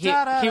 da,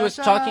 He was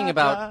talking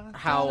about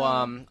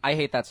how I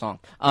hate that song,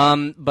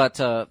 but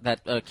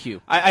that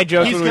cue. I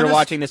joked He's when we were gonna-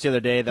 watching this the other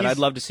day that he's- I'd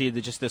love to see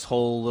just this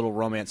whole little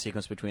romance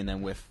sequence between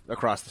them with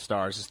Across the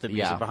Stars, just the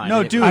music Yeah. behind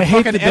No, it. dude, I hate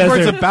fucking the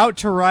Edward's desert. about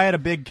to ride a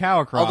big cow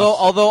across.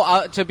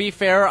 Although to be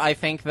fair, I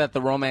think that the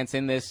romance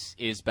in this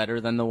is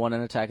better than the one in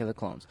Attack of the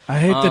Clones. I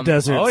hate the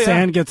desert. oh, yeah.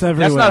 Sand gets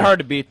everywhere. That's not hard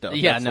to beat, though.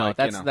 Yeah, That's no,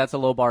 like, that's a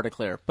low bar to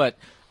clear. But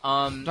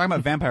talking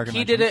about vampire he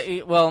conventions. did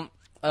it. Well,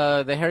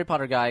 the Harry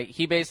Potter guy,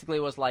 he basically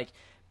was like,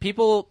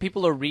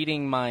 people are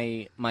reading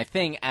my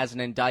thing as an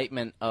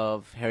indictment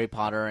of Harry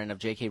Potter and of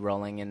J.K.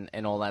 Rowling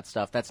and all that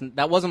stuff.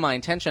 That wasn't my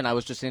intention. I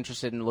was just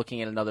interested in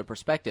looking at another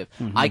perspective.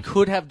 I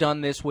could have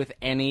done this with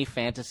any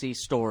fantasy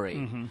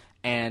story.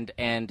 And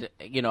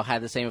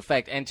had the same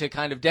effect. And to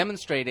kind of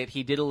demonstrate it,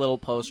 he did a little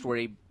post where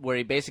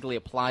he basically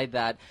applied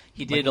that.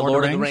 He did a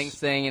Lord of the Rings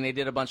thing, and he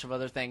did a bunch of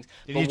other things.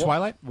 Did he do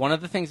Twilight? One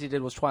of the things he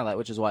did was Twilight,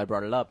 which is why I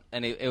brought it up.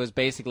 And it was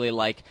basically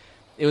like,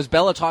 it was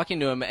Bella talking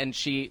to him, and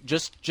she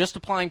just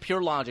applying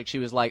pure logic. She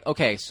was like,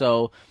 okay,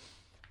 so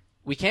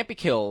we can't be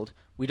killed.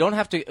 We don't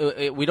have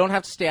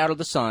to stay out of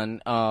the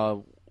sun.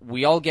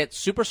 We all get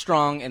super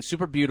strong and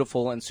super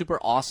beautiful and super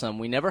awesome.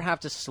 We never have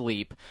to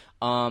sleep.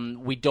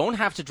 We don't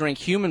have to drink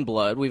human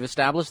blood. We've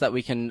established that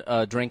we can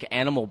drink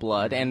animal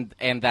blood, and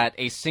that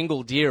a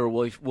single deer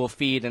will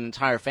feed an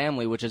entire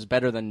family, which is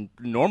better than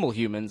normal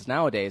humans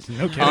nowadays.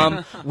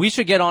 Okay. We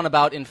should get on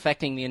about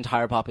infecting the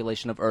entire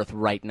population of Earth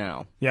right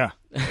now. Yeah.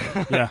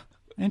 Yeah.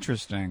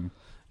 Interesting.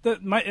 Is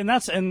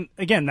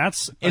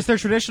Is there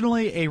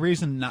traditionally a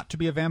reason not to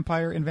be a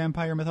vampire in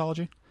vampire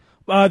mythology?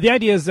 the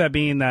idea is that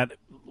being that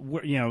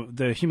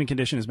the human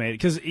condition is made,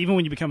 because even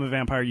when you become a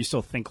vampire, you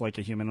still think like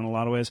a human in a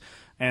lot of ways,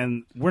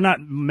 and we're not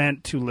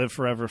meant to live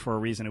forever for a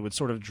reason. It would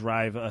sort of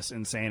drive us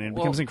insane, and it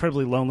becomes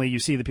incredibly lonely. You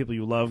see the people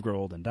you love grow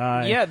old and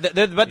die. Yeah,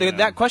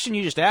 that question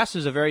you just asked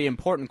is a very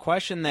important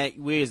question that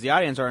we as the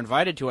audience are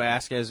invited to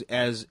ask.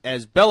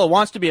 As Bella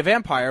wants to be a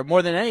vampire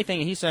more than anything,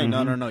 and he's saying,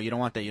 no, you don't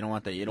want that, you don't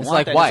want that, you don't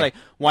want that. Why? It's like,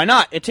 why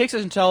not? It takes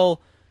us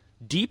until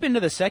deep into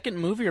the second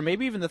movie, or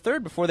maybe even the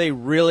third, before they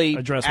really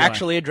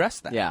actually address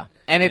that. Yeah,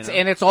 and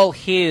it's all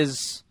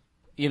his,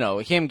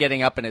 him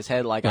getting up in his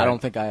head like, I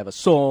don't think I have a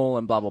soul,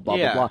 and blah blah blah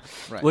blah blah,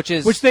 right. which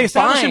they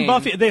established fine, in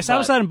Buffy. They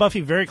established that in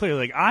Buffy very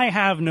clearly. Like, I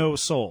have no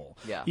soul.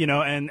 Yeah.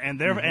 And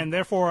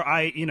therefore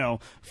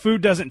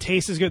food doesn't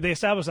taste as good. They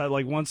established that,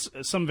 like, once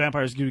some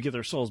vampires do get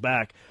their souls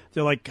back,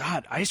 they're like,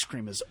 God, ice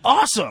cream is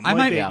awesome. I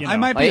might be a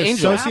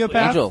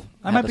sociopath. Angel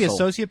I might be a had a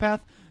soul.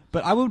 sociopath.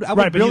 But I would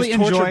but really he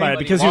was tortured enjoy by it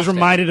because he was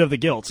reminded of the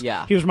guilt.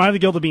 Yeah. He was reminded of the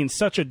guilt of being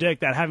such a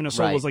dick that having a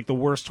soul Right. was like the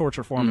worst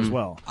torture for him as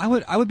well. I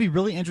would be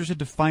really interested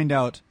to find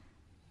out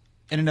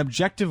in an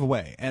objective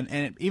way,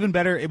 and even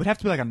better, it would have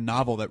to be like a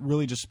novel that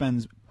really just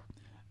spends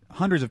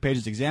hundreds of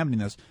pages examining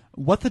this,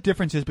 what the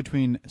difference is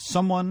between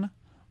someone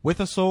with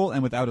a soul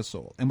and without a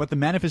soul, and what the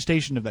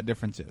manifestation of that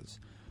difference is.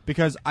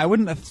 Because I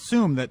wouldn't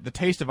assume that the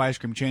taste of ice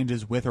cream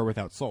changes with or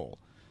without soul.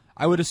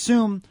 I would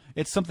assume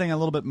it's something a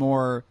little bit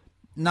more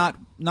not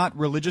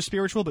religious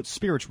spiritual, but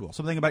spiritual.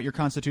 Something about your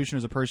constitution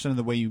as a person and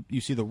the way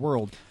you see the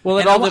world. Well,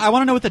 and I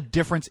want to know what the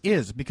difference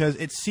is, because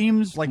it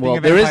seems like being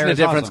a vampire there isn't a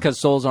difference awesome. because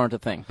souls aren't a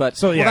thing. But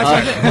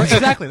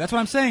Exactly. That's what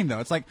I'm saying, though.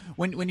 It's like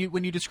when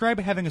you describe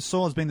having a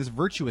soul as being this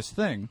virtuous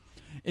thing,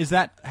 is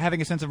that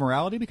having a sense of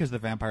morality because the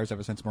vampires have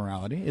a sense of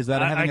morality? Is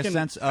that having a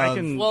sense of?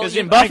 Because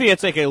in Buffy,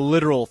 it's like a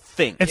literal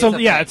thing. It's an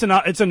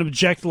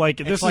object. Like,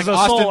 this like is a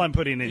Austin, soul I'm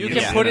putting in you you.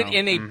 can put it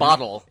in a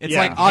bottle. It's Yeah.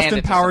 like Austin Hand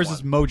it to Powers'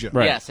 someone. mojo.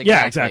 Right. Yes,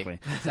 Yeah, exactly.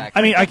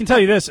 I mean, I can tell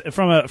you this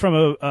from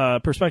a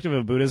perspective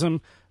of Buddhism,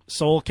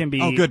 soul can be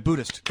good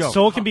Buddhist. Go.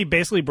 Soul can be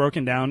basically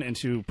broken down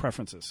into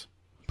preferences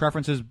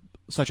Preferences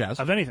such as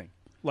of anything,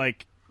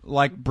 like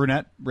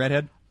brunette,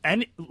 redhead.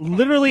 and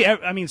literally,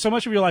 I mean, so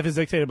much of your life is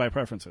dictated by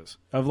preferences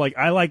of like,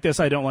 I like this,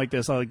 I don't like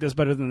this, I like this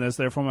better than this,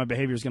 therefore my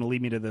behavior is going to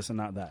lead me to this and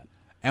not that.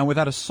 And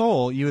without a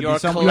soul, you would You're be a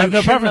someone. You have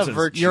no collection of preferences.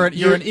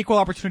 virtues. You're an equal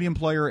opportunity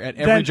employer at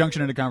every Then-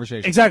 junction in a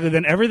conversation. Exactly.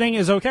 Then everything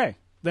is okay.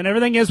 Then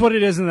everything is what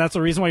it is, and that's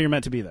the reason why you're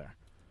meant to be there.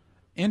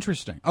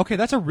 Interesting. Okay,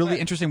 that's a really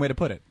interesting way to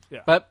put it.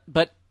 But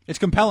It's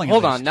compelling.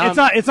 hold at on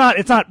least.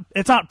 now.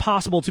 It's not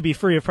possible to be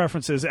free of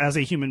preferences as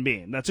a human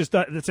being. That's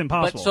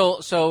impossible.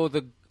 But so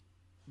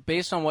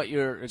based on what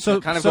you're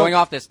So- kind of so going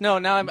off this. No,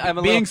 now I'm a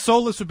Being little.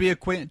 soulless would be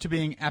equivalent to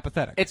being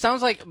apathetic. It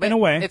sounds like In a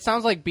way. It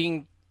sounds like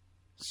being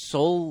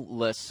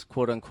soulless,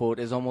 quote unquote,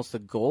 is almost the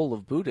goal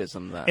of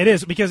Buddhism. Then it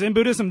is, because in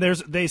Buddhism, they're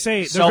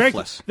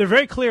Selfless.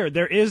 very clear.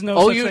 There is no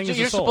Oh, such you're thing as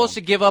a soul. supposed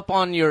to give up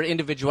on your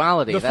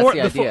individuality. That's for-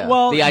 the idea.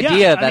 well, the yeah,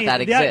 idea I mean,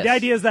 that exists. The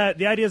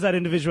idea is that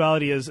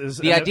individuality is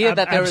the idea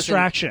that there is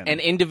abstraction. an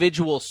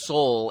individual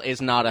soul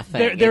is not a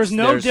thing. There's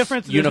no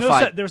difference.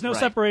 Unified, There's no right.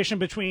 separation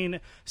between.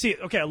 See,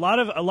 okay,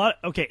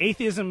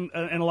 atheism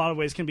in a lot of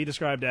ways can be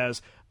described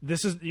as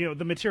this is the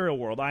material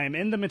world. I am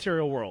in the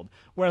material world.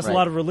 Whereas a Right.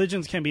 lot of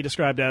religions can be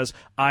described as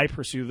I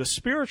pursue the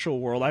spiritual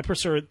world. I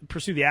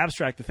pursue the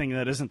abstract, the thing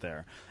that isn't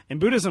there. In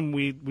Buddhism,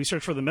 we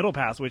search for the middle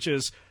path, which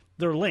is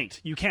they're linked.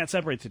 You can't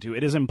separate the two.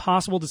 It is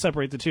impossible to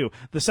separate the two.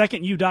 The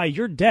second you die,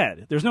 you're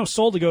dead. There's no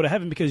soul to go to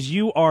heaven because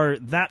you are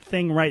that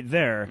thing right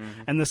there.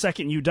 Mm-hmm. And the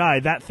second you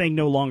die, that thing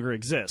no longer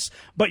exists.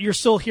 But you're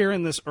still here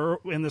in this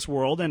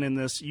world and in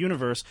this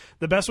universe.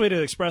 The best way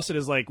to express it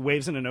is like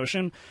waves in an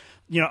ocean.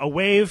 A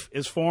wave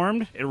is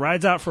formed, it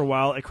rides out for a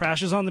while, it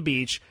crashes on the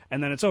beach,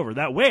 and then it's over.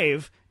 That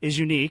wave is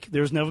unique.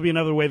 There's never be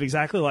another wave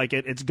exactly like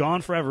it. It's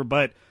gone forever,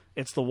 but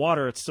it's the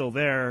water. It's still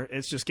there.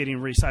 It's just getting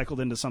recycled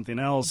into something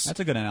else. That's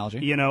a good analogy.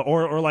 You know,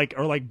 or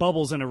like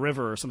bubbles in a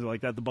river or something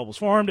like that. The bubbles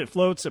formed, it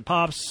floats, it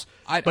pops.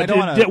 I But don't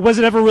wanna- was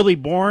it ever really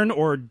born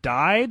or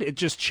died? It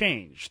just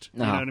changed.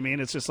 You Uh-huh. know what I mean?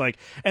 It's just like,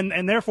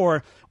 and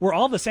therefore we're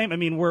all the same. I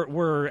mean,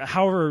 we're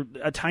however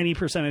a tiny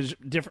percentage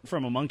different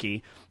from a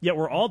monkey, yet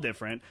we're all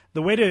different.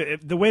 The way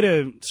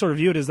to sort of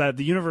view it is that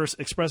the universe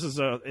expresses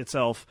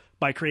itself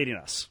by creating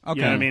us. Okay.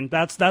 You know what I mean?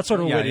 That's sort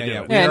of a way to do it. We Yeah,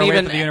 are and a way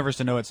even- for the universe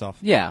to know itself.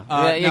 Yeah,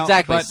 No,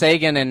 exactly. but-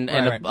 Sagan and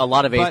Right. a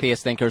lot of But-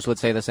 atheist thinkers would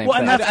say the same Well,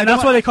 thing. and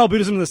that's why they call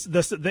Buddhism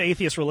the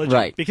atheist religion,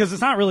 Right. Because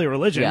it's not really a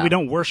religion. Yeah. We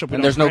don't worship. We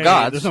And don't there's no pray,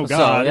 gods, There's no so,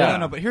 God. yeah.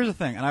 No, but here's the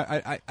thing, and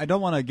I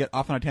don't want to get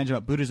off on a tangent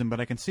about Buddhism, but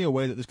I can see a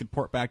way that this could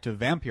port back to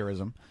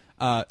vampirism.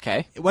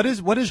 Okay. What is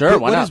Sure,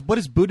 why not? what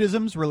is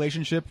Buddhism's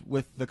relationship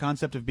with the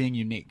concept of being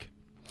unique?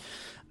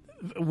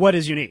 What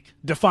is unique?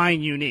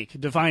 Define unique.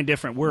 Define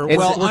different.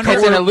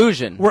 It's an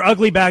illusion. We're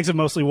ugly bags of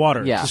mostly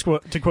water. Yeah.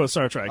 To quote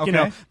Star Trek. You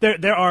Okay. know,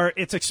 there are.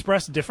 It's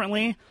expressed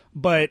differently,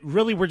 but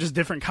really we're just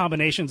different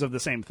combinations of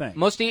the same thing.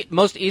 Most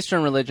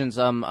Eastern religions,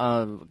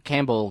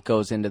 Campbell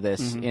goes into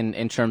this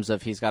in terms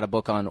of he's got a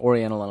book on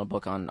Oriental and a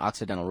book on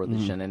Occidental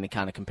religion, and he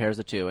kind of compares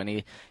the two, and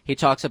he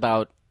talks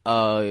about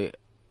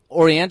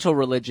Oriental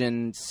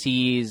religion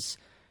sees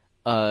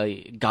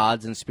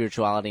gods and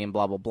spirituality and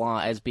blah blah blah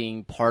as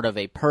being part of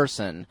a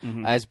person,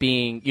 as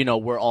being, you know,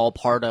 we're all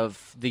part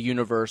of the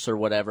universe or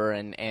whatever,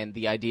 and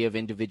the idea of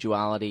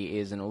individuality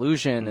is an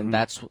illusion, and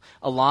that's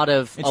a lot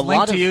of It's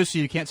linked to you, so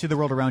you can't see the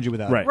world around you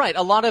without Right. it. Right,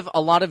 a lot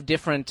of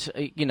different,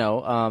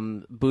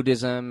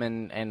 Buddhism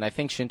and I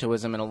think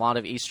Shintoism and a lot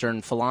of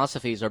Eastern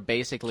philosophies are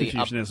basically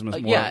Confucianism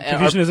is more. yeah,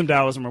 Confucianism,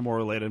 Taoism are more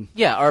related.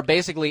 are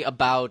basically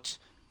about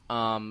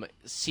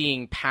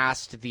seeing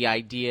past the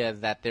idea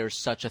that there's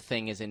such a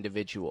thing as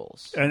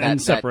individuals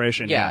And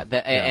separation, yeah.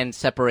 and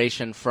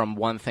separation from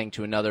one thing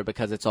to another,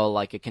 because it's all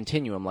like a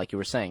continuum, like you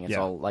were saying. It's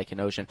Yeah. all like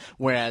an ocean.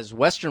 Whereas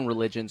Western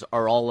religions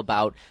are all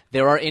about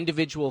there are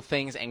individual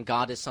things and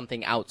God is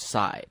something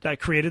outside.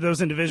 That created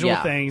those individual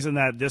Yeah. things, and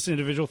that this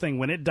individual thing,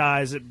 when it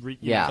dies,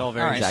 Yeah. it's all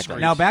very All right.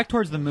 Exactly. Now back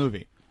towards the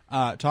movie.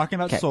 Talking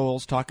about Okay.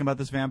 souls, talking about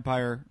this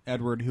vampire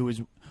Edward who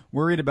is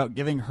worried about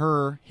giving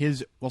her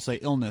his, we'll say,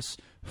 illness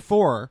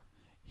for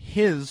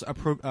his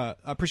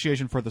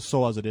appreciation for the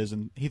soul as it is,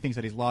 and he thinks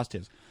that he's lost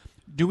his.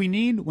 Do we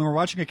need, when we're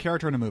watching a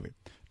character in a movie,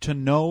 to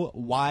know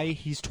why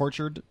he's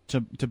tortured,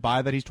 to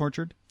buy that he's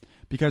tortured?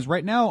 Because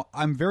right now,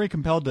 I'm very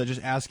compelled to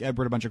just ask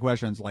Edward a bunch of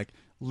questions, like,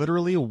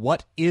 literally,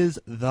 what is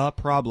the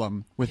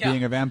problem with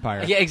being a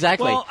vampire? Yeah,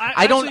 exactly. Well,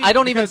 I don't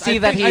even Because see I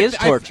that think- he is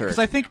tortured. Because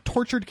I think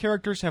tortured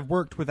characters have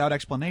worked without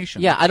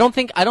explanation. Yeah, I don't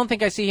think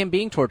I see him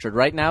being tortured.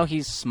 Right now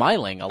he's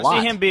smiling a lot.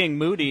 I see him being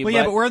moody. Well,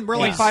 yeah, but we're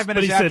like he's- 5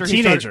 minutes but he's a after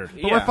he started. teenager.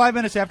 But we're 5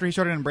 minutes after he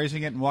started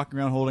embracing it and walking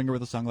around holding her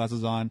with the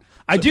sunglasses on.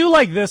 I do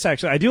like this,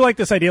 actually. I do like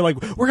this idea,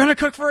 like, we're gonna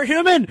cook for a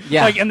human.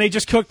 Yeah. Like, and they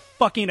just cook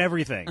fucking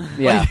everything.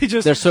 Yeah. Like, they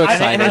just, They're so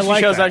excited. And then I she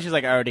like shows that. out, she's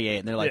like, I already ate.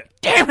 And they're like,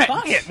 damn it,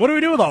 fuck it. What do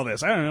we do with all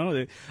this? I don't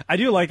know. I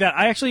do like that.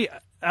 I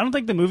don't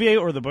think the movie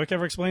or the book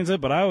ever explains it,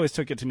 but I always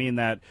took it to mean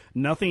that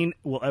nothing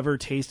will ever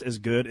taste as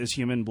good as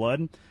human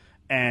blood,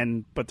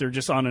 but they're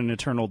just on an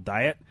eternal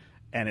diet,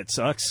 and it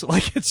sucks.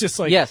 Like, it's just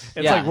like, Yes,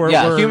 it's yeah, like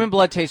we're human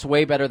blood tastes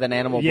way better than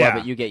animal Yeah. blood,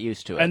 but you get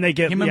used to it. and they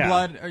get Human yeah.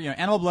 blood, or,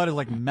 animal blood is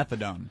like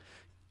methadone.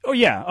 Oh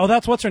yeah. Oh,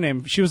 that's what's her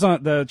name. She was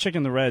on the Chick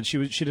in the Red. She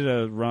did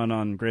a run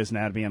on Grey's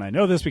Anatomy, and I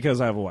know this because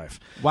I have a wife.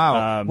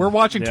 Wow. We're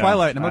watching yeah,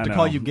 Twilight, and I'm about I to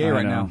call know, you gay I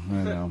right know, now.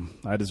 I know.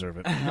 I deserve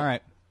it. All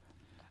right.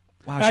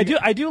 Wow, I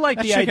do like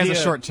that the chick idea. has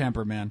a short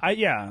temper, man.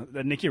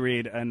 Nikki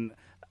Reed, and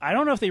I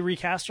don't know if they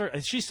recast her.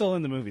 She's still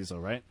in the movies though,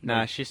 right?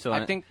 nah, she's still in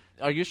I it. think.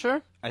 Are you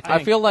sure? I I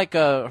think- feel like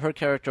her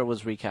character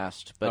was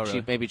recast, but Oh,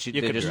 really? they You just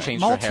could be right. changed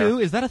Mall her hair. 2,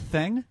 is that a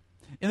thing?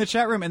 In the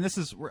chat room, and this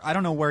is, I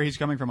don't know where he's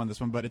coming from on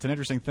this one, but it's an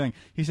interesting thing.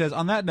 He says,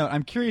 on that note,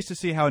 I'm curious to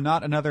see how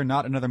not another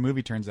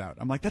movie turns out.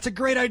 I'm like, that's a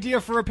great idea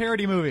for a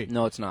parody movie.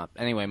 No, it's not.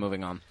 Anyway,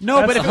 moving on.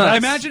 No, but That's-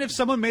 imagine if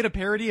someone made a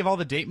parody of all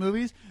the date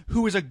movies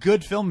who was a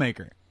good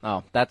filmmaker.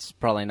 Oh, that's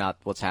probably not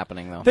what's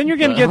happening though. Then you're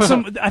gonna get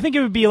some. I think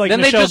it would be like Then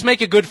Michelle, they just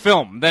make a good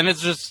film. Then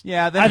it's just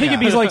Yeah, then, I think yeah.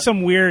 it'd be like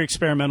some weird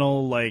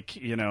experimental, like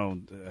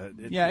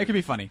Yeah, it could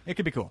be funny. It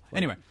could be cool.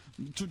 Anyway,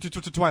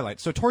 to Twilight.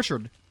 So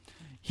tortured.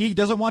 He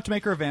doesn't want to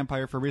make her a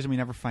vampire for a reason we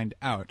never find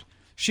out.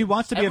 She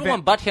wants to be a everyone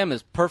vampire. but him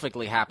is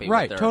perfectly happy.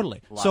 Right, with their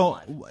totally. lot So,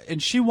 line.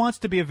 and she wants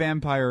to be a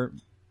vampire.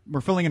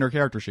 We're filling in her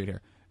character sheet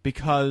here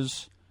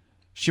because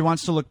she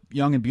wants to look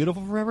young and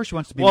beautiful forever. She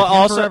wants to be well, with him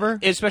also, forever.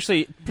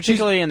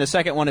 particularly in the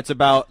second one, it's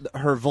about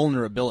her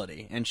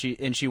vulnerability, and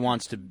she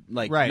wants to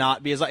Right.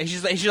 not be as like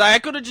she's like I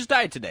could have just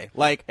died today.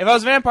 Like if I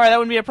was a vampire, that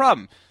wouldn't be a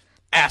problem.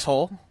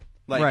 Asshole,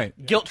 like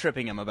Right. guilt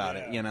tripping him about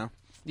it. You know.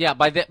 Yeah,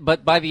 by the end But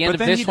of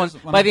then this he one,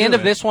 doesn't wanna by the end do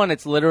of it. this one,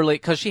 it's literally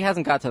because she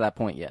hasn't got to that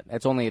point yet.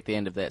 It's only at the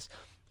end of this,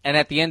 and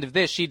at the end of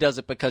this, she does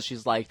it because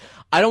she's like,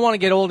 I don't want to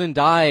get old and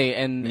die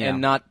and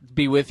not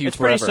be with you It's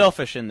forever. pretty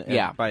selfish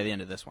Yeah. by the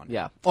end of this one.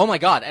 Yeah. Oh my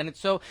God, and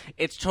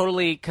it's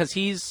totally because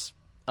he's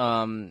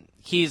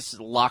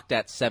locked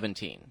at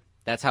 17.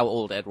 That's how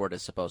old Edward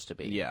is supposed to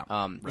be. Yeah.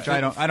 which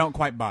I don't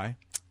quite buy.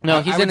 No,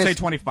 I he's would in say his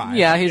 25.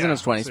 Yeah, he's in Yeah,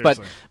 his 20s.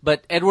 seriously.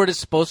 But Edward is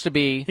supposed to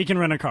be He can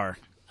rent a car.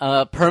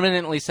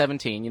 permanently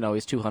 17.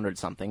 He's 200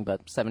 something,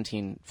 but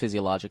 17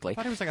 physiologically. I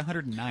thought it was like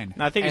 109.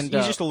 No, I think And,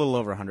 he's just a little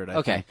over 100. I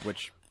okay. think,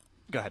 which,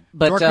 go ahead.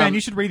 But Dorkman,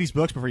 you should read these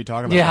books before you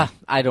talk about yeah, them.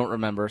 I don't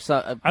remember.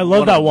 So I love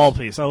one that of- wall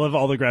piece. I love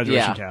all the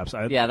graduation Yeah, caps.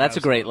 yeah, that's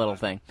a great little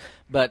thing.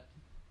 But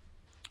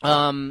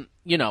and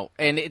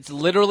it's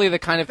literally the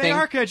kind of They thing.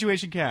 are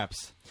graduation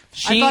caps.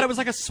 She- I thought it was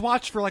like a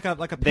swatch for like a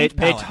They paint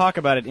palette. talk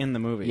about it in the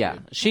movie. Yeah,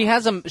 dude. she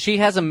has a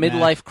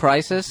midlife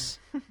crisis,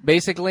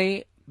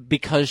 basically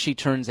because she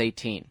turns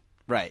 18.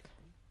 Right.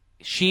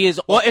 She is.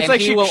 Well, it's and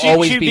like he she will she,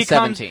 always she be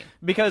becomes, 17.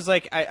 because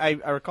like I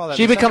recall that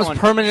She the second becomes one,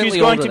 permanently she's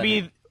going older to than be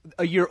him.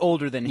 a year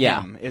older than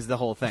Yeah. him is the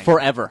whole thing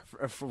Forever.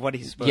 for what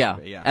he's supposed Yeah,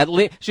 to be.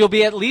 Yeah. she'll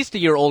be at least a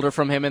year older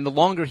from him, and the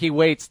longer he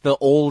waits, the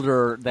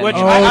older. Than Which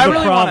Oh, I the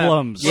really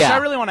problems. Which Yeah. I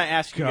really want to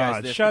ask you God,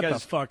 guys this. shut the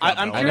because fuck up,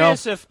 I'm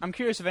Owen.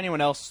 curious if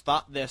anyone else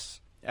thought this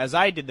as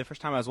I did the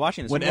first time I was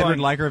watching this. Would I'm Edward going,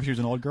 like her if she was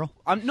an old girl?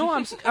 I'm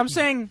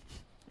saying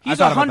he's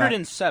thought about that.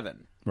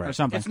 107. Or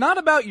something. It's not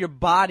about your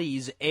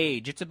body's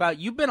age. It's about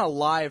you've been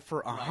alive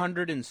for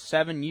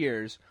 107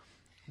 years.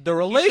 The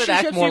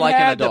relationships more you've like an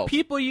had, the adult.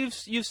 people you've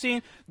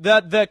seen,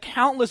 the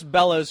countless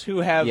Bellas who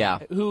have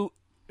who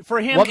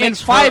for him What in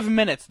makes 5 her-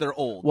 minutes they're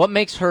old. What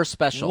makes her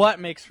special? What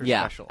makes her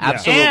Yeah, special?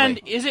 absolutely. And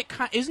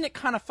isn't it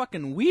kind of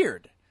fucking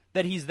weird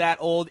that he's that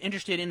old,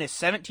 interested in a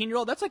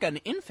 17-year-old? That's like an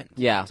infant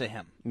Yeah. to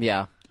him.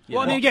 Yeah.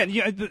 Well, I mean,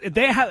 again,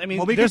 they have. I mean,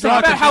 Well, we there's could an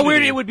talk About how opportunity.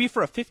 weird it would be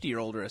for a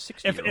 50-year-old or a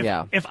 60-year-old.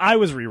 Yeah. If I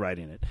was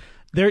rewriting it,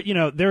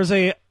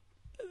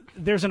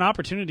 there's an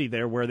opportunity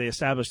there where they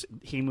established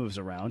he moves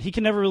around. He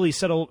can never really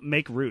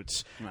make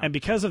roots. And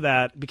because of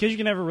that, because you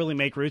can never really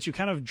make roots, you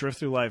kind of drift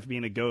through life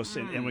being a ghost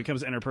and when it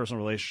comes to interpersonal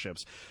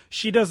relationships.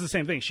 She does the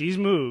same thing. She's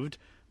moved,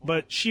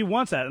 but she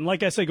wants that. And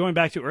like I said, going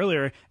back to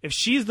earlier, if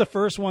she's the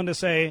first one to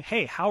say,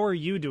 hey, how are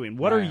you doing?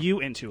 What are you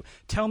into?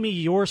 Tell me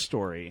your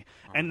story.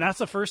 And that's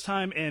the first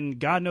time in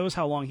God knows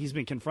how long he's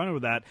been confronted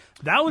with that.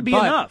 That would be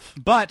enough.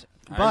 But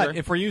agree.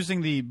 if we're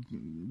using the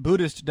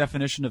Buddhist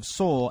definition of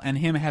soul and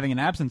him having an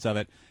absence of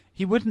it,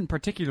 he wouldn't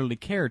particularly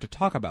care to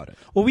talk about it.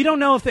 Well, we don't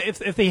know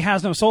if he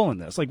has no soul in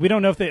this. Like, we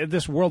don't know if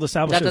this world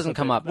establishes That doesn't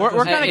come up. We're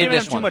kind of In giving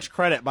this him too one. much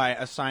credit by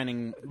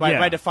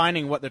by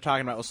defining what they're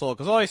talking about with soul,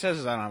 because all he says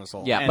is I don't have a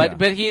soul. Yeah, And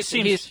but he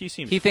thinks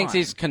fine.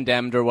 He's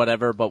condemned or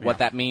whatever. But what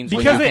that means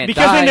because when you they, can't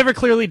die, they never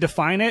clearly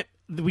define it.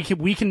 We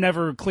can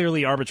never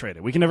clearly arbitrate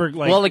it. We can never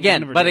well, we can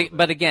again, never but deal with it.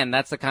 but again,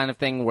 that's the kind of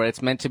thing where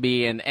it's meant to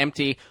be an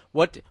empty.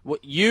 What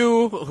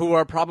you who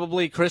are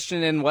probably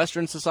Christian in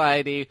Western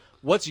society,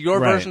 what's your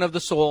Right. version of the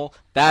soul?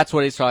 That's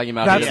what he's talking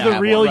about. That's here. the Yeah,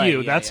 real well, you.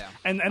 right, That's yeah.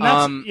 and that's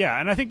Um,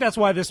 and I think that's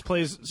why this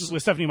plays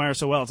with Stephanie Meyer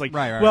so well. It's like,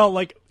 Right. well,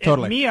 like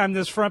Totally. me, I'm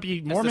this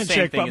frumpy Mormon same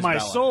chick, thing but as my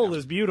Bella, soul yeah.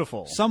 is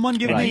beautiful. Someone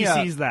give And me he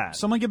sees that.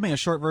 Someone give me a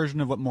short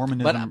version of what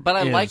Mormonism But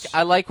is.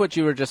 I like what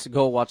you were just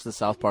go watch the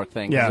South Park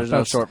thing. 'cause Yeah, there's no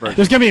that's- short version.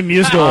 There's gonna be a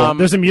musical.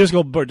 There's a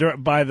musical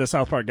by the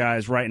South Park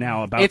guys right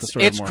now about the It's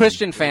story. of Mormon.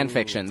 Christian fan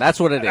fiction. That's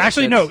what it is.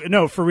 Actually, It's-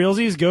 no. For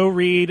realsies, go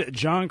read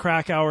John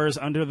Krakauer's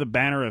Under the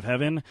Banner of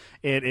Heaven.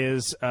 It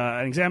is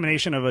an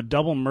examination of a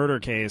double murder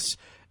case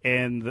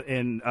in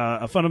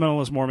a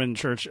fundamentalist Mormon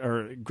church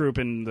or group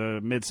in the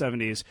mid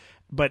 70s.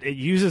 But it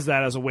uses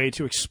that as a way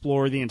to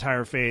explore the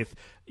entire faith,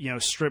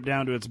 stripped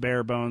down to its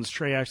bare bones.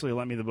 Trey actually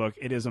lent me the book.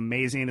 It is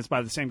amazing. It's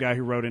by the same guy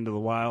who wrote Into the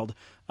Wild.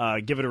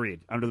 Give it a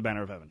read. Under the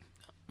Banner of Heaven.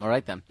 All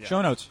right then.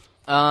 Show notes.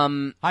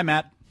 Um, Hi,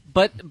 Matt.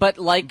 but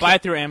like buy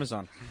it through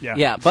Amazon.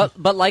 Yeah. but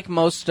like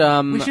most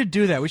We should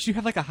do that. We should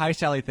have like a Hi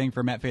Sally thing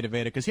for Matt Feta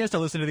Veda because he has to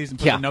listen to these and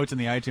put Yeah. the notes in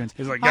the iTunes.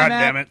 He's like, Hi, God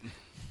Matt. damn it.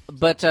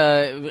 But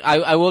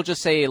I will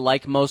just say,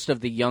 like most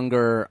of the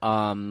younger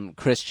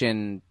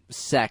Christian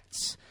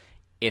sects,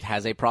 it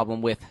has a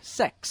problem with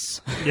sex.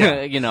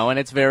 Yeah. And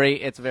it's very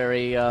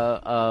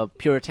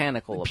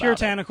puritanical. About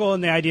Puritanical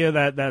and the idea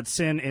that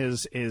sin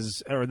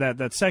is or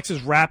that sex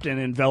is wrapped and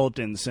enveloped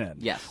in sin.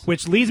 Yes.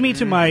 Which leads me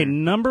to my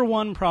number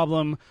one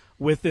problem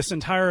with this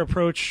entire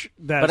approach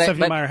that But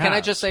Stephanie Meyer has. can I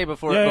just say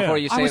before Yeah, yeah. before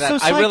you I say was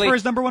that, so I psyched really for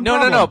his number one no.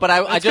 problem. But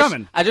I It's just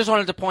coming. I just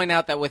wanted to point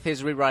out that with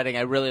his rewriting,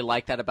 I really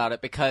like that about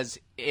it because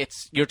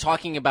you're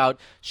talking about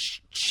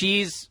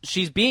she's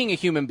being a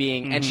human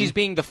being and she's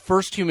being the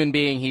first human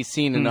being he's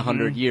seen in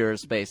 100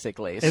 years,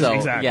 basically. So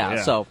exactly,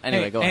 yeah. So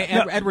anyway, go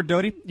ahead. Edward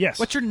Doty. Yes.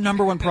 What's your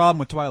number one problem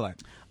with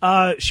Twilight?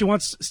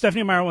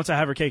 Stephanie Meyer wants to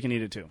have her cake and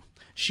eat it too.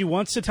 She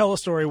wants to tell a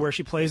story where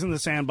she plays in the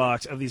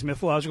sandbox of these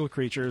mythological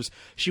creatures.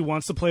 She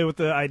wants to play with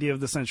the idea of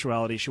the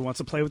sensuality. She wants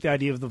to play with the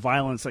idea of the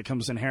violence that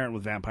comes inherent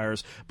with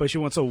vampires. But she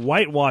wants to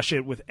whitewash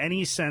it with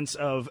any sense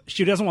of...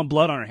 She doesn't want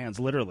blood on her hands,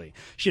 literally.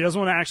 She doesn't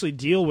want to actually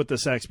deal with the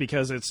sex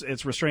because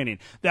it's restraining.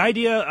 The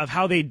idea of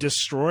how they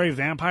destroy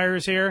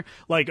vampires here,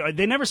 like,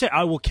 they never say,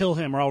 I will kill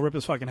him or I'll rip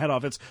his fucking head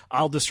off. It's,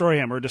 I'll destroy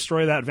him or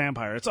destroy that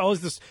vampire. It's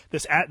always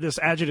this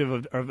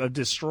adjective of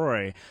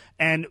destroy.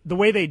 And the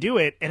way they do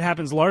it, it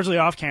happens largely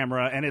off camera.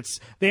 camera, and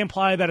they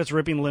imply that it's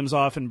ripping limbs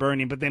off and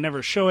burning, but they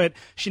never show it.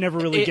 She never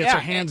really gets her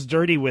hands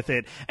dirty with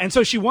it, and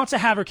so she wants to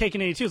have her cake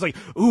and eat it too. It's like,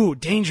 ooh,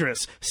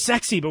 dangerous,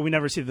 sexy, but we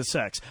never see the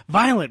sex,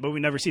 violent, but we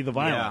never see the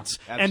violence,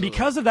 and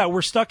because of that,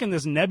 we're stuck in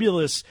this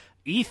nebulous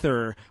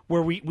ether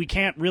where we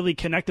can't really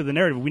connect to the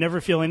narrative. We never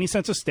feel any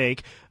sense of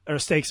stake or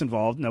stakes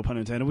involved, no pun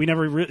intended. We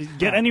never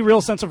get any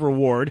real sense of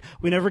reward.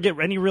 We never get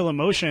any real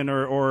emotion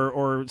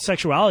or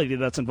sexuality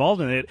that's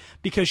involved in it,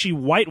 because she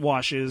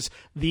whitewashes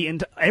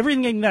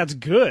everything that's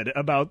good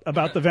about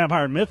the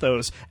vampire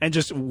mythos and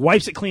just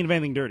wipes it clean of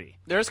anything dirty.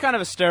 There's kind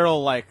of a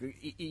sterile, like,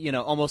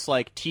 almost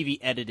like TV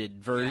edited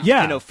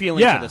version,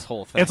 feeling to this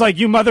whole thing. It's like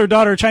you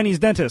mother-daughter Chinese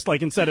dentist,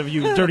 like, instead of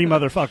you dirty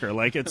motherfucker.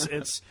 Like, it's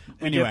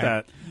we Anyway, get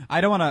that.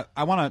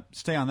 I want to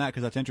stay on that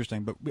because that's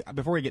interesting. But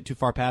before we get too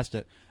far past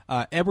it,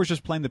 Ed was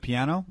just playing the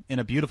piano in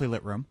a beautifully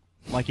lit room,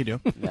 like you do.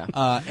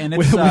 Yeah. And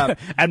it's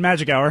At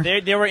Magic Hour.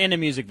 They were in a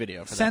music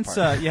video for that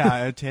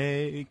part.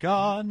 Take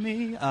on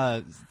me.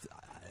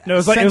 No,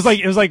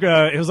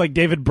 it was like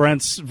David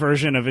Brent's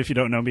version of "If You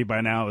Don't Know Me by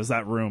Now" is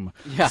that room.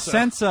 Yeah.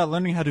 Since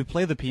learning how to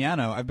play the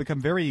piano, I've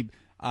become very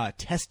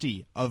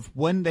testy of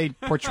when they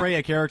portray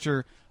a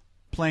character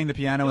playing the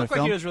piano in a Looked like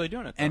film. he was really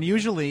doing it, though. And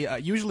usually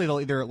they'll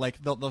either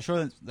they'll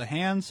show the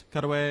hands,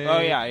 cutaway. Oh,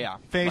 yeah.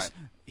 Face. Right.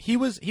 He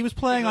was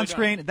playing on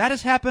screen. That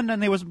has happened,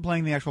 and they wasn't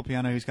playing the actual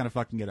piano. He was kind of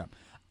fucking it up.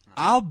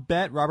 I'll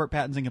bet Robert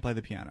Pattinson can play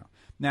the piano.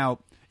 Now,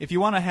 if you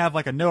want to have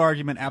like a no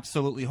argument,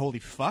 absolutely holy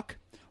fuck,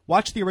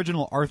 watch the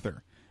original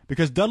Arthur,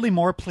 because Dudley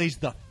Moore plays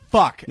the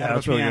fuck out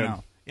of the really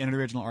piano in the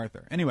original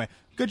Arthur. Anyway,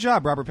 good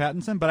job, Robert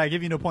Pattinson, but I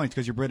give you no points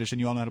because you're British and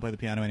you all know how to play the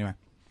piano anyway.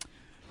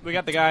 We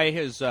got the guy.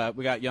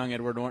 We got young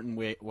Edward Norton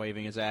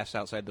waving his ass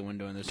outside the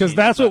window in this. Because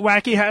that's what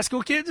wacky high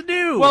school kids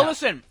do. Well,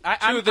 listen,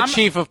 To the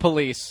chief of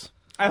police.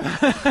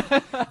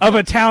 Of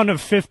a town of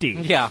 50.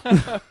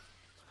 Yeah.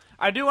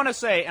 I do want to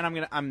say,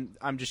 and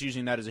I'm just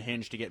using that as a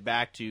hinge to get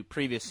back to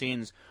previous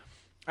scenes.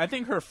 I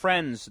think her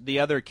friends, the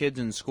other kids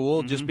in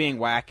school, just being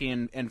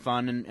wacky and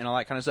fun and all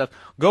that kind of stuff,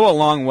 go a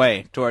long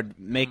way toward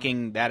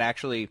making that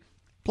actually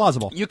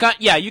Plausible. You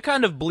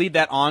kind of bleed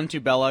that on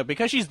to Bella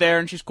because she's there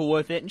and she's cool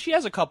with it, and she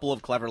has a couple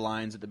of clever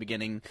lines at the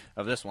beginning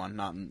of this one,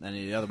 not in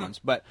any of the other ones,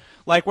 but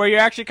like where you're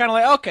actually kind of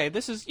like, okay,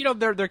 this is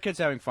they're kids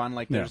having fun,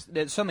 like there's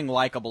something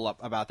likable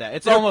about that.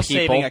 It's almost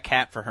people. saving a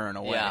cat for her in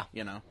a way,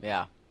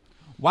 Yeah.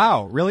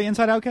 Wow, really,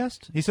 Inside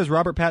Outcast? He says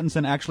Robert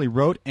Pattinson actually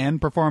wrote and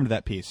performed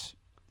that piece.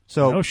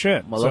 So No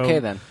shit. Well, okay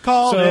then.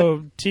 call it.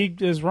 So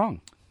Teague is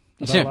wrong.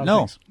 about a lot of No.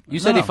 things. You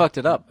said he fucked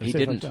it up. He said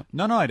he didn't. fucked up.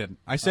 No, I didn't.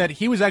 I said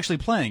he was actually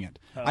playing it.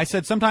 I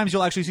said sometimes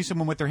you'll actually see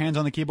someone with their hands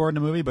on the keyboard in a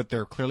movie, but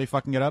they're clearly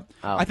fucking it up.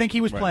 Oh. I think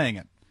he was playing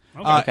it.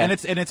 Okay. And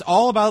it's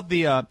all about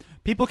the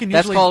people can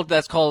usually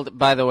That's called.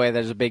 By the way,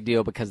 there's a big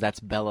deal because that's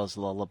Bella's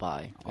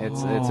lullaby.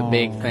 It's a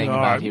big thing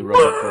about he wrote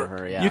it for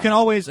her. Yeah. You can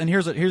always, and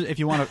here's if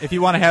you want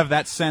to have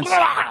that sense.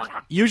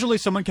 Usually,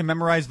 someone can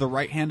memorize the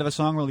right hand of a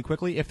song really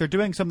quickly. If they're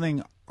doing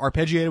something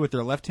arpeggiated with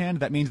their left hand,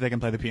 that means they can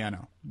play the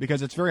piano,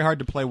 because it's very hard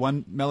to play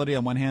one melody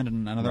on one hand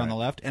and another on the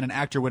left, and an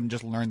actor wouldn't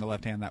just learn the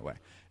left hand that way.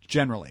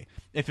 Generally,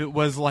 if it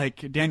was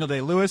like Daniel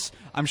Day-Lewis,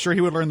 I'm sure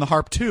he would learn the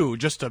harp too,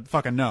 just to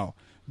fucking know.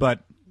 But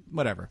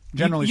whatever.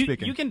 Generally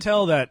speaking, you can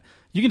tell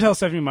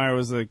Stephanie Meyer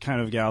was the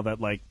kind of gal that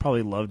like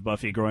probably loved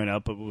Buffy growing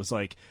up, but was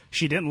like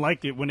she didn't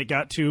like it when it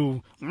got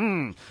too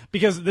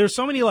because there's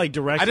so many like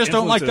direct. I just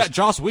don't like influences. that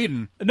Joss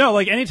Whedon. No,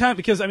 like anytime,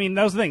 because I mean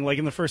that was the thing. Like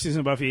in the first season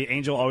of Buffy,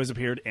 Angel always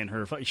appeared in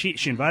her. She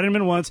invited him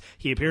in once.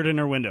 He appeared in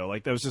her window.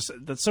 Like that was just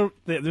that's so.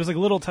 There's like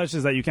little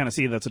touches that you kind of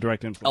see that's a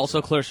direct influence.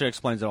 Also, Clarissa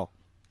explains it all.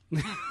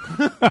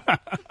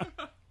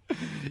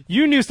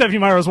 You knew Stephanie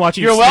Meyer was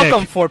watching. You're Snick.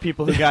 welcome for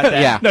people who got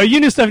that. Yeah. No, you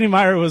knew Stephanie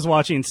Meyer was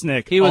watching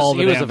Snick. He was all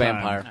the a damn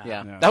vampire. time.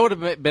 Yeah. That would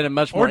have been a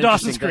much more Or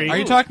Dawson's interesting Creek. Are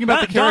you thing. talking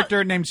about the Not-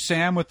 character named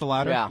Sam with the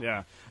ladder? Yeah.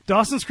 Yeah.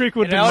 Dawson's Creek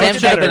would You have know, been Sam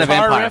much should have better. been a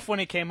car vampire. riff when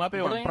he came up.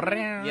 It went.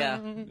 Yeah.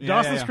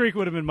 Dawson's Creek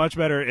would have been much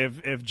better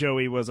if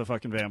Joey was a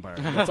fucking vampire.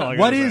 That's all I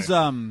What gotta is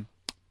say.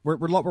 we're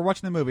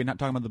watching the movie, not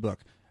talking about the book,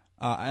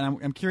 and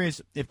I'm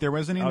curious if there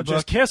was any in Oh, the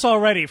just book. kiss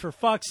already, for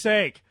fuck's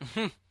sake.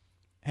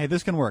 Hey,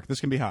 this can work. This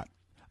can be hot.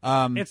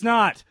 It's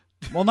not.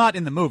 Well, not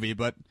in the movie,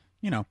 but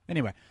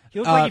anyway. He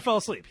looked like he fell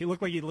asleep. He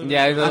looked like he lived.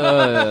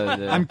 Yeah.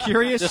 I'm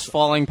curious. Just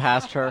falling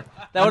past her.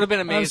 That would have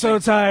been amazing.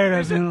 I'm so tired.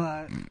 I've been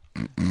alive.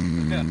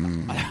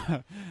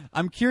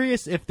 I'm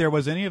curious if there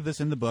was any of this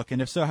in the book,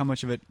 and if so, how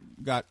much of it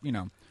got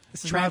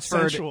This is not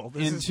transferred sensual.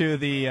 This is- into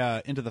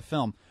the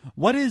film.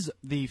 What is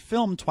the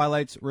film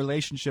Twilight's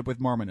relationship with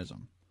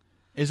Mormonism?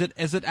 Is it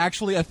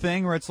actually a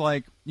thing where it's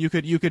like you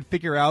could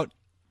figure out?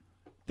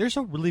 There's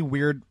a really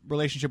weird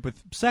relationship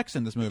with sex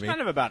in this movie,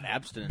 Kind of about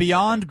abstinence.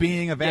 beyond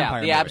being a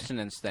vampire. the movie.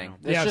 abstinence thing.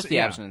 It's Yeah, just the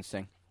yeah. abstinence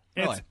thing.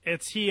 Really?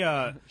 She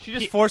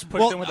just force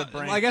pushed him with a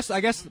brain. I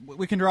guess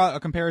we can draw a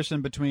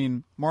comparison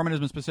between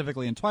Mormonism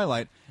specifically in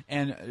Twilight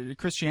and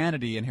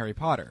Christianity in Harry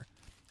Potter,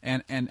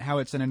 and how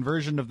it's an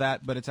inversion of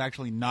that, but it's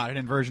actually not an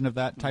inversion of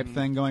that type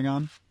thing going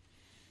on.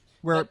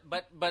 Where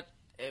But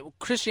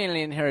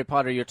Christianity and Harry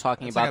Potter, you're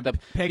talking It's about like a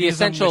the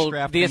paganism,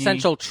 witchcraft thingy.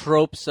 essential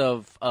tropes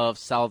of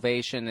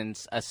salvation and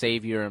a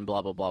savior and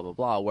blah blah blah blah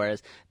blah.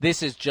 Whereas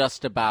this is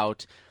just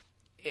about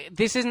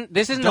this isn't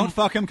Don't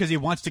fuck him because he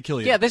wants to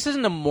kill you. yeah, this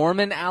isn't a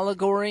Mormon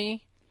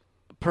allegory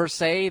per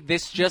se.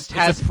 This just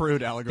has a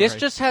prude allegory. This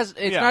just has.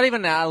 It's Yeah. not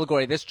even an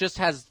allegory. This just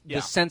has Yeah.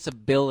 the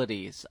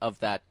sensibilities of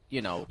that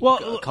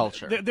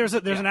culture. There's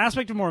an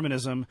aspect of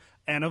Mormonism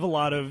and of a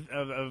lot of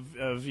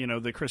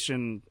the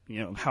Christian,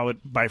 how it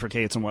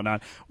bifurcates and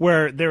whatnot,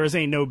 where there is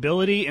a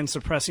nobility in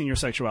suppressing your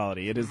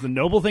sexuality. It is the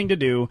noble thing to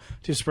do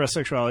to suppress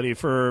sexuality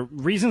for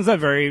reasons that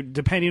vary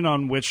depending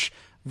on which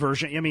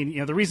version. I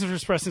mean, the reasons for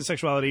suppressing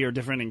sexuality are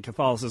different in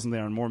Catholicism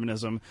than in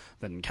Mormonism,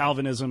 than in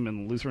Calvinism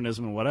and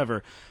Lutheranism and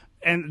whatever.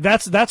 And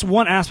that's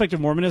one aspect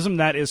of Mormonism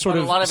that is sort But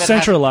of a lot of it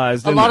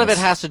centralized. a lot of it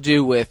has to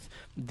do with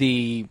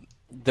the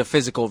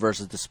physical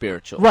versus the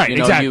spiritual. Right, You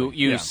know, exactly.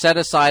 you Yeah. set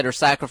aside or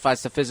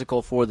sacrifice the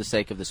physical for the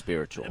sake of the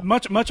spiritual.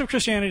 Much of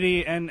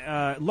Christianity, and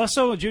less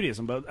so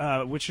Judaism,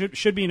 but which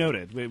should be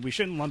noted. We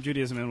shouldn't lump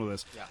Judaism in with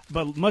this. Yeah.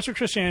 But much of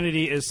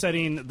Christianity is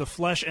setting the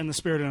flesh and the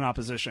spirit in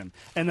opposition,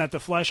 and that the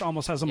flesh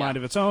almost has a mind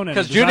of its own.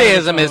 Because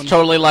Judaism is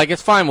totally like,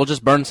 it's fine, we'll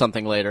just burn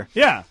something later.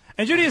 Yeah.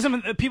 And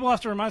Judaism, people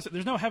have to remind us that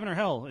there's no heaven or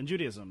hell in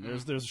Judaism.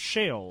 There's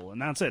Sheol,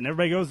 and that's it, and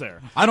everybody goes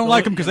there. I don't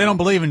like them because they don't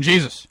believe in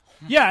Jesus.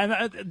 Yeah,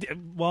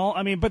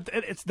 and but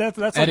that's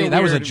like Eddie, a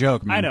that was a weird-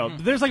 joke, man. I know.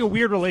 There's like a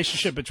weird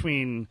relationship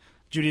between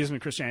Judaism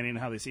and Christianity and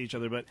how they see each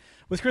other. But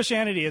with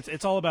Christianity,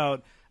 it's all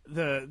about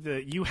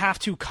the you have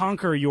to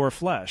conquer your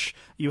flesh.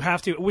 You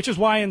have to, which is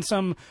why in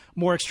some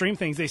more extreme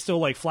things they still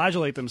like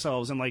flagellate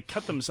themselves and like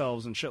cut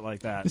themselves and shit like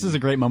that. This is a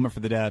great moment for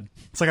the dad.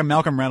 It's like a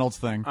Malcolm Reynolds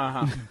thing.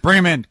 Bring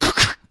him in.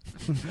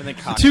 And then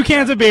cock 2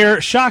 cans of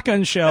beer,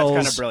 shotgun shells.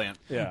 That's kind of brilliant.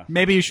 Yeah.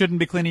 Maybe you shouldn't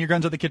be cleaning your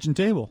guns at the kitchen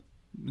table.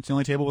 It's the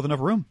only table with enough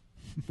room.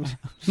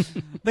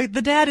 the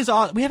dad is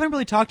all. We haven't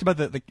really talked about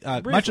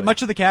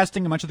much of the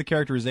casting and much of the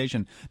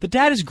characterization. The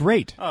dad is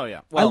great. Oh,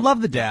 yeah. I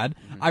love the dad.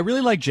 I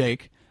really like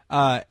Jake.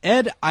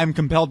 Ed, I'm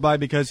compelled by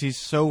because he's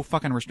so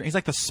fucking restrained. He's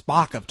like the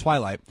Spock of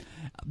Twilight.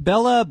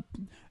 Bella,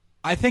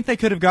 I think they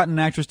could have gotten an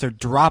actress to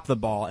drop the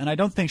ball, and I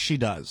don't think she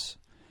does.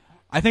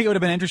 I think it would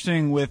have been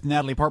interesting with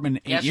Natalie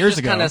Portman 8 years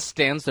ago. She kind of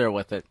stands there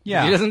with it.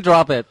 Yeah. She doesn't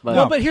drop it,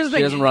 but, But here's the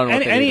she thing: doesn't run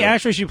with it any either.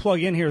 actress you plug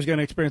in here is going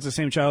to experience the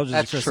same challenges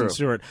That's as Kristen true.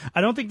 Stewart.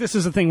 I don't think this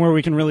is a thing where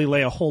we can really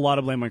lay a whole lot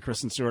of blame on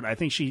Kristen Stewart. I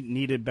think she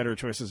needed better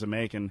choices to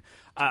make, and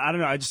I don't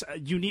know.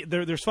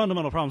 There's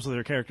fundamental problems with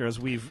her character, as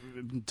we've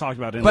talked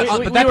about.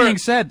 But that being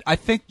said, I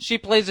think She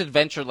plays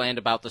Adventureland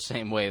about the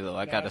same way, though,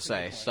 I gotta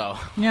say. So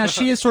yeah,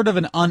 she is sort of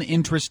an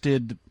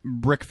uninterested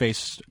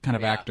brick-face kind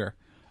of actor,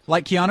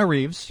 like Keanu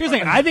Reeves. Here's the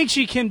thing: I think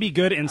she can be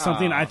good in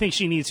something. I think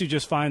she needs to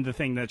just find the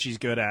thing that she's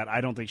good at.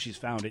 I don't think she's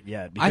found it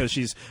yet because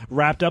she's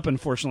wrapped up,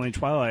 unfortunately, in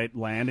Twilight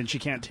Land, and she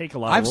can't take a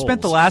lot. I've of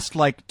spent the roles.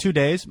 last 2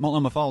 days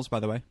Multnomah Falls, by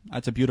the way.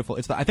 That's a beautiful.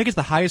 I think it's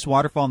the highest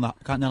waterfall in the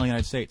continental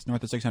United States,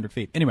 north of 600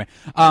 feet. Anyway,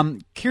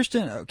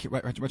 Kirsten,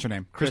 what's her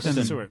name?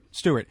 Kristen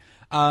Stewart.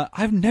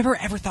 I've never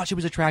ever thought she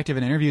was attractive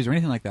in interviews or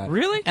anything like that.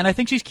 Really? And I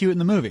think she's cute in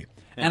the movie.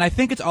 And I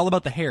think it's all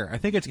about the hair. I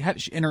think it's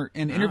in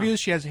interviews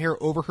she has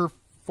hair over her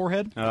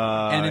forehead,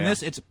 and in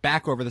this it's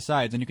back over the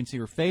sides, and you can see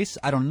her face.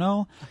 I don't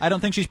know. I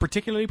don't think she's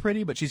particularly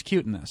pretty, but she's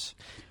cute in this.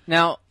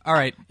 now, All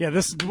right. Yeah,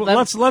 let's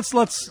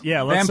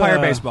Vampire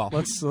baseball.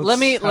 Let's let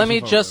me have some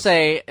just photos.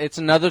 say it's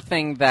another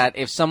thing that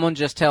if someone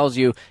just tells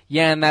you,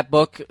 yeah, in that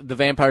book the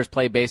vampires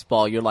play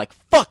baseball, you're like,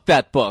 fuck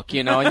that book,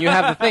 and you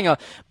have the thing.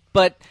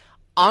 But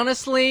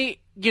honestly,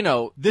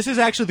 This is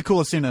actually the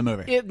coolest scene in the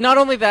movie. not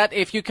only that,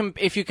 if you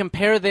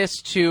compare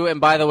this to, and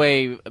by the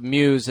way,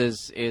 Muse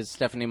is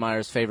Stephanie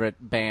Meyer's favorite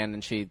band,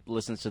 and she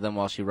listens to them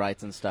while she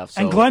writes and stuff.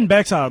 So And Glenn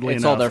Beck's, oddly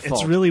it's enough, all their it's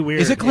fault. really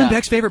weird. Is it Glenn Yeah.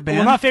 Beck's favorite band?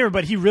 Well, not favorite,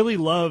 but he really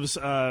loves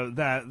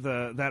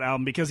that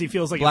album because he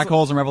feels like Black it's,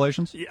 Holes and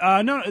Revelations?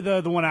 No,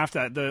 the one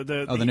after that.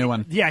 The new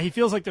one. Yeah, he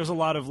feels like there's a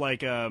lot of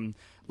like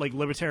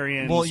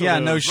libertarian. Well, sort yeah,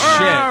 of, no shit.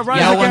 Rise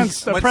Yeah,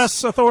 against what's-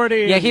 oppressed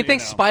authority. yeah, and, he you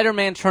thinks know.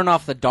 Spider-Man Turn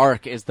Off the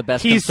Dark is the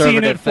best He's seen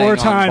conservative it 4 thing on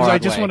times. I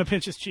just Broadway. want to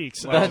pinch his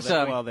cheeks. That's,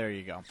 Well, there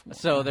you go.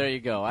 So there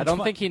you go. I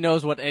don't think he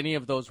knows what any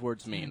of those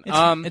words mean.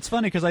 It's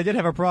funny because I did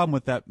have a problem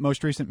with that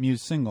most recent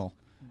Muse single,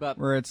 But-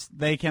 where it's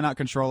 "They Cannot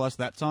Control Us."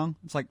 That song.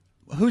 It's like,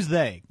 who's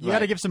they? You got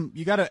to give some.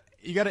 You got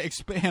to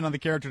expand on the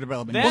character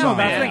development. Them, in the No, song.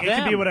 that's the Yeah. thing. It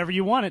can be Them. whatever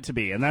you want it to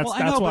be, and that's Well,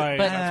 I know, why.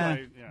 but- that's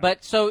why. Yeah.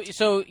 But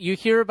so you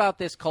hear about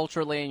this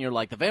culturally, and you're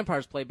like, the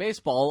vampires play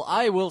baseball.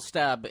 I will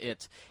stab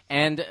it.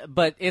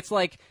 But it's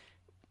like,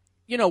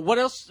 what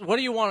else? What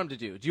do you want them to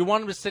do? Do you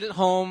want them to sit at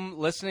home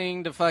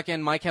listening to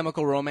fucking My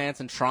Chemical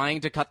Romance and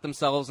trying to cut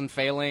themselves and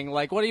failing?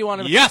 Like, what do you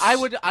want them? Yes! I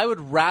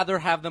would rather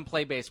have them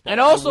play baseball. And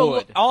I also,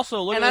 would.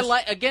 look and at I this.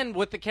 like again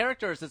with the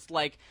characters. It's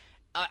like.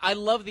 I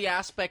love the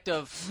aspect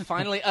of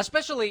finally,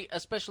 especially,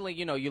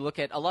 you look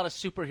at a lot of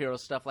superhero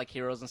stuff like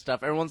Heroes and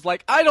stuff. Everyone's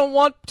like, I don't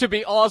want to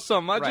be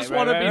awesome. I just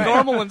want to be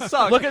normal and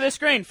suck. Look at this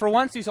screen. For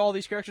once, all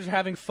these characters are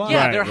having fun.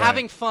 Yeah, Right, they're right.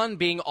 having fun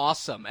being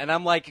awesome, and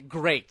I'm like,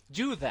 great,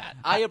 do that.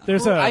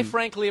 There's a- I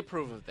frankly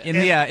approve of this.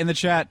 In the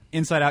chat,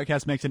 Inside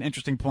Outcast makes an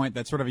interesting point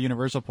that's sort of a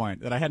universal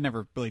point that I had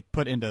never really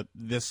put into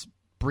this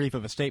brief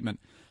of a statement.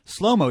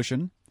 Slow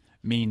motion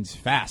means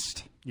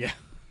fast. Yeah.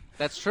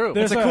 That's true.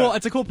 There's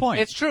It's a cool point.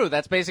 It's true.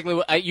 That's basically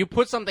what you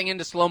put something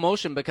into slow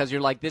motion because you're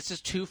like, this is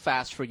too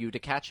fast for you to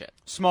catch it.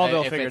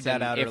 Smallville If figured it's that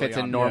in- out if early it's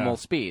in on. normal Yeah.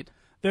 speed.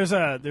 There's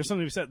something to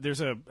be said. There's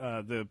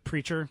the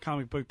Preacher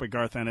comic book by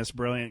Garth Ennis.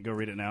 Brilliant. Go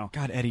read it now.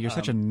 God, Eddie, you're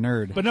such a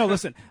nerd. But no,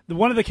 listen.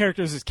 One of the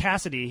characters is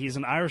Cassidy. He's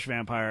an Irish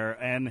vampire,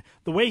 and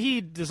the way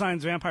he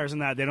designs vampires in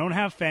that, they don't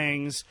have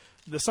fangs.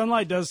 The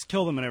sunlight does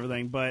kill them and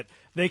everything, but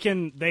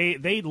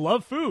they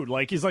love food.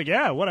 Like he's like,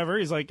 yeah, whatever.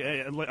 He's like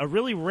a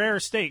really rare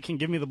steak can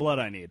give me the blood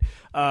I need.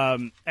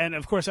 And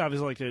of course,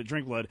 obviously, like to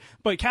drink blood.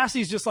 But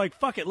Cassidy's just like,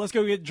 fuck it, let's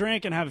go get a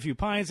drink and have a few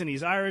pints. And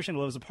he's Irish and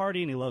he loves a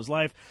party and he loves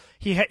life.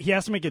 He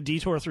has to make a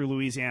detour through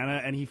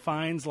Louisiana, and he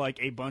finds like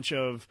a bunch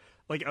of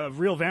like a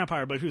real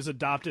vampire, but who's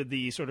adopted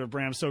the sort of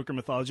Bram Stoker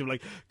mythology of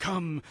like,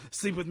 come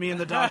sleep with me in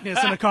the darkness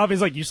in a coffin.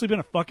 He's like, you sleep in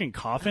a fucking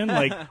coffin?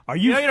 Like, are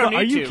you? No, you don't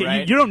are need you to, kidding?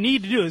 right? You don't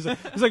need to do this.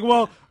 He's like,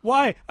 well,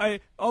 why?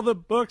 All the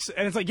books,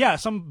 and it's like, yeah,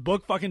 some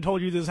book fucking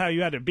told you this is how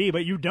you had to be,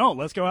 but you don't.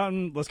 Let's go out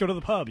and let's go to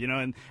the pub, you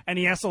know. And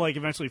he has to like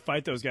eventually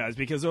fight those guys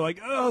because they're like,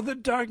 oh, the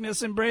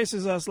darkness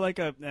embraces us like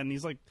a, and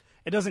he's like,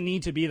 it doesn't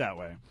need to be that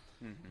way.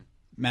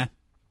 Meh.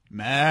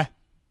 Meh.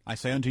 I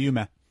say unto you,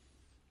 meh.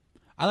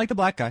 I like the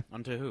black guy.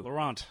 Unto who?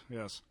 Laurent,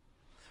 yes.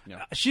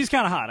 Yeah. She's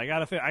kind of hot. I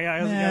gotta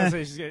Meh.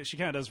 say she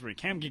kind of does for me.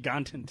 Cam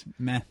Gigantant.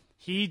 Meh.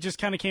 He just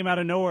kind of came out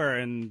of nowhere,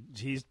 and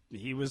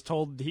we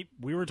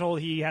were told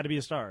he had to be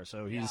a star.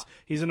 So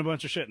he's in a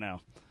bunch of shit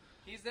now.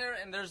 He's there,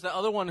 and there's the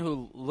other one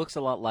who looks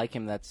a lot like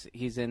him.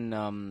 He's in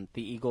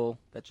The Eagle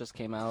that just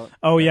came out.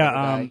 Oh That yeah,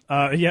 other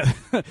guy. yeah.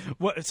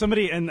 What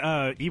somebody and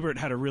Ebert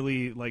had a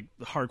really like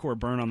hardcore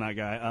burn on that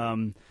guy.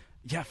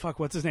 Yeah, fuck,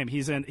 what's his name?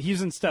 He's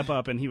in Step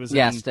Up, and he was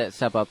Yeah, in,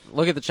 step up.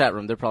 Look at the chat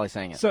room; they're probably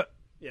saying it. So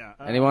yeah,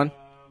 Anyone?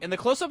 In the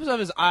close-ups of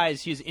his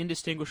eyes, he's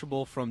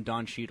indistinguishable from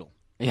Don Cheadle.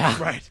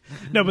 Yeah, right.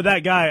 No, but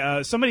that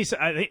guy. Somebody said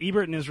I think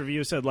Ebert in his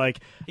review said like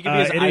He could be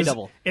his it eye is-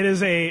 double. It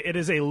is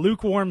a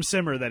lukewarm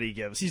simmer that he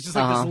gives. He's just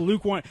like this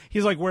lukewarm.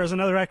 He's like whereas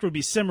another actor would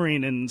be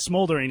simmering and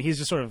smoldering. He's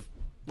just sort of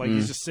like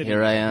he's just sitting.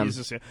 here I am. He's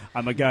just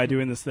I'm a guy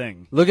doing this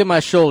thing. Look at my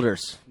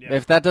shoulders. Yeah.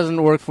 If that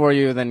doesn't work for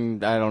you,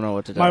 then I don't know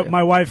what to tell you.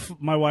 My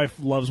wife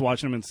loves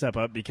watching him in Step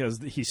Up because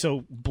he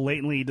so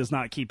blatantly does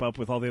not keep up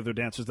with all the other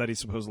dancers that he's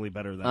supposedly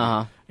better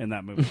than in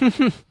that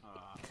movie.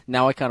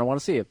 Now I kind of want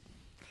to see it.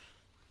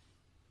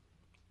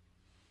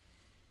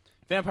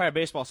 Vampire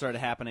Baseball started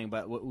happening,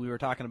 but we were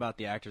talking about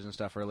the actors and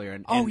stuff earlier.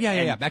 And, Oh, and- yeah.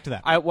 and Back to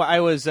that. I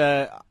was I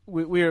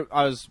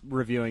was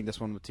reviewing this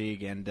one with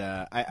Teague, and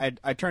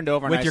I turned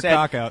over and With I your said,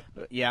 cock out.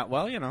 Yeah,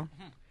 well, you know,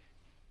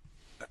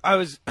 I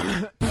was.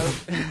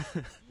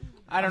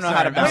 I don't know Sorry,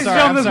 how to. I'm Ladies and sorry,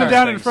 gentlemen, I'm this sorry. is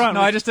down in front.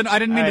 No, I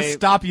didn't mean to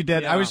stop you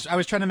dead. yeah. I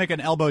was trying to make an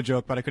elbow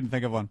joke, but I couldn't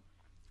think of one.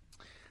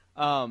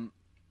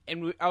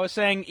 And I was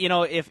saying, you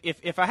know,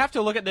 if I have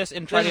to look at this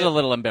and try This is to, a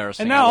little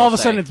embarrassing. And now I will all of a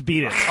say. sudden it's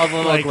beat it. a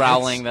little Like,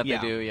 growling it's- that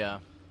yeah. they do. Yeah,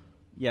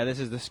 yeah, this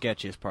is the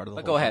sketchiest part of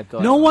the. but whole go ahead. thing.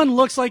 Go No ahead. one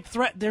looks like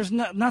threat. There's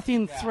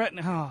nothing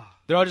threatening. Oh.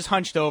 They're all just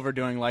hunched over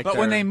doing like. But their-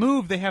 when they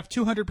move, they have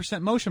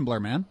 200% motion blur,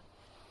 man.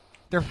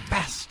 They're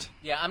fast.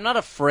 Yeah, I'm not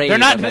afraid. they're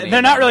not of any they're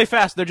of not them. really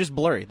fast. They're just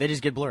blurry. They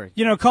just get blurry.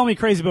 You know, call me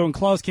crazy, but when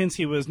Klaus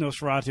Kinski was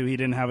Nosferatu, he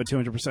didn't have a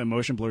 200%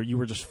 motion blur. You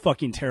were just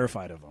fucking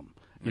terrified of him.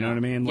 You know what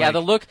I mean? Yeah,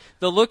 Like,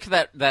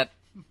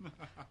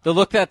 the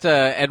look that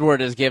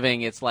Edward is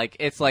giving, it's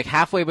like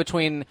halfway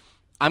between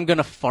I'm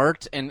gonna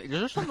fart and is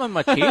there something in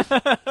my teeth?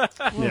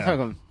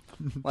 yeah.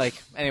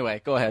 Like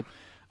anyway, go ahead.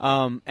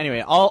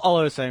 Anyway, all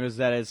I was saying was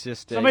that it's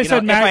just Somebody you know,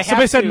 said if I Max. have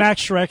Somebody said to-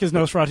 Max Schreck is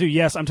Nosferatu.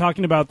 Yes, I'm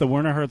talking about the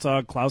Werner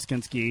Herzog, Klaus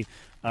Kinski,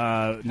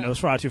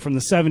 Nosferatu from the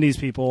 '70s.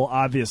 People,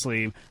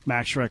 obviously,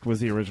 Max Schreck was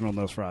the original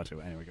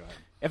Nosferatu. Anyway, go ahead.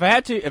 If I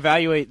had to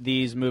evaluate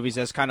these movies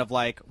as kind of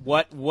like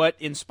what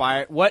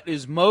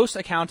is most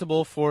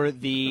accountable for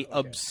the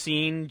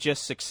obscene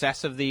just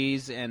success of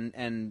these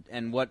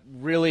and what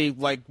really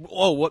like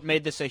what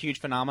made this a huge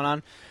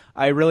phenomenon,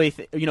 I really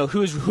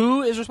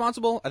who is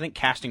responsible? I think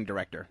casting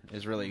director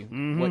is really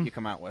what you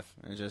come out with.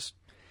 It's just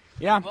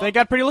they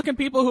got pretty looking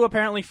people who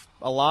apparently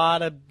a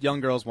lot of young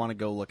girls want to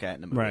go look at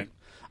in a movie. Right.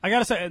 I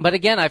gotta say, But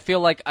again, I feel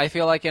like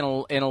in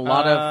a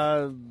lot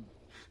of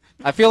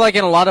I feel like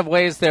in a lot of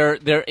ways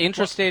they're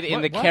interested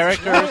in the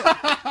characters.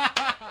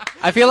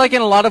 I feel like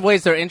in a lot of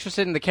ways they're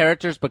interested in the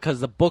characters because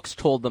the books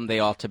told them they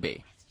ought to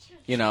be.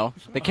 You know,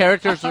 the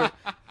characters are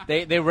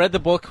they read the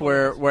book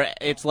where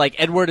it's like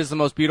Edward is the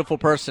most beautiful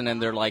person,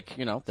 and they're like,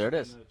 there it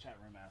is.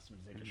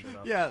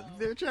 Yeah,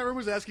 the chat room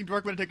was asking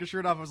Dworkman to take his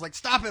shirt off. I was like,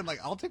 stop it. I'm like,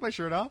 I'll take my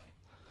shirt off.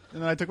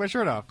 And then I took my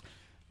shirt off.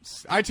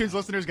 iTunes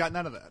listeners got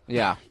none of that.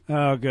 Yeah,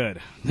 oh,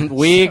 good.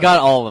 we got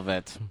all of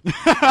it.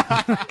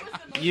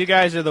 You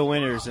guys are the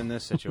winners in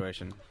this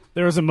situation.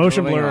 There was a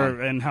motion Moving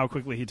blur and how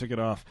quickly he took it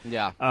off.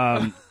 Yeah.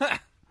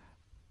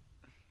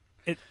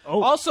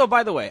 Also,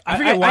 by the way, I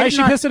forget why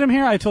she pissed at him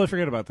here. I totally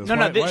forget about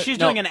this. She's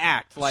doing an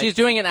act. Like, she's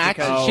doing an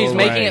act. She's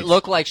making it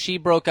look like she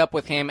broke up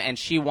with him and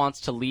she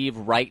wants to leave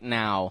right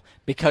now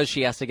because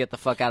she has to get the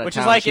fuck out of which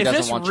town. is like, she is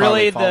doesn't this want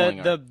really Charlie following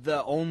her.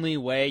 the only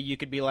way you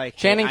could be like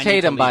Channing hey, I need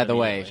to Tatum, leave by the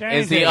way, immediately?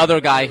 is the other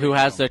guy who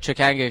has the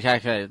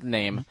Chikanga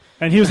name.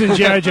 And he was in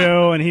G.I.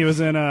 Joe, and he was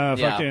in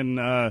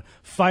fucking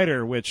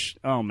Fighter, which,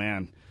 oh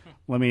man.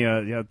 Let me.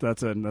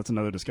 That's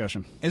another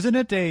discussion. Isn't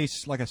it a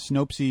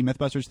Snopesy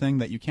MythBusters thing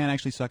that you can't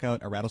actually suck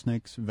out a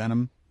rattlesnake's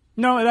venom?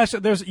 No, it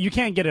actually you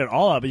can't get it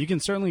all out, but you can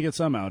certainly get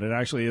some out. It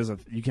actually is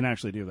you can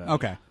actually do that.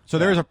 Okay, so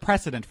there is a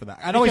precedent for that.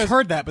 I'd always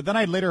heard that, but then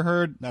I later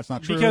heard that's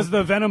not true because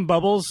the venom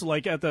bubbles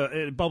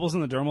it bubbles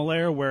in the dermal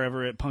layer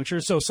wherever it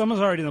punctures. So some is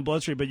already in the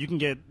bloodstream, but you can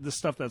get the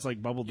stuff that's like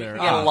bubbled there.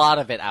 Get a lot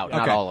of it out,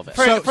 not all of it.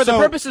 For the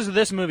purposes of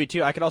this movie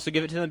too, I could also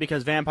give it to them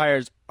because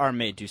vampires are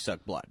made to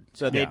suck blood,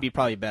 so they'd be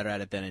probably better at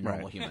it than a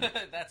normal human.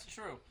 That's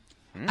true.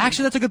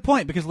 Actually, that's a good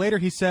point because later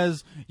he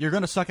says you're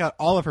going to suck out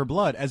all of her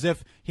blood, as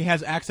if he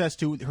has access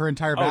to her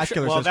entire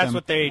vascular well, system. that's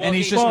what they. And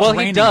he's just he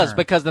draining does her.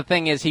 because the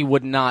thing is he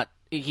would not.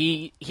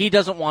 He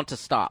doesn't want to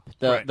stop.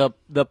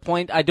 The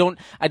point I don't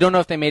know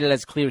if they made it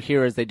as clear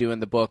here as they do in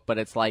the book, but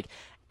it's like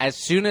as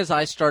soon as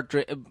I start.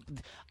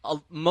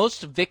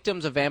 Most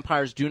victims of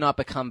vampires do not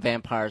become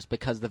vampires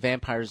because the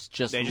vampires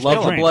just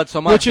love the blood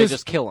so much they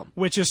just kill them.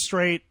 Which is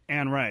straight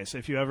Anne Rice.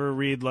 If you ever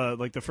read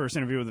like the first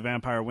interview with the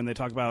vampire, when they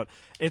talk about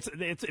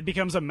it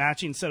becomes a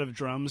matching set of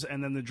drums,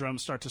 and then the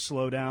drums start to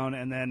slow down,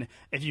 and then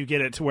if you get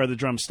it to where the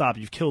drums stop,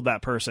 you've killed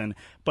that person.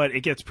 But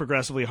it gets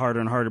progressively harder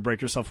and harder to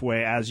break yourself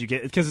away as you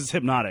get because it's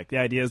hypnotic. The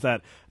idea is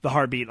that the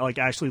heartbeat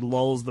actually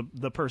lulls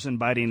the person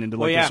biting into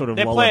this sort of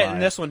they lullaby. play it in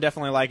this one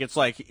definitely like it's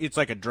like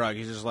a drug.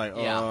 He's just like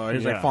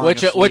he's like falling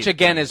asleep. Which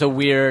again is a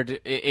weird.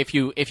 If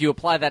you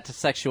apply that to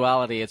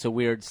sexuality, it's a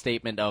weird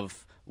statement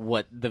of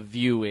what the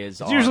view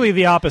is. It's usually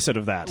the opposite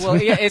of that. Well,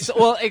 yeah,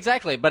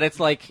 exactly, but it's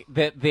like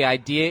the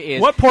idea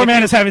is what poor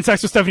man is having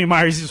sex with Stephanie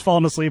Myers? He's just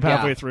falling asleep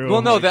halfway through.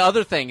 Well, no, the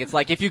other thing, it's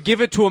like if you give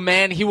it to a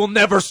man, he will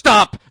never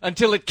stop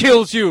until it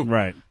kills you.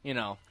 Right.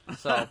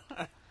 So.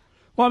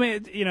 Well, I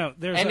mean,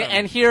 there's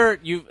and here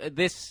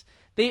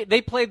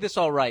They played this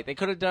all right. They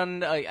could have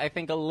done, I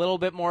think, a little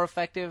bit more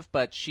effective,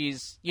 but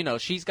she's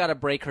got to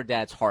break her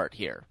dad's heart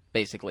here,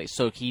 basically,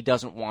 so he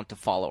doesn't want to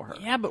follow her.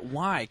 Yeah, but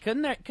why?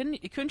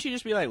 Couldn't she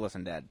just be like,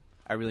 "Listen, Dad,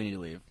 I really need to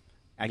leave.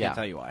 I can't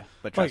tell you why,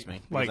 but trust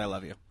me, because I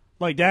love you."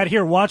 Like, Dad,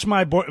 here, watch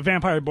my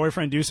vampire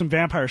boyfriend do some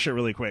vampire shit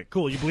really quick.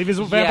 Cool, you believe he's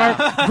a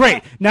vampire?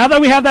 Great. Now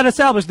that we have that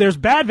established, there's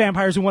bad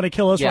vampires who want to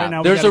kill us right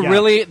now. There's a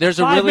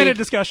 5-minute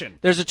discussion.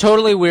 There's a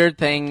totally weird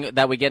thing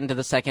that we get into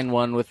the second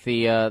one with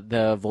the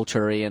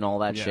Volturi and all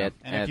that shit.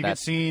 And if you get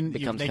seen,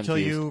 they kill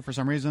you for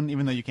some reason,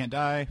 even though you can't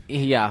die.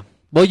 Yeah.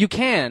 Well, you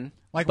can.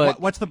 Like, but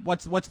what's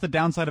the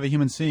downside of a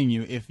human seeing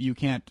you if you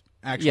can't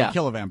actually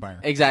kill a vampire?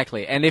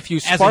 Exactly. And if you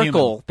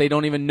sparkle, they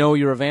don't even know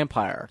you're a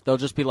vampire. They'll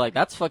just be like,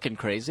 "That's fucking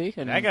crazy."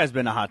 And that guy's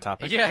been a hot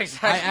topic. Yeah,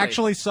 exactly. I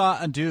actually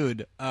saw a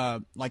dude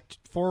like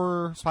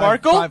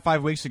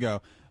 5 weeks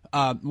ago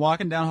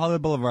walking down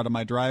Hollywood Boulevard on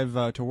my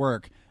drive to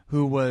work,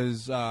 who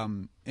was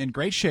in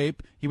great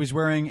shape. He was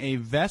wearing a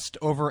vest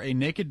over a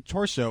naked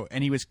torso,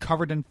 and he was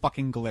covered in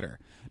fucking glitter.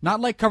 Not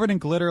like covered in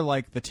glitter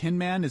like the Tin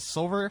Man is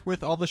silver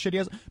with all the shit he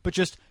has, but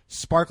just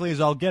sparkly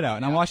as all get out.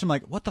 And I'm watching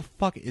like, what the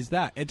fuck is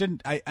that? It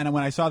didn't. And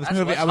when I saw this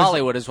movie, I was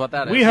Hollywood is what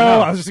that is.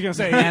 WeHo! I was just gonna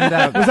say.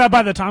 And, was that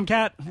by the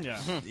Tomcat? Yeah.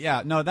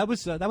 Yeah. No, that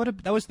was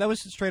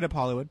straight up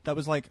Hollywood. That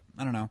was like,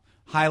 I don't know,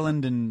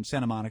 Highland and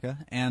Santa Monica,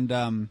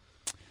 and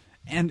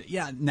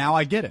yeah, now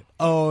I get it.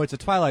 Oh, it's a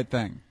Twilight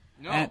thing.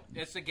 No,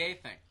 it's a gay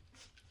thing.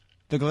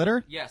 The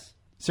glitter? Yes.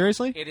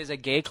 Seriously? It is a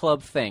gay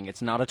club thing. It's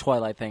not a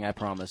Twilight thing, I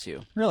promise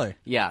you. Really?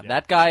 Yeah,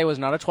 that guy was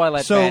not a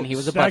Twilight fan. He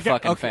was a butt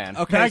fucking fan.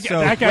 Okay,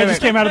 that guy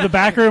just came out of the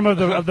back room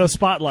of the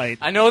spotlight.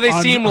 I know they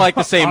seem like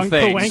the same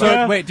thing.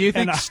 So, wait, do you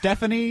think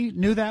Stephanie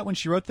knew that when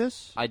she wrote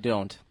this? I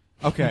don't.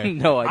 Okay.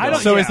 No, I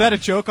don't. So is that a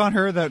joke on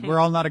her that we're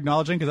all not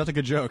acknowledging? Because that's a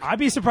good joke. I'd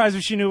be surprised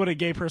if she knew what a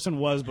gay person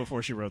was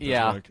before she wrote this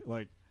book.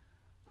 Like,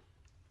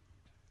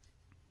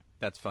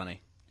 that's funny.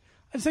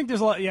 I just think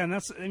there's a lot. Yeah, and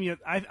that's. I mean,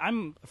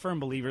 I'm a firm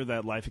believer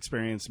that life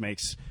experience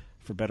makes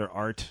for better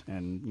art,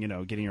 and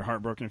getting your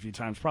heart broken a few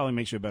times probably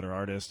makes you a better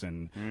artist,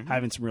 and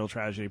having some real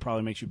tragedy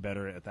probably makes you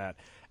better at that.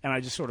 And I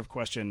just sort of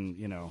question,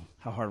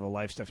 how hard of a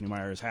life Stephanie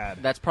Meyer has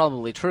had. That's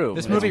probably true.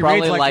 This movie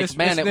reads like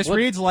this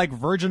reads like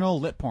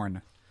virginal lit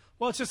porn.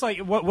 Well, it's just like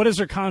what is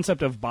her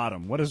concept of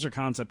bottom? What is her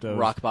concept of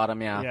rock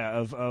bottom? Yeah, yeah,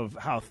 of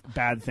how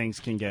bad things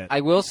can get. I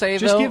will say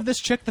just though, give this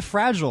chick The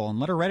Fragile and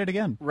let her write it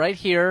again. Right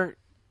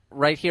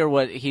here,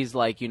 what he's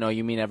like,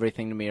 you mean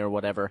everything to me or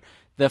whatever.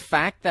 The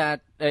fact that,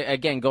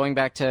 again, going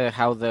back to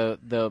how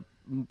the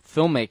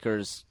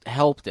filmmakers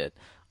helped it,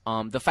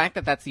 the fact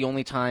that that's the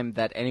only time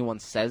that anyone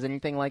says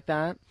anything like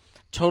that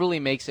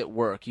totally makes it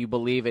work. You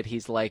believe it.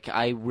 He's like,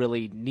 I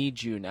really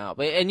need you now.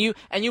 And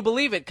you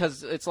believe it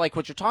because it's like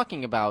what you're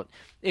talking about.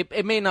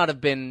 It may not have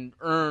been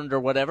earned or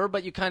whatever,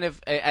 but you kind of,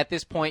 at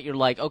this point, you're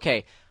like,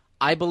 okay,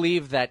 I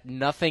believe that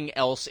nothing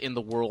else in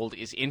the world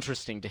is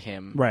interesting to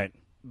him. Right.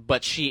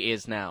 but she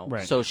is now.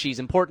 Right. So she's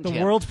important The to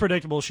him. world's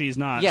predictable. She's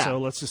not. Yeah. So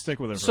let's just stick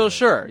with her. For So a bit.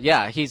 sure,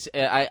 yeah, he's.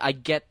 I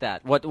get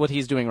that. What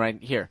he's doing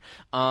right here.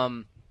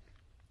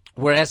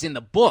 Whereas in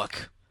the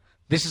book,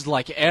 this is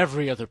like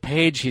every other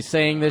page he's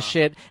saying this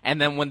shit, and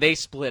then when they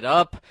split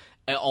up,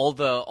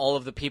 all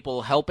of the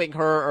people helping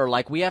her are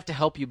like, "We have to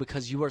help you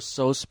because you are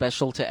so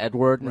special to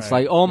Edward." And it's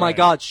Right, like, "Oh my right.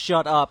 God,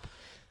 shut up."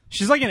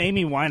 She's like an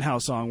Amy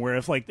Winehouse song where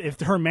if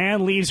her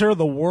man leaves her,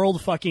 the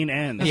world fucking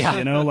ends. Yeah.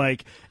 You know,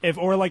 like some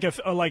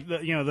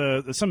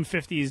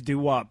 50s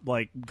doo-wop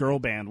like girl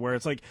band where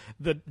it's like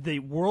the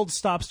world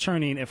stops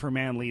turning if her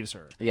man leaves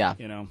her. Yeah.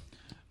 You know.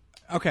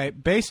 Okay,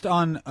 based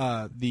on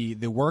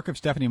the work of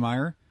Stephenie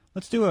Meyer,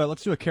 let's do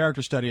a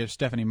character study of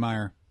Stephenie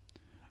Meyer.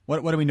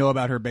 What do we know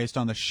about her based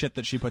on the shit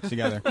that she puts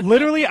together?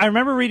 Literally, I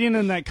remember reading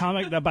in that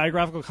comic, that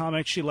biographical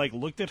comic, she like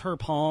looked at her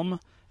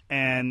palm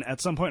and at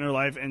some point in her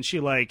life and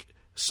she like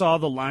saw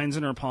the lines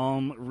in her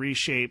palm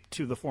reshape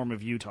to the form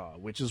of Utah,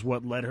 which is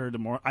what led her to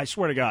more. I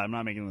swear to God, I'm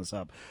not making this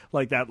up.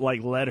 Like that,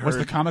 like led her. Was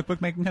the comic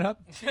book making it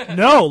up?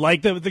 No,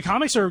 like the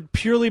comics are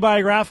purely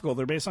biographical.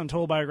 They're based on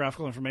total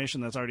biographical information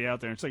that's already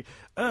out there. It's like,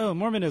 oh,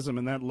 Mormonism,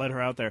 and that led her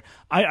out there.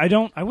 I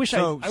wish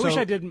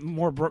I did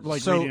more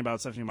reading about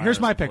Stephenie Meyer. Here's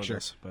my before picture.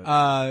 this,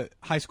 but-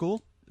 High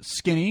school,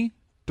 skinny,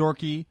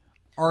 dorky,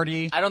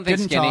 arty. I don't think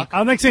didn't skinny. talk. I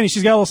don't think Sandy.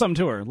 She's got a little something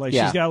to her. Like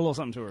Yeah. she's got a little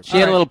something to her. She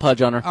had a little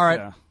pudge on her. All right,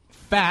 Yeah.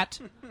 fat,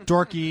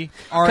 dorky,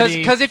 arty.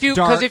 Because you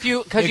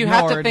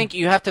have to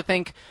ignored.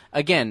 think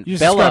again. You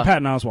just Bella, describe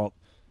Patton Oswalt.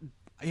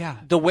 Yeah.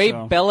 the way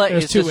So, Bella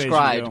there's is two ways you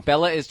described, go.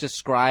 Bella is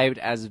described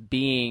as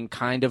being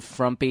kind of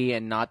frumpy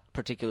and not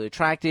particularly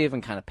attractive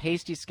and kind of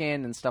pasty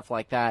skinned and stuff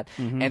like that.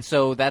 Mm-hmm. And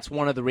so that's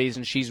one of the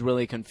reasons she's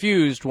really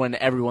confused when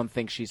everyone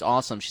thinks she's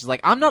awesome. She's like,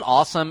 I'm not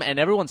awesome, and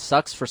everyone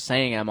sucks for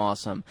saying I'm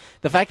awesome.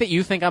 The fact that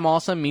you think I'm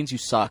awesome means you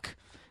suck.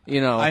 You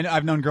know,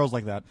 I've known girls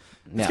like that.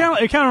 yeah.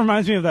 It kind of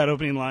reminds me of that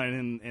opening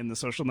line in The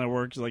Social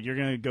Network. It's like, you're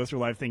going to go through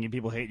life thinking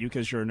people hate you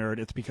because you're a nerd.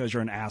 It's because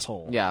you're an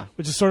asshole. Yeah.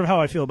 Which is sort of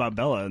how I feel about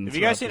Bella. Have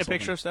you guys seen a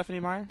picture of Stephenie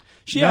Meyer?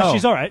 Yeah,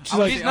 she's all right. She's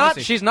like,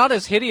 She's not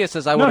as hideous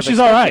as I would no, have she's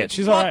expected. all right.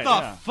 She's all right.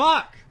 Yeah.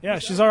 fuck? Yeah,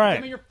 she's all right.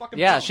 Give me your fucking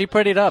Yeah, phone. she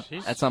prettied up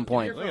at some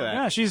point. Look at that.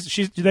 Yeah,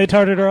 she's they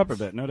tarted her up a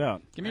bit, no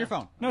doubt. Give me your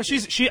phone. No,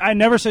 I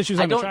never said she was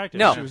I don't unattractive.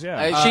 no. She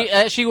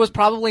was, she was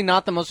probably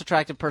not the most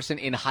attractive person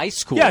in high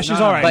school. Yeah, she's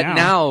all right but now.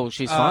 now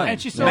she's fine.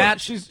 and she's still, Matt,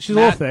 she's a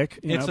little thick.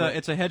 You It's know, a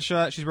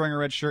headshot. She's wearing a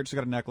red shirt. She's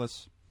got a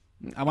necklace.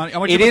 I want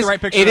you It to put is. the right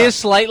picture. It up. is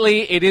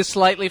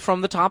slightly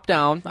from the top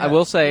down. I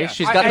will say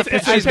she's got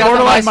It's she's got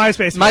borderline the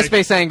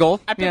MySpace angle.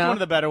 I picked yeah. one of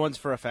the better ones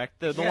for effect.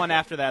 The one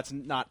after that's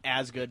not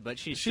as good, but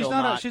she's still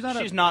not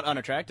not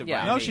unattractive. Yeah.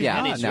 by No, any- she's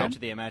any not, stretch no.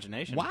 of the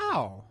imagination.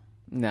 Wow.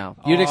 No,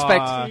 you'd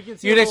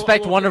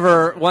expect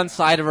one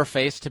side of her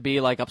face to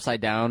be like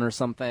upside down or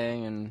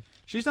something, and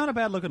She's not a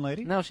bad looking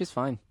lady. no, she's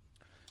fine.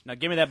 Now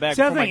give me that back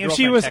See, before the my thing, if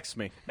girlfriend she was, texts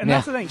me. and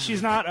that's the thing.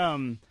 She's not. I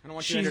don't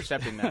want you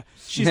intercepting that.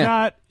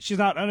 She's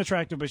not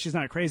unattractive, but she's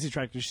not crazy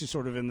attractive. She's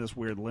sort of in this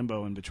weird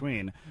limbo in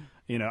between.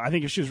 You know, I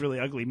think if she was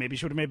really ugly, maybe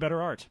she would have made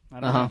better art. I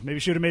don't know. Maybe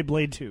she would have made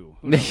Blade 2.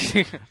 Who knows?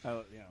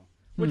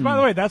 Which, by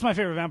the way, that's my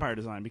favorite vampire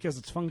design because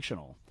it's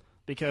functional.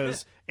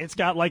 Because it's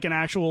got like an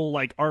actual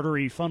like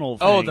artery funnel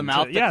thing. Oh, the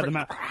mouth that Yeah, the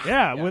mouth.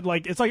 Yeah, with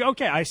like it's like,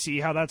 okay, I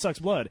see how that sucks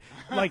blood.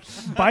 Like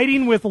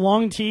biting with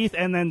long teeth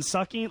and then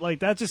sucking, like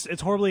that's just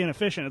it's horribly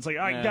inefficient. It's like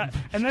I got,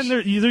 and then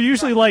they're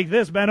usually like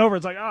this, bent over.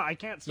 It's like, oh, I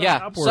can't suck Yeah,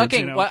 upwards.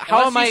 sucking. You know? What, how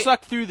Unless am you I?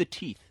 suck through the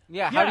teeth?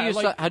 Yeah, how do you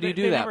like, how do you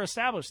do they that? Never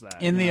established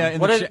that. In you the know?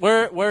 in What the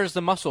is where's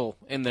the muscle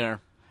in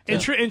there?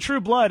 In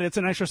True Blood, it's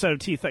an extra set of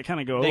teeth that kind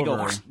of go They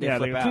over. go- they yeah,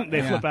 flip out. they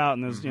Yeah. flip out,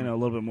 and there's a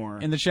little bit more.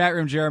 in the chat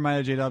room,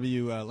 Jeremiah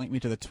JW linked me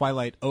to the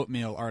Twilight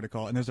Oatmeal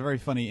article, and there's a very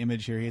funny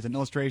image here. He has an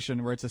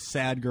illustration where it's a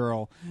sad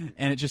girl,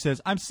 and it just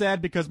says, "I'm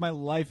sad because my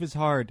life is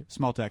hard,"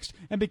 small text,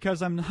 and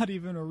because I'm not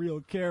even a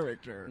real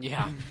character.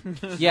 Yeah,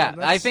 yeah.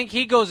 I think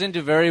he goes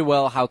into very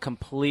well how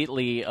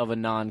completely of a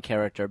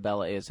non-character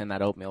Bella is in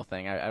that oatmeal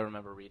thing. I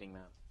remember reading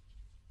that.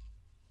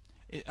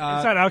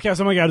 Inside Outcast,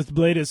 oh my god,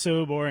 Blade is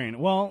so boring.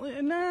 Well,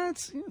 nah,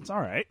 it's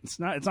all right. It's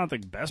not the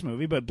best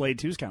movie, but Blade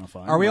 2 is kind of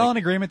fun. Are we all in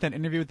agreement that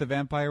Interview with the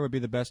Vampire would be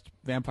the best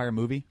vampire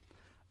movie?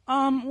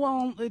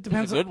 Well, it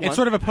depends. It's a good one. It's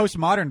sort of a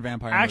postmodern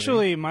vampire movie.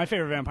 Actually, my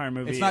favorite vampire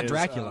movie. It's not is,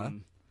 Dracula.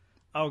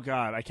 Oh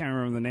god, I can't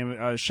remember the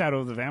name.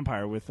 Shadow of the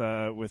Vampire with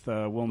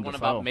Willem One Dafoe.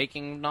 about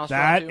making Nosferatu.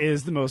 That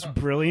is the most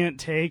brilliant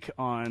take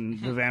on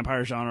the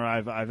vampire genre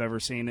I've ever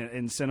seen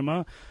in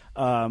cinema.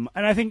 And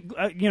I think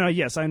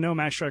yes, I know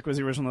Max Schreck was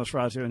the original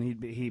Nosferatu,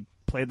 and he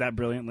played that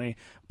brilliantly.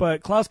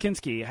 But Klaus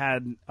Kinski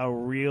had a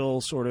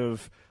real sort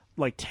of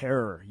like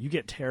terror. You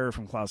get terror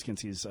from Klaus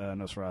Kinski's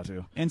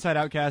Nosferatu. Inside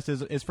Outcast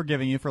is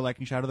forgiving you for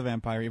liking Shadow of the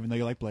Vampire, even though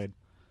you like Blade.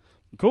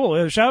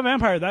 Cool. Shadow of the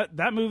Vampire.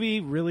 That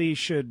movie really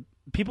should.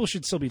 People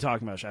should still be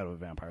talking about Shadow of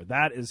the Vampire.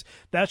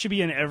 That should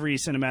be in every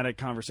cinematic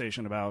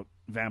conversation about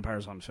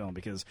vampires on film,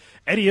 because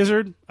Eddie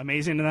Izzard,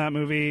 amazing in that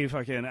movie.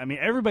 Fucking, I mean,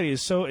 everybody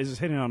is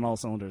hitting on all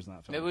cylinders in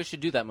that film. Maybe we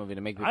should do that movie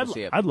to make people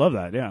see it. I'd love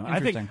that. Yeah,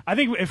 Interesting. I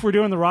think if we're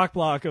doing the rock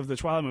block of the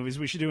Twilight movies,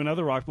 we should do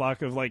another rock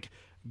block of like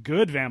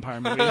good vampire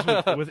movies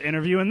with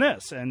Interview and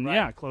this. And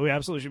yeah, Chloe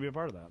absolutely should be a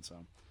part of that. So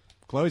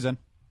Chloe's in.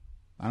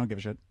 I don't give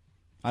a shit.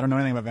 I don't know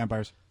anything about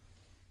vampires.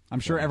 I'm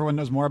sure everyone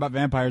knows more about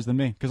vampires than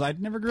me because I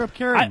never grew up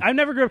caring. I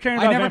never grew up caring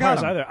I about never got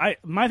vampires 'em. either.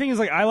 My thing is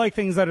like I like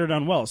things that are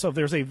done well. So if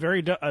there's a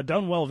very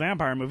done well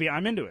vampire movie,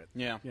 I'm into it.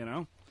 Yeah. You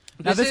know.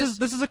 Now this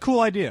is a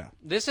cool idea.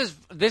 This is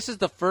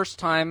the first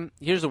time.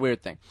 Here's the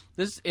weird thing.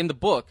 This in the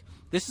book.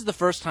 This is the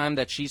first time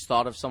that she's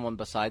thought of someone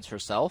besides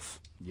herself.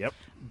 Yep.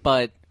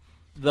 But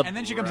the And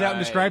then she comes out and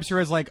describes her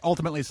as like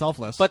ultimately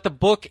selfless. But the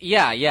book,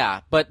 yeah.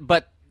 But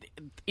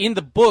in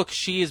the book,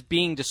 she is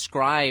being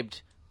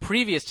described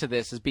previous to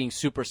this as being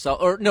super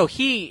or no,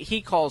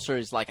 he calls her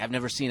as like, I've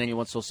never seen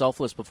anyone so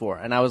selfless before,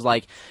 and I was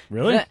like,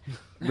 Really?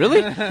 Really?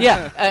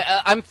 Yeah.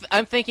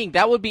 I'm thinking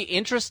that would be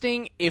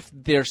interesting if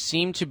there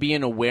seemed to be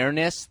an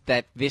awareness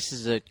that this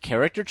is a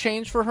character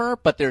change for her,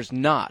 but there's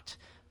not.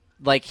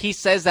 Like he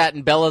says that,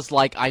 and Bella's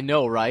like, I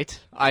know, right?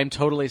 I'm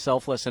totally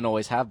selfless and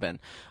always have been.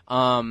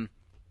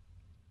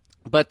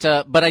 But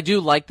I do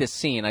like this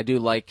scene. I do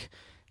like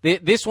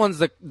this one's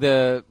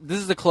this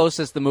is the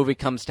closest the movie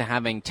comes to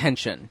having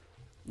tension.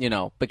 You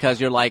know,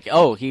 because you're like,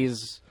 oh,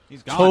 he's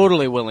gone.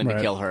 totally willing to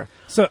Right. kill her.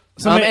 So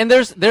And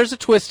there's a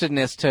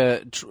twistedness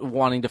to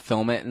wanting to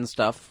film it and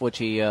stuff, which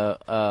he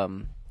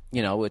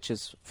which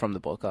is from the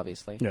book,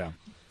 obviously. yeah.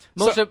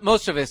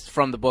 Most of it's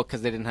from the book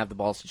because they didn't have the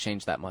balls to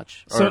change that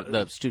much, or So-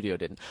 the studio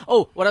didn't.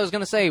 Oh, what I was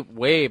gonna say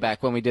way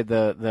back when we did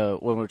the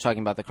when we were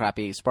talking about the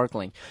crappy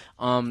sparkling,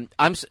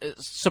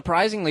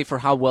 surprisingly for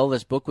how well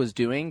this book was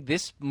doing,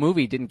 this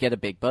movie didn't get a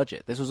big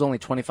budget. This was only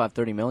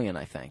 25-30 million,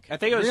 I think. I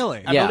think it was.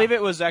 Really? I Yeah. believe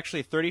it was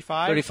actually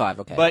 35. 35,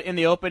 okay. But in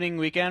the opening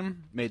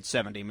weekend, made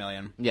 70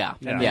 million. Yeah,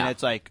 And yeah.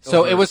 it's like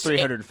So over it was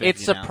 350.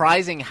 It's now.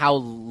 surprising how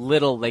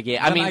little they gave.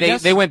 I Then mean, I they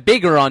guess- they went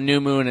bigger on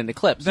New Moon and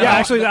Eclipse. Yeah,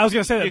 actually, I was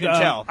going to say that. You can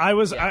tell.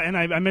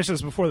 I mentioned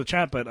this before the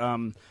chat, but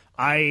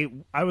I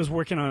was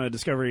working on a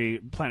Discovery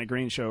Planet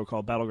Green show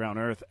called Battleground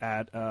Earth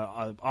at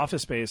an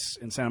office space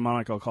in Santa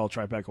Monica called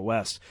Tribeca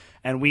West,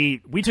 and we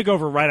took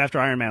over right after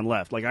Iron Man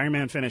left. Like Iron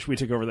Man finished, we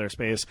took over their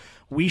space.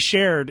 We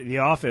shared the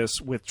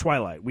office with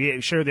Twilight. We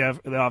shared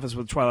the office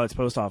with Twilight's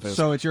post office.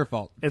 so it's your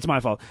fault. It's my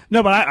fault.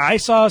 No, but I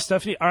saw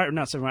Stephanie, or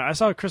not Stephanie, I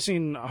saw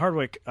Catherine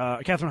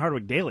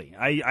Hardwick daily.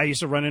 I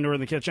used to run into her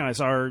in the kitchen. I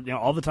saw her,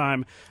 all the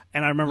time.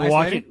 And I remember Nice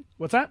walking. lady?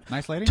 What's that?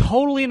 Nice lady?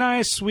 Totally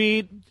nice,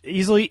 sweet,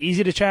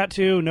 easy to chat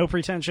to, no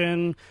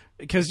pretension.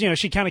 Because,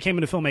 she kind of came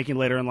into filmmaking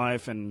later in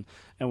life and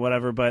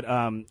whatever, but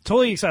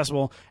totally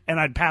accessible. And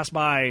I'd pass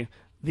by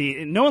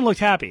no one looked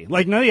happy.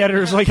 Like, none of the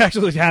editors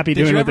actually looked happy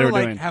Did doing you what they ever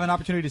were doing. have an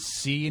opportunity to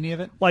see any of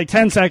it? Like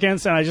 10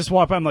 seconds, and I just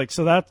walked by. I'm like,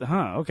 so that,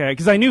 okay.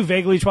 Because I knew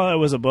vaguely Twilight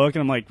was a book,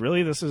 and I'm like,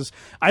 really? This is.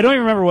 I don't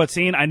even remember what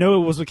scene. I know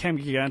it was with Ken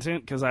Gigantin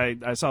because I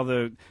saw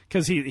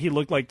because he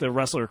looked like the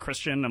wrestler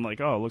Christian. I'm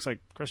like, oh, it looks like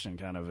Christian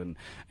kind of, and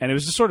it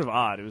was just sort of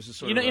odd. It was just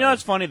sort You of. know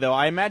what's funny though?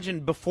 I imagine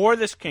before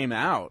this came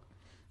out,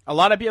 a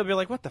lot of people would be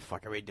like, "What the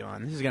fuck are we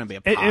doing? This is going to be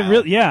a pile."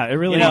 It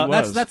really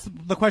was. That's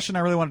the question I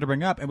really wanted to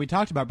bring up, and we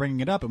talked about bringing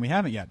it up, and we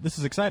haven't yet. This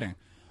is exciting.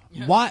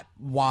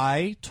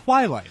 Why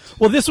Twilight?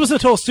 Well, this was a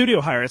total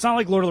studio hire. It's not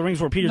like Lord of the Rings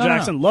where Peter No.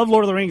 Jackson loved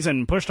Lord of the Rings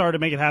and pushed hard to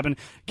make it happen.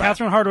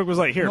 Catherine Hardwick was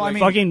like, here, No, I mean-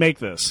 fucking make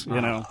this,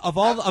 Of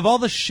all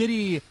the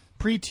shitty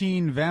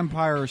preteen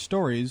vampire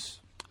stories,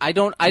 I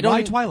don't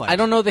Why Twilight? I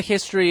don't know the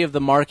history of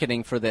the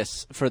marketing for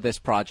this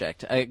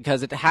project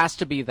because it has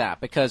to be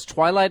that because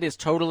Twilight is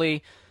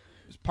totally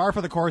par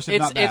for the course, if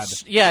not bad.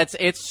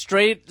 it's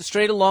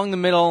straight along the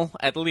middle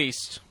at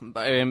least,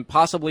 and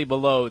possibly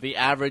below the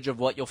average of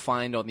what you'll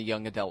find on the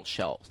young adult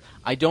shelves.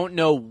 I don't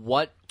know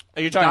what.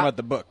 Are you talking about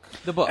the book?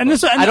 The book. And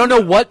I don't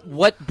know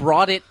what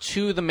brought it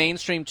to the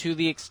mainstream to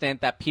the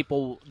extent that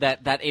people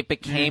that it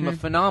became a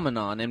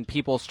phenomenon and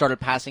people started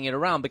passing it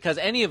around because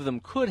any of them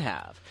could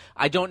have.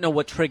 I don't know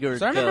what triggered.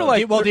 So I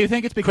remember, Do you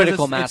think it's because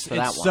critical it's, mass it's, for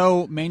that it's one.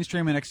 so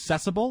mainstream and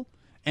accessible,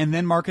 and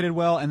then marketed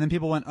well, and then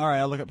people went, all right,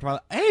 I'll look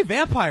at hey,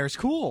 vampires,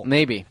 cool.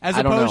 Maybe. As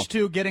I don't opposed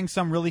know. to getting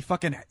some really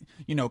fucking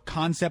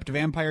concept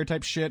vampire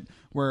type shit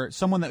where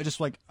someone that was just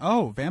like,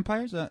 oh,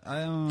 vampires,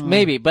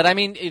 Maybe, but I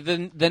mean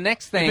the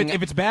next thing.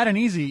 If it's bad and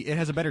easy, it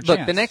has a better Look,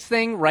 chance. the next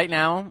thing right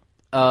now,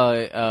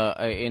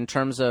 in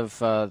terms of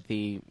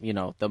the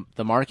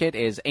market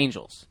is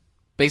Angels.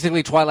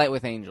 Basically, Twilight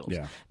with Angels.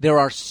 Yeah. There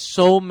are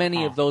so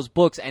many of those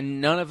books,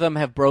 and none of them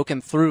have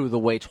broken through the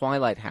way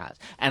Twilight has.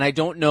 And I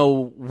don't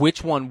know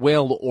which one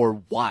will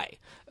or why,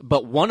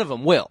 but one of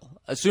them will.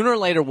 Sooner or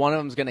later, one of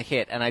them is going to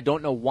hit, and I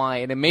don't know why.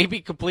 And it may be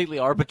completely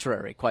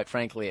arbitrary, quite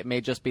frankly. It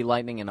may just be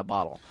lightning in a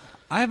bottle.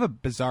 I have a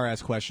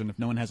bizarre-ass question if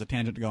no one has a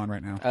tangent to go on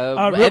right now.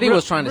 Eddie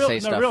was trying to say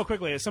stuff. Real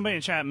quickly, somebody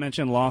in chat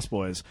mentioned Lost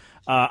Boys.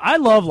 I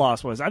love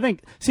Lost Boys. I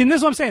think. See, and this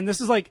is what I'm saying.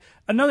 This is like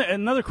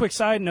another quick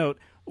side note.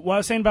 What I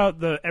was saying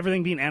about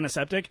everything being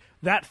antiseptic,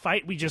 that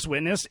fight we just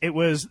witnessed, it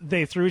was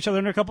they threw each other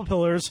into a couple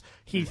pillars.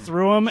 He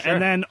threw him,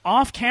 and then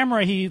off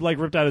camera he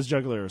ripped out his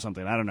jugular or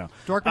something. I don't know.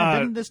 Dorkman,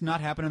 didn't this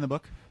not happen in the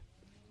book?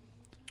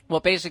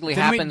 What basically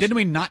Didn't happens?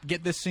 we not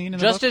get this scene in the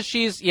just book?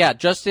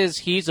 just as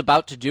he's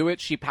about to do it,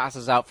 she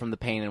passes out from the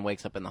pain and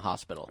wakes up in the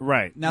hospital.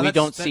 Right. Now, we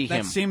don't see that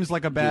him. That seems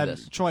like a bad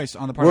this. choice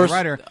on the part of the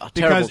writer A terrible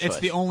because it's choice.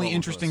 the only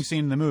interesting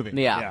scene in the movie.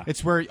 Yeah.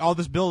 It's where all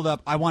this build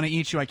up, I want to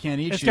eat you, I can't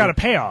eat It's you. got a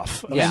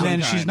payoff. of Yeah. some And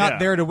then kind, she's not yeah.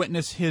 there to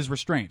witness his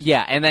restraint.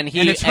 Yeah, and then he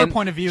And it's her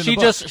point of view in She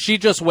the book. she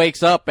just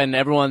wakes up and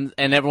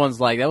everyone's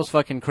like, that was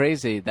fucking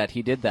crazy that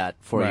he did that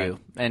for Right. you.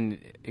 And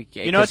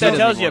You know what that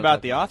tells you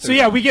about the author? So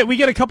yeah, we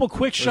get a couple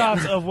quick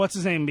shots of what's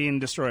his name being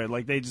destroyed.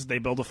 Like they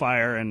build a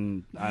fire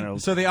and I don't know.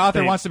 So the author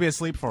they- wants to be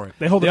asleep for it.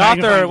 They hold The a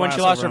magnifying author, when glass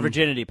she lost over her him.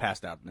 virginity,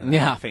 passed out.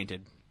 Yeah.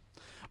 Fainted.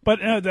 But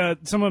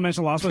someone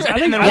mentioned Lost Boys. I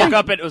think And then I woke think,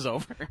 up and it was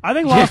over. I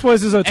think Lost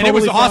Boys is a And totally it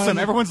was fun, awesome.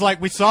 Everyone's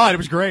like, we saw it. It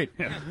was great.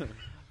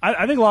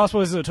 I think Lost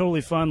Boys is a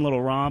totally fun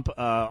little romp.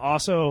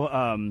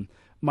 Also,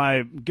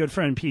 my good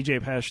friend PJ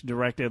Pesh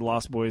directed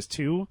Lost Boys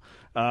 2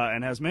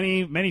 and has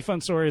many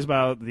fun stories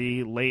about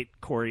the late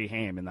Corey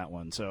Haim in that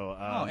one. So,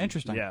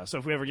 interesting. Yeah, so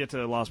if we ever get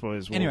to Lost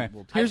Boys, Anyway,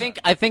 we'll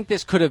I think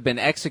this could have been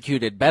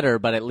executed better,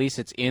 but at least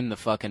it's in the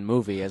fucking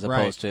movie as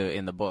Right. opposed to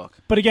in the book.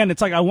 But again,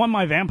 it's like I want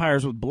my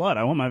vampires with blood.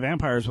 I want my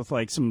vampires with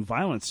like some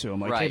violence to them.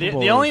 Like Right.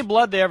 capable The of- only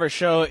blood they ever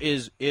show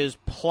is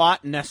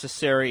plot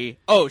necessary.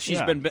 Oh, she's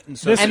Yeah. been bitten.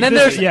 So This- And then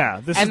this- there's yeah,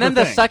 this is and then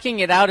the the thing. sucking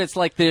it out. It's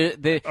like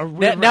the A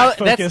real now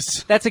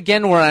focus. that's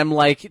again where I'm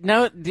like,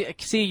 no,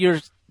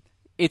 see,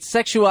 it's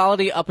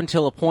sexuality up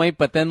until a point,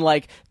 but then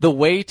like the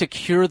way to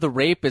cure the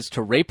rape is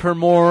to rape her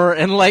more,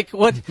 and like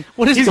what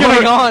is he's going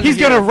gonna, on? He's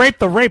here? gonna rape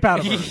the rape out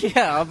of her.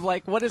 Yeah, I'm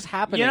like, what is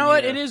happening? you know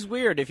what? here? It is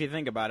weird if you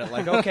think about it.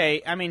 Like,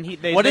 okay, I mean,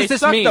 they What does this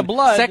suck mean? the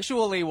blood,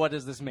 Sexually, what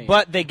does this mean?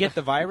 but they get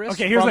the virus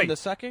Okay, here's from like the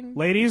sucking.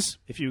 ladies,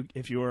 if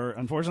you are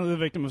unfortunately the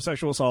victim of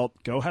sexual assault,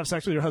 go have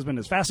sex with your husband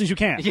as fast as you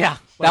can. yeah,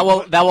 that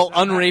will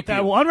unrape That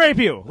you. will unrape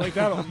you. Like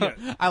that'll.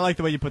 Yeah. I like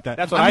the way you put that.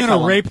 That's what I'm I gonna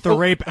tell 'em. rape the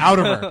rape out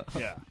of her.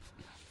 Yeah.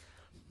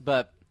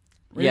 But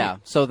yeah,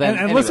 so then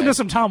And listen anyway. to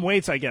some Tom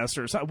Waits, I guess,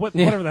 or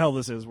whatever the hell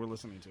this is we're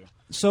listening to.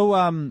 So,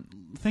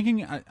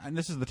 thinking, and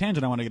this is the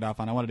tangent I want to get off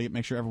on. I wanted to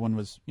make sure everyone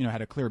was,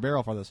 had a clear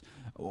barrel for this.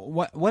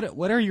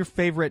 What are your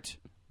favorite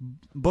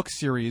book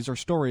series or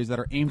stories that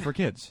are aimed for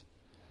kids?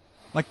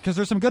 Like, because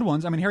there's some good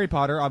ones. I mean, Harry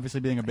Potter,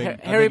 obviously being a big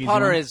Harry easy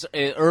Potter one. is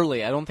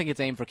early. I don't think it's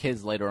aimed for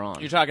kids later on.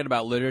 You're talking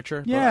about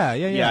literature? Yeah.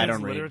 I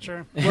don't read.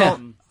 Literature.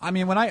 Well, I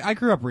mean, when I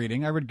grew up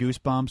reading, I read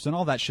Goosebumps and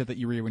all that shit that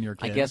you read when you're a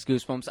I kid. guess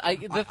Goosebumps. I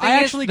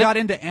actually got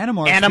into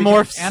Animorphs.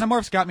 Animorphs. because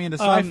Animorphs got me into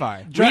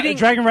sci-fi.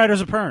 Dragon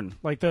Riders of Pern,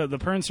 like the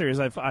Pern series,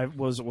 I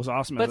was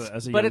awesome but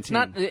as a but young it's teen.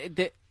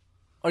 not.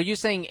 Are you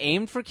saying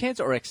aimed for kids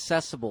or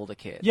accessible to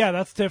kids? Yeah,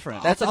 that's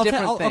different. That's a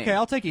different thing. Okay,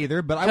 I'll take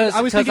either. But I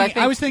 'Cause- was 'cause thinking.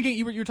 I I was think- thinking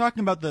you were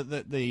talking about the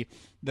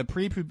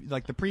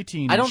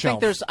preteen. I don't shelf.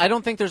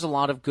 think there's a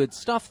lot of good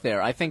stuff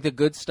there. I think the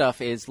good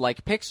stuff is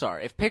like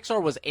Pixar. If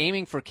Pixar was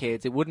aiming for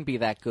kids, it wouldn't be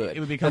that good.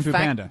 It would be Kung Fu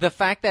Panda. The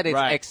fact that it's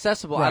Right.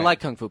 accessible, I Right. like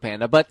Kung Fu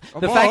Panda, but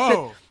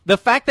whoa. the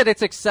fact that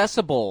it's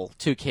accessible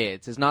to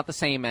kids is not the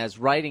same as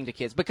writing to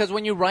kids. Because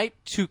when you write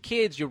to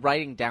kids, you're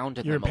writing down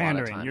to You're them a lot of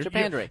pandering. times. You're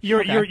pandering.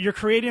 You're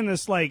creating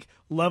this like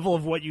level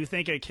of what you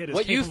think a kid is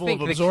What you capable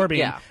think of the absorbing.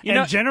 yeah.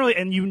 And generally,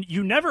 and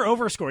you never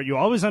overscore it. You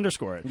always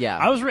underscore it. Yeah.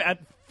 I was at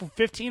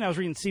 15. I was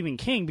reading Stephen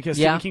King because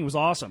Yeah. Stephen King was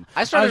awesome.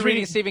 I started was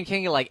reading Stephen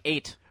King at like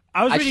 8.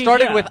 I was reading-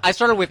 started yeah. with it. I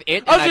was and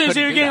reading couldn't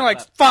Stephen do King that, like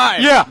but-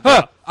 5. Yeah.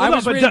 I I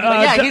was reading.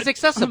 yeah, he's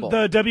accessible.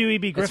 The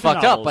W.E.B. Griffin It's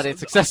fucked novels. up, but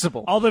it's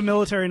accessible. All the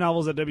military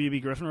novels that W.E.B.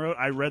 Griffin wrote,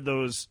 I read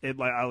those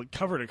I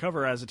cover to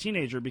cover as a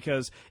teenager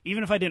because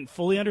even if I didn't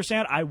fully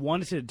understand, I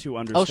wanted to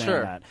understand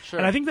sure, that. sure.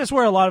 And I think that's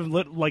where a lot of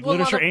Well, literature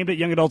a lot of- aimed at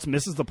young adults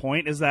misses the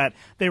point is that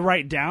they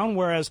write down,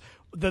 whereas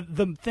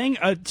the thing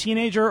a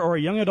teenager or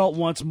a young adult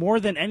wants more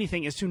than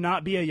anything is to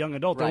not be a young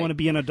adult. They Right. want to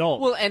be an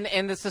adult. Well, and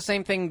it's the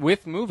same thing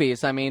with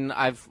movies. I mean,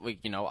 I've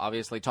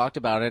obviously talked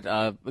about it.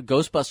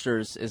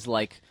 Ghostbusters is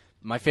like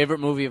my favorite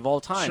movie of all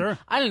time. Sure.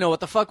 I didn't know what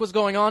the fuck was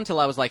going on till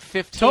I was like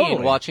 15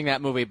 Totally. watching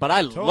that movie, but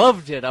I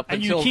loved it up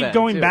and until you keep then,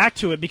 going too. back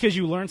to it because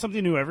you learn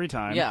something new every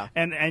time. Yeah.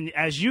 And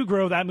as you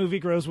grow, that movie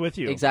grows with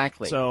you.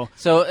 Exactly. So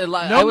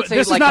I would say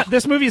this like is not.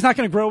 This movie is not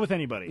going to grow with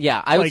anybody.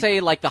 yeah, I would Like, say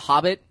like The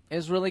Hobbit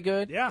is really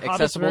good. Yeah, Hobbit's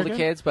accessible very to good.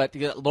 kids, but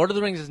Lord of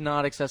the Rings is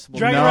not accessible.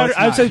 Dragon No, Rider. it's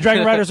I would not. say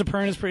Dragon Riders of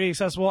Pern is pretty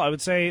accessible. I would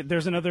say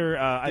there's another.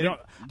 I Did don't.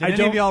 Did I any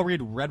don't. of y'all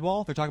read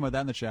Redwall? They're talking about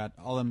that in the chat.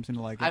 All of them seem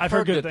to like it. I've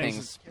heard good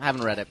things. I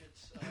haven't read it.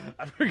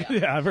 I've heard,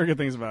 yeah, I've heard good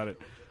things about it.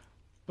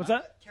 What's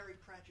that? Terry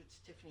Pratchett's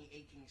Tiffany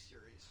Aching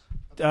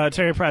series.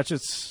 Terry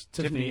Pratchett's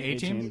Tiffany Tiffany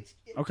A-Team? 18.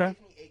 Okay.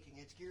 Tiffany Aching.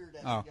 It's geared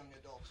at Oh. young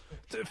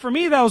adults. For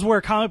me, that was where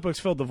comic books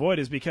filled the void,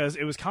 is because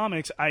it was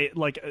comics. I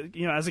like,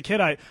 as a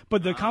kid,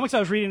 but the comics I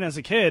was reading as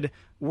a kid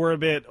were a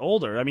bit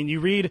older. I mean,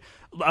 you read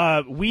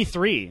We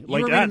Three, like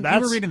you were that. reading, That's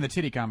you were reading the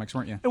titty comics,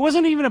 weren't you? It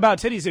wasn't even about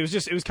titties.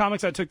 It was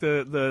comics that took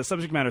the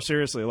subject matter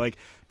seriously. Like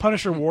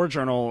Punisher War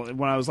Journal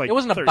when I was like It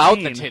wasn't 13. about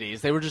the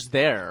titties; they were just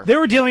there. They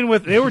were dealing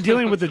with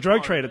the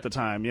drug trade at the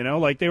time,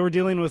 like they were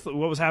dealing with what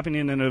was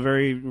happening in a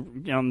very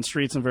on the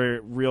streets in a very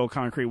real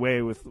concrete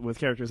way with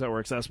characters that were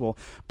accessible.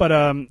 But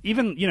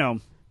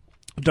even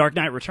Dark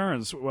Knight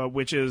Returns,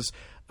 which is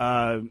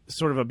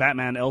sort of a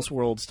Batman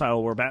Elseworld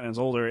style where Batman's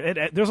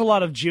older. There's a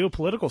lot of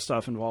geopolitical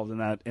stuff involved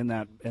in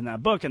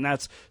that book, and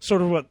that's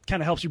sort of what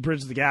kind of helps you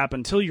bridge the gap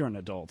until you're an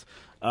adult.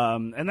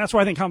 And that's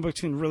why I think comic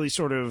books can really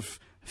sort of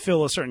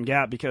fill a certain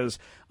gap, because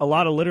a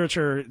lot of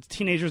literature,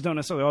 teenagers don't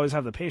necessarily always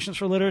have the patience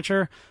for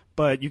literature,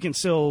 but you can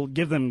still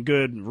give them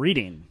good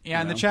reading. Yeah,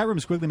 and the chat room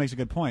Squiggly makes a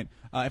good point.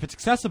 If it's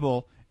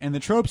accessible and the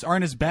tropes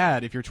aren't as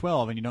bad if you're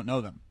 12 and you don't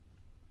know them.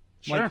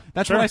 Sure, Like,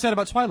 that's sure. what I said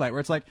about Twilight,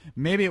 where it's like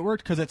maybe it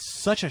worked because it's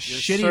such a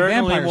shitty Certainly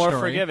vampire more story.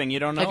 forgiving. You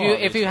don't know.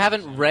 If you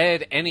haven't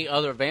read any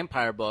other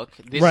vampire book,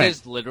 this Right.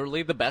 is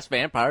literally the best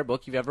vampire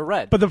book you've ever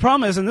read. But the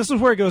problem is, and this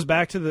is where it goes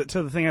back to the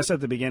thing I said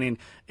at the beginning,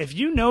 if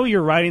you know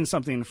you're writing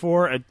something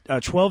for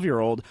a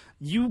 12-year-old,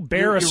 you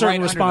bear You're a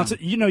certain right under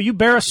them. you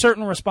bear a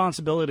certain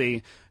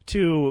responsibility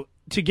to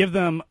give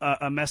them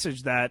a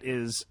message that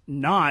is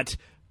not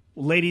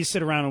ladies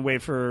sit around and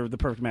wait for the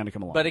perfect man to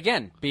come along. But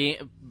again,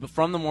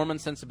 from the Mormon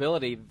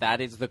sensibility,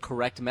 that is the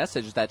correct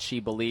message that she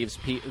believes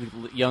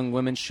young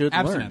women should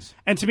Abstinence.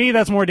 And to me,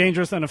 that's more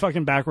dangerous than a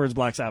fucking backwards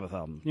Black Sabbath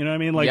album. You know what I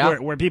mean? Like Yeah.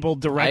 where people I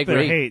direct their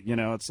agree. hate. You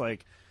know, it's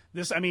like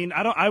this. I mean,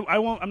 I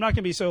won't. I'm not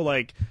gonna be so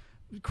like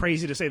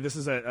crazy to say this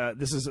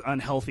is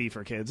unhealthy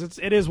for kids.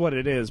 It is what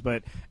it is,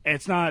 but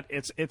it's not.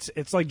 It's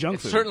like junk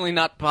It's food. certainly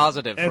not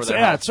positive for It's, their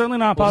yeah, health. it's certainly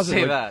not We'll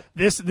positive. say that.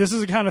 This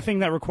is the kind of thing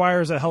that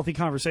requires a healthy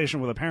conversation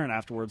with a parent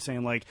afterwards,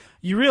 saying like,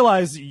 you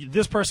realize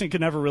this person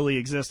could never really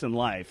exist in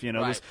life. You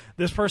know, Right.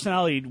 this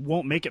personality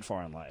won't make it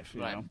far in life.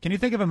 You Right. know? Can you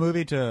think of a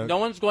movie to? No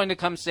one's going to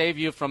come save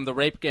you from the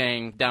rape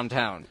gang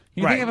downtown.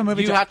 Can you Right. think of a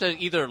movie You to? have to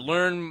either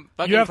learn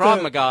fucking have Krav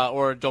to- Maga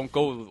or don't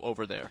go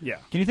over there. Yeah.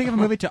 Can you think of a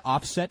movie to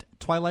offset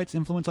Twilight's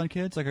influence on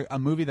kids, like a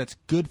movie that's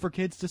good for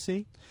kids to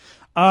see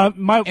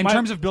in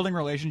terms of building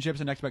relationships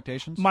and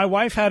expectations? My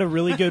wife had a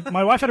really good.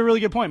 My wife had a really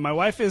good point. My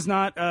wife is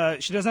not.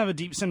 She doesn't have a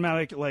deep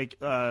cinematic like.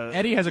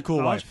 Eddie has a cool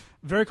knowledge. wife.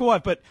 Very cool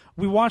wife. But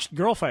we watched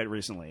Girl Fight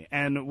recently,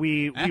 and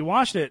we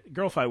watched it.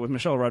 Girl Fight with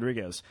Michelle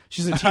Rodriguez.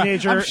 She's a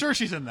teenager. I'm sure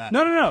she's in that.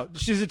 No.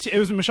 It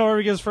was Michelle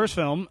Rodriguez's first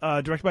film,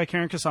 directed by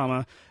Karen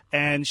Kasama,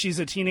 and she's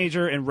a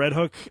teenager in Red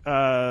Hook,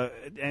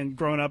 and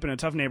growing up in a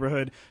tough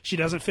neighborhood. She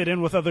doesn't fit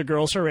in with other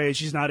girls her age.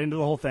 She's not into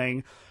the whole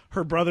thing.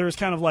 Her brother is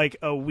kind of like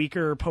a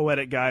weaker,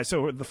 poetic guy,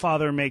 so the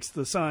father makes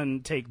the son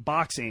take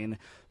boxing,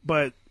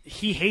 but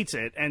he hates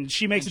it, and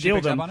she makes a she deal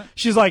with picks him. up on it?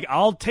 She's like,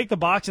 I'll take the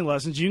boxing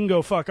lessons, you can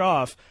go fuck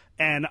off,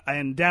 and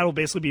dad will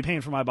basically be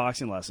paying for my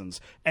boxing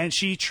lessons. And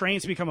she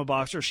trains to become a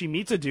boxer. She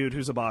meets a dude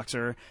who's a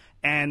boxer,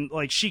 and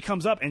like she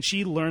comes up and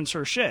she learns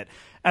her shit.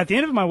 At the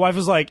end of it, my wife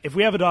was like, if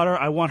we have a daughter,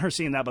 I want her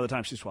seeing that by the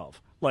time she's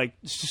 12. Like,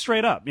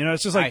 straight up. You know,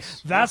 it's just like,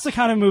 Nice. that's the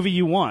kind of movie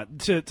you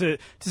want to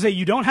say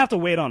you don't have to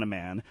wait on a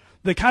man.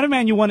 The kind of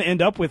man you want to end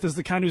up with is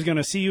the kind who's going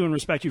to see you and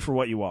respect you for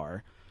what you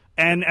are.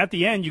 And at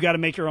the end, you got to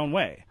make your own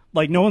way.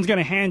 Like, no one's going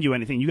to hand you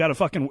anything. You got to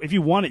fucking, if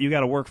you want it, you got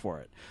to work for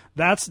it.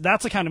 That's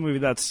the kind of movie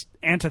that's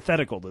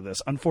antithetical to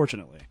this,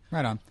 unfortunately.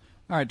 Right on.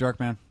 All right,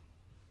 Dorkman.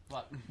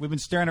 What? We've been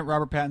staring at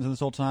Robert Pattinson this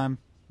whole time.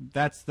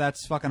 That's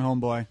fucking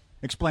Homeboy.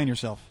 Explain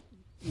yourself.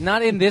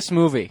 Not in this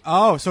movie.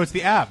 Oh, so it's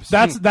the abs.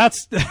 That's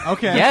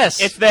okay. Yes.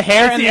 It's the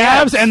hair it's and the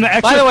abs and the By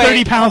extra the way-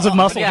 30 pounds of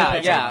muscle. Yeah,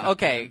 yeah.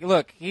 Okay,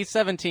 look, he's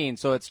 17,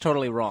 so it's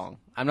totally wrong.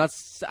 I'm not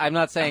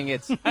saying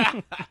it's. I'm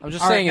just All right,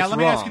 saying now it's let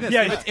me wrong. ask you this: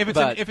 Yeah,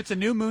 if it's a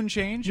new moon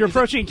change, You're is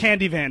approaching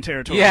Candy Van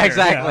territory. Yeah, here.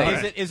 exactly. all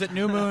right. Is it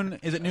new moon?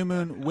 Is it new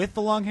moon with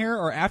the long hair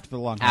or after the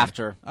long hair?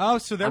 After. Oh,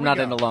 so there I'm we not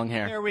go. into long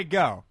hair. There we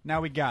go. Now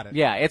we got it.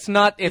 Yeah, it's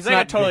not. It's He's like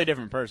not a totally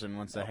different person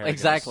once the hair.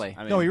 Exactly. Goes.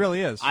 I mean, No, he really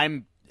is.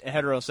 I'm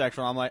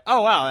heterosexual. I'm like,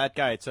 oh wow, that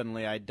guy.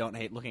 Suddenly, I don't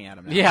hate looking at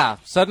him. Now. Yeah,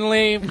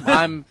 suddenly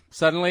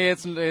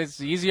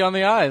it's easy on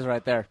the eyes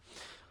right there.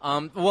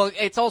 Well,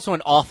 it's also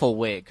an awful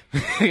wig.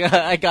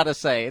 I gotta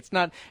say, it's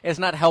not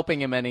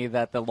helping him any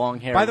that the long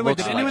hair. By the way,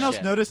 looks did like anyone else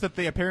shit. notice that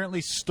they apparently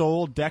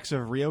stole decks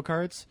of Rio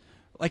cards?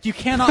 Like, you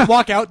cannot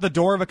walk out the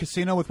door of a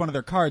casino with one of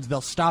their cards;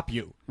 they'll stop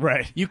you.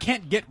 Right. You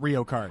can't get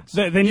Rio cards.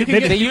 They You can they-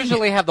 get- They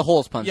usually have the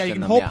holes punched yeah, you in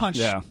can them, hole yeah. punch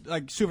Yeah.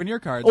 like souvenir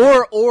cards.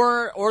 Or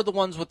the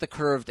ones with the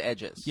curved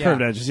edges. Yeah.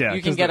 Curved edges, yeah.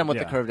 You can 'cause get them with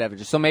yeah. the curved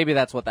edges. So maybe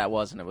that's what that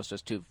was, and it was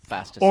just too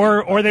fast to see.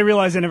 Or they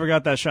realized they never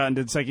got that shot and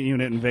did second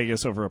unit in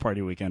Vegas over a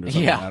party weekend or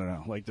something. Yeah. I don't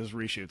know. Like, there's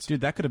reshoots.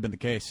 Dude, that could have been the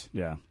case.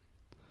 Yeah.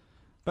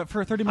 But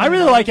for $30 I million,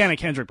 really like Anna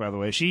Kendrick, by the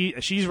way.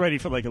 She's ready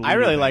for like a I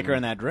really leading like thing. her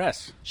in that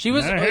dress. she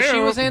was Yeah. she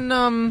was in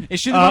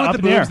Is she the one Up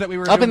with the in the boobs air. that we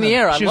were Up in doing the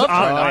Air. I She was loved her.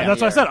 Oscar,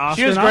 that's what I said.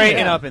 Oscar She was great nominated.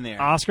 in Up in the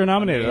Air. Oscar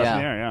nominated. Yeah. Up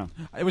in the Air,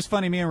 yeah. It was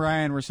funny. Me and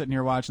Ryan were sitting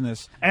here watching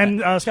this,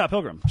 And Scott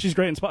Pilgrim. She's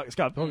great in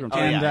Scott Pilgrim. too.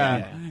 and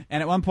yeah.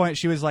 and at one point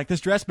she was like,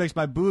 "This dress makes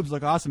my boobs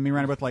look awesome." Me and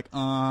Ryan were both like,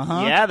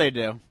 "Uh-huh." Yeah, they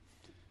do.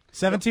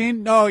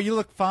 17? No, you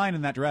look fine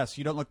in that dress.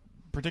 You don't look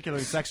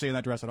particularly sexy in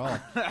that dress at all.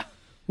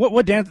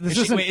 What dance? This Is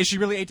she, isn't- wait, is she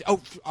really 18?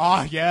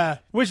 Oh, yeah.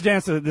 Which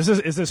dance?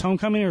 Is this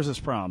Homecoming or is this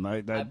Prom?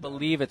 I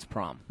believe it's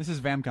Prom. This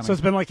is Vam coming. So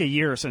it's been like a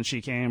year since she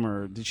came,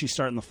 or did she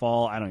start in the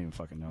fall? I don't even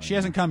fucking know. She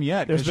hasn't come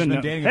yet. There's 'cause she's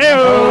been been dating.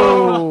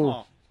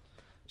 Hey-oh!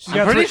 She's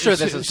I'm pretty sure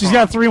this is She's Prom.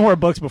 got 3 more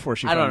books before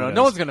she. I don't know. finally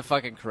No does. one's gonna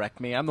fucking correct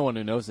me. I'm the one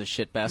who knows this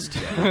shit best.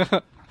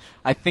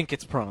 I think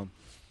it's Prom.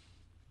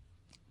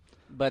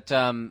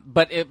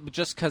 but it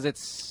just because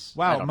it's I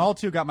Wow, don't know. Mall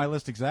 2 got my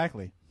list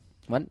exactly.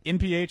 What?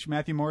 NPH,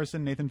 Matthew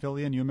Morrison, Nathan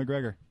Fillion, Ewan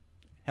McGregor.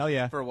 Hell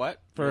yeah. For what?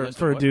 For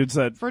List of what? dudes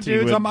that For tea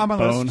dudes, with on my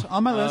bone. list.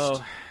 On my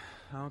list.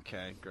 Oh,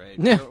 okay, great.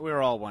 Yeah. We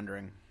were all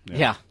wondering.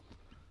 Yeah.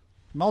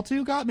 Mall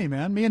 2 got me,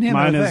 man. Me and him.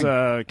 Mine are a is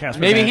thing.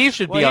 Casper. Maybe Van- he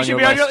should be Well, on you should your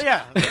be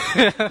on list.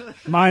 your yeah.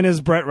 Mine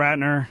is Brett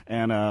Ratner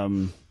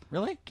and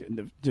Really?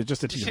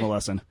 just to teach him a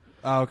lesson.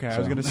 Oh, okay, I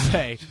was gonna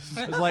say,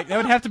 it's like that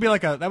would have to be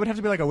like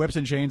a whips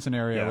and chain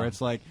scenario Yeah. where it's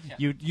like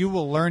you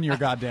will learn your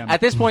goddamn. At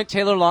this point,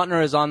 Taylor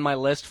Lautner is on my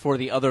list for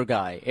the other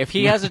guy. If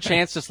he has a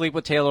chance to sleep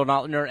with Taylor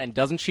Lautner and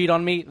doesn't cheat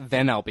on me,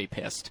 then I'll be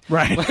pissed.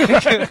 Right.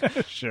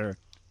 Sure.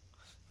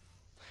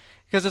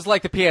 Because it's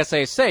like the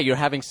PSA say, you're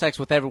having sex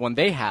with everyone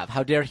they have.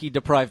 How dare he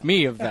deprive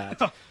me of that?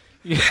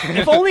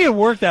 If only it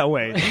worked that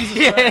way.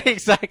 Yeah,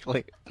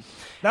 exactly.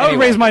 That would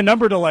Anyway. raise my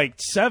number to like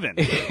 7.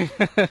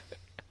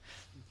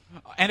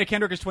 Anna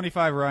Kendrick is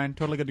 25. Ryan,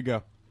 totally good to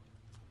go.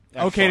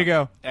 Okay to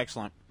go.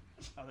 Excellent.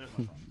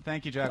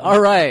 Thank you, Jack. All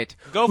right.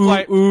 Go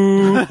flight.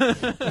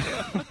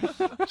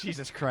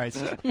 Jesus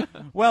Christ.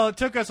 Well, it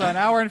took us an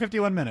hour and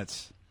 51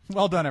 minutes.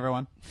 Well done,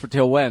 everyone. For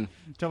till when?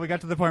 Until we got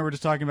to the point where we're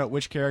just talking about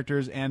which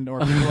characters and or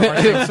people are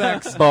having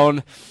sex.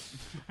 Bone.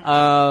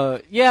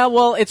 Yeah,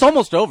 well, it's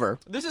almost over.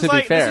 This is to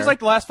like be fair. this is like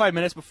the last 5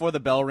 minutes before the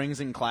bell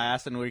rings in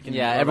class, and we can.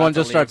 Yeah, we're everyone about to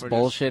just leave. starts We're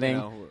just,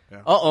 bullshitting. yeah.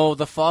 Uh-oh,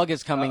 the fog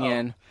is coming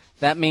in.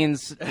 That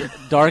means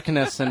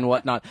darkness and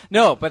whatnot.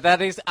 No, but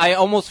that is, I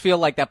almost feel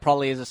like that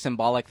probably is a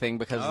symbolic thing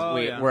because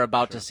we're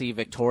about to see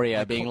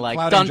Victoria being like,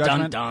 Clouded dun, dun,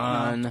 Judgment?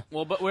 dun.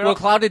 Well, but Well,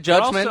 Clouded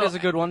Judgment also- is a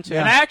good one, too.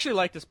 And I actually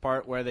like this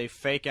part where they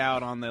fake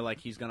out on the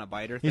he's gonna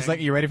bite her. He's like,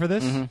 "You ready for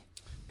this?"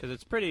 because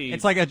it's pretty.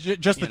 It's like a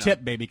just the You know.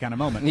 tip, baby, kind of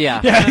moment.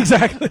 Yeah. Yeah,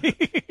 exactly.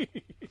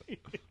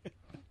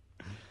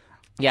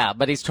 Yeah,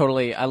 but he's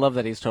totally, I love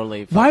that he's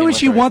totally. Why fucking would with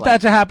she her. want It's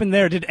like- that to happen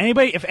there?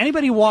 If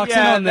anybody walks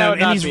Yeah, in on that them would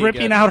and not he's be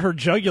ripping good. out her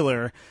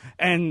jugular,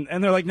 and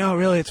they're like, no,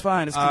 really, it's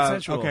fine, it's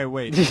consensual. Okay,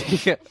 wait.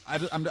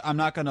 I'm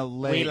not gonna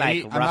lay. We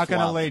like I'm not rough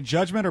gonna love. lay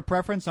judgment or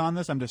preference on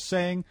this. I'm just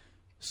saying,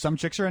 some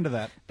chicks are into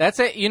that. That's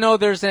it. You know,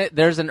 there's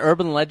an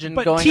urban legend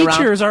But going around.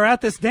 teachers are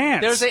at this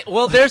dance. There's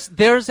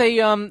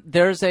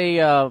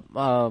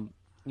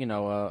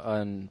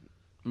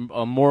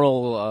a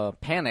moral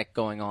panic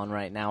going on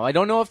right now. I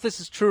don't know if this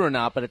is true or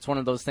not, but it's one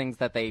of those things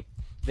that they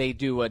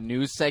do a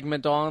news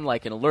segment on,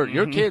 like an alert.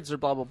 Your kids are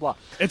blah blah blah.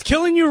 It's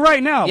killing you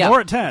right now. Yeah.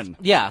 More at 10.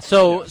 Yeah,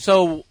 so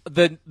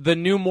the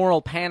new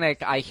moral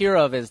panic I hear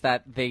of is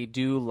that they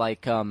do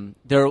like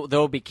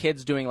there'll be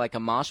kids doing like a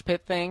mosh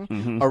pit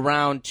thing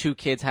around two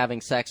kids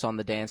having sex on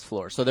the dance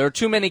floor. So there are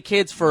too many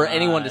kids for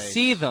anyone to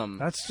see them.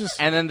 That's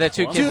just- and then the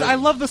two kids. Dude, I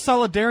love the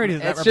solidarity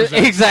that It's just,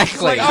 represents.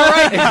 exactly. all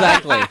right.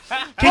 exactly.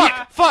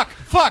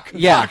 Fuck.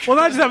 Yeah. Well,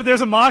 not just that, but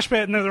there's a mosh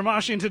pit, and they're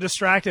moshing to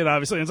Distracted,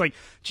 obviously. And it's like,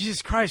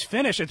 Jesus Christ,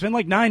 finish. It's been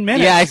like 9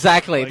 minutes. Yeah,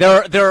 exactly.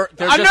 They're I'm just nervous.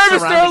 There are a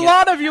surrounding it.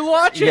 lot of you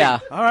watching. Yeah.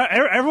 All right,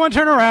 everyone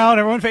turn around.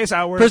 Everyone face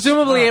outwards.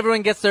 Presumably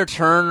everyone gets their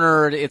turn,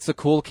 or it's the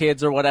cool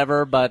kids or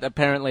whatever. But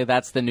apparently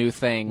that's the new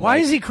thing. Why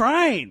Like, is he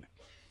crying?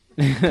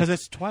 Because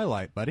it's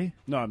Twilight, buddy.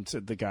 No, I'm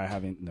the guy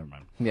having. Never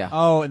mind. Yeah.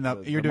 Oh, and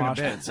you're The doing a mosh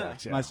bit. pit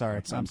sex, yeah. I'm sorry.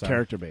 It's I'm sorry.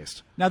 character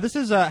based. Now this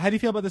is. How do you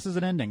feel about this as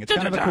an ending? It's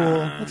kind of a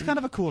cool. It's kind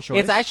of a cool choice.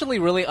 It's actually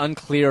really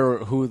unclear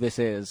who this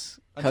is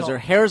because all- her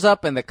hair's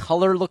up and the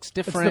color looks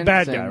different.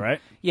 bad guy, and-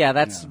 right? Yeah,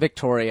 that's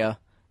Victoria.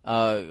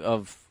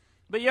 Of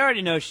But you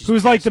already know she's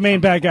Who's like pissed the main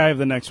bad guy of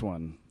the next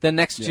one? the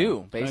next two,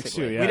 Next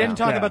basically. two, yeah. we didn't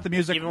talk Yeah. about the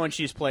music. even when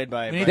she's played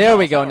by. There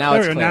we go. Now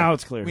There it's we go. clear. Now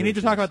it's clear. We need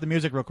to talk about the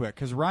music real quick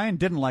because Ryan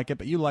didn't like it,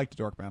 but you liked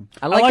Dorkman.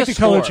 I like, like the the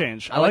color score.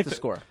 change. I like the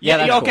score. Yeah,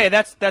 that's okay,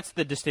 cool. that's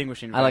the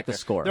distinguishing. I like the factor.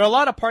 score. There are a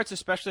lot of parts,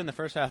 especially in the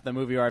first half of the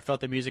movie, where I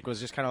felt the music was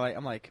just kind of like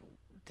I'm like,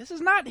 this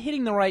is not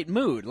hitting the right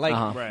mood. Like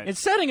Right.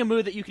 it's setting a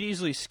mood that you could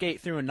easily skate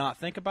through and not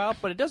think about,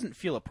 but it doesn't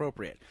feel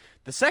appropriate.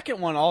 The second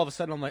one, all of a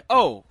sudden, I'm like,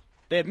 oh,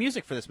 they have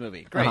music for this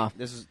movie. Great, Uh-huh.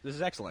 this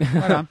is excellent.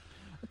 Right on.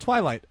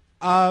 Twilight.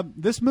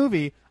 This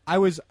movie, I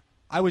was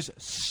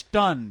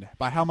stunned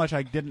by how much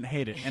I didn't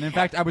hate it, and in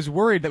fact, I was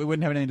worried that we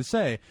wouldn't have anything to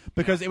say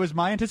because it was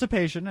my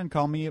anticipation. And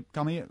call me a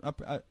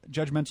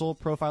judgmental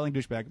profiling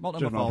douchebag. Well, no,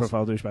 General false.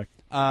 profile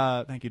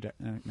douchebag. Thank you,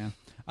 man.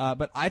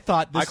 But I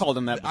thought this, I called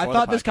him that I before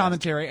thought the this podcast.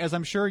 commentary, as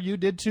I'm sure you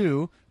did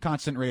too,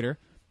 Constant Raider,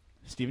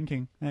 Stephen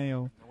King.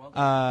 Heyo.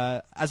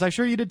 As I'm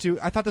sure you did too,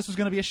 I thought this was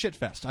going to be a shit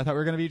fest. I thought we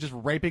were going to be just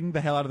raping the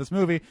hell out of this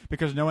movie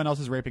because no one else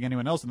is raping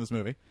anyone else in this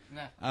movie.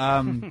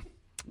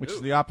 Which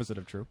is the opposite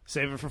of true.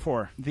 Save it for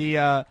 4.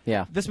 The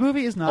Yeah. This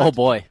movie is not. Oh,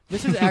 boy.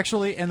 This is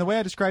actually, and the way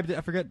I described it,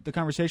 I forget the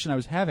conversation I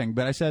was having,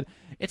 but I said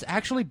it's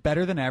actually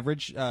better than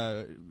average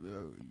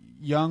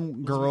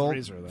young girl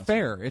Razor, though.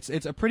 fare. It's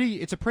a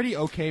pretty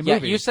okay movie. Yeah,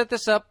 you set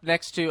this up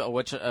next to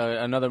which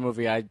another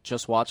movie I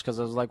just watched because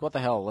I was like, what the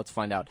hell? Let's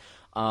find out.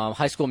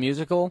 High School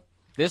Musical.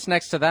 This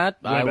next to that,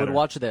 I would better.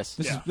 watch this.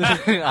 This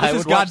I is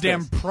would watch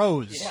goddamn this.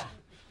 prose.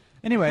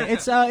 Anyway,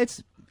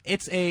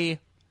 it's a.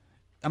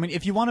 I mean,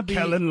 if you want to be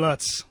Kellen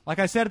Lutz. like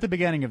I said at the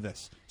beginning of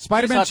this,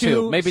 Spider-Man Just not 2,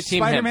 two. Maybe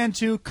Team him. Spider-Man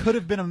 2 could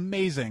have been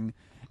amazing,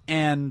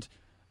 and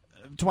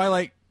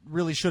Twilight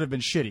really should have been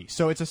shitty.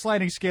 So it's a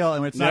sliding scale,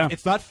 and it's Yeah.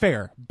 not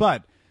fair.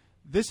 But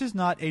this is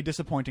not a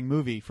disappointing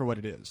movie for what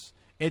it is.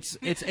 It's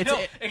No,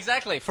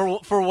 exactly.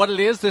 For what it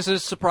is, this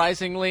is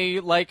surprisingly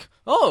like,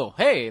 oh,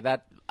 hey,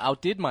 that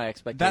outdid my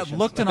expectations. that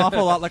looked an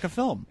awful lot like a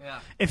film. Yeah.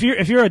 If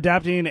you're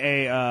adapting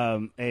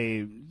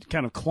a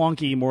kind of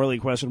clunky, morally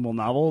questionable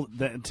novel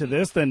to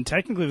this, then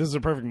technically this is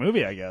a perfect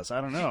movie. I guess.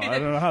 I don't know. I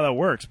don't know how that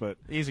works, but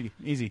Easy.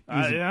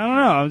 I don't know.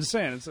 I'm just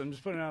saying. I'm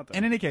just putting it out there.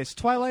 In any case,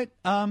 Twilight,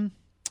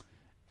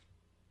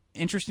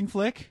 interesting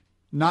flick.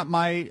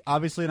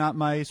 Obviously not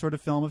my sort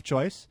of film of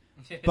choice,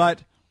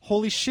 but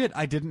holy shit,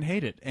 I didn't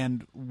hate it.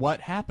 And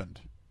what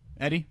happened?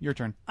 Eddie, your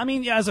turn. I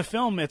mean, yeah, as a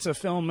film, it's a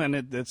film, and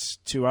it's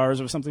 2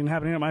 hours of something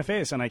happening at my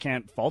face, and I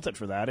can't fault it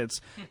for that. It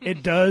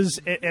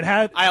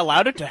had. I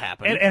allowed it to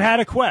happen. It had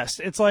a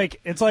quest. It's like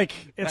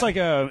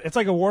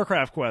a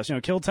Warcraft quest. You know,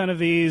 kill 10 of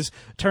these,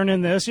 turn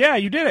in this. Yeah,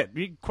 you did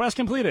it. Quest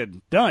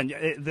completed. Done.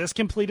 This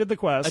completed the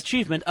quest.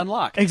 Achievement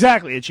unlocked.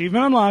 Exactly.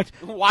 Achievement unlocked.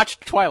 Watch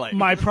Twilight.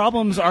 My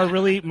problems are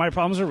really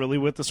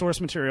with the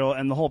source material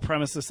and the whole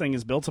premise this thing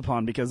is built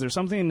upon, because there's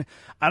something,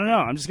 I don't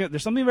know,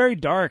 there's something very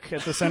dark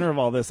at the center of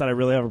all this that I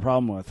really have a problem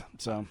with.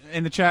 So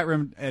in the chat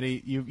room,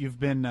 Eddie, you've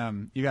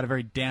been you got a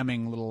very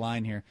damning little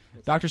line here.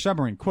 Dr.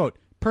 Submarine, quote,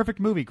 perfect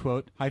movie,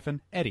 quote,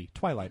 hyphen, Eddie,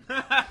 Twilight.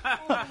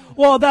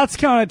 Well, that's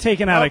kind of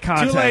taken out of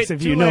context, late,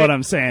 if you know late. what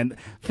I'm saying.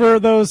 For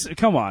those,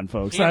 come on,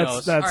 folks. He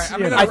knows. That's All right, I'm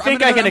you gonna know. I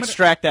think I can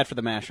extract that for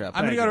the mashup.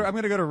 I'm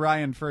gonna go to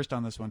Ryan first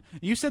on this one.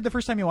 You said the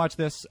first time you watched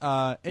this,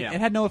 it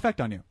had no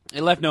effect on you.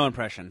 It left no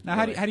impression. Now,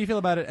 really. how do you feel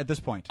about it at this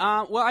point?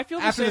 Well, I feel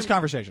the After same. this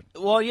conversation.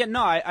 Well, yeah,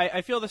 no,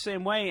 I feel the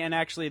same way, and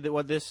actually,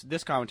 what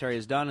this commentary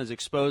has done is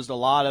exposed a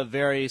lot of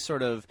very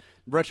sort of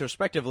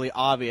retrospectively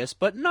obvious,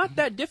 but not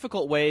that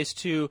difficult ways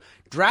to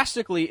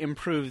drastically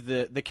improve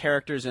the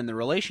characters and the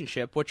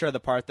relationship, which are the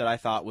part that I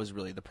thought was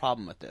really the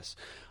problem with this.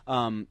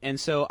 And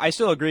so I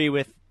still agree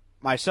with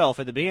myself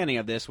at the beginning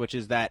of this, which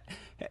is that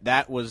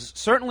was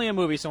certainly a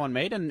movie someone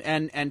made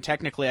and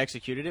technically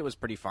executed. It was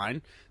pretty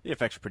fine. The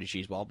effects were pretty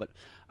cheeseball, but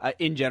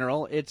in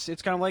general, it's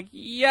kind of like,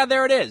 yeah,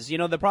 there it is. You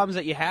know, the problems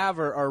that you have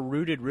are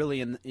rooted really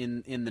in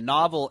the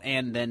novel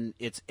and then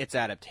its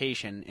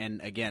adaptation, and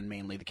again,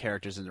 mainly the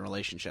characters and the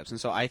relationships. And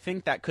so I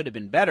think that could have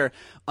been better.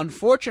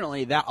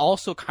 Unfortunately, that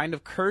also kind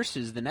of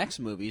curses the next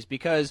movies,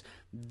 because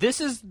this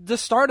is the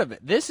start of it.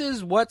 This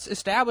is what's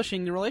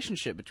establishing the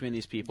relationship between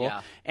these people,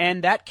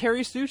 and that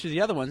carries through to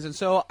the other ones. And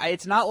so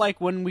it's not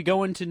like when we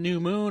go into New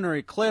Moon or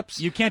Eclipse,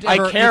 You can't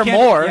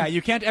more. Yeah,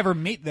 you can't ever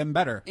meet them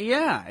better.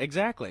 Yeah,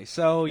 exactly.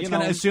 So It's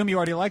going to assume you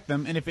already like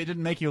them, and if it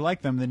didn't make you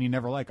like them, then you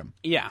never like them.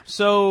 yeah.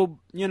 So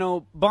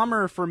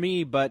bummer for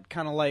me, but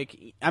kind of like,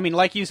 I mean,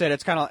 like you said,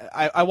 it's kind of,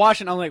 I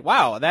watched it and I'm like,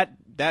 wow, that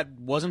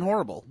wasn't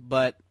horrible,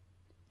 but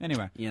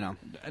Anyway,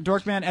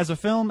 Dorkman, as a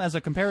film, as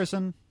a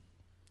comparison,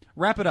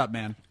 wrap it up,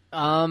 man.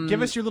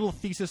 Give us your little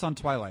thesis on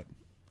Twilight.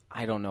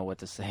 I don't know what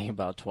to say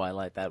about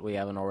Twilight that we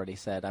haven't already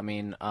said. I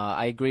mean,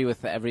 I agree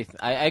with everything.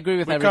 I agree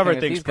with everything covered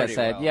that things these guys pretty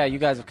said. well. Yeah, you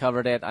guys have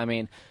covered it. I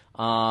mean,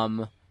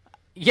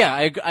 yeah,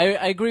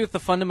 I agree with the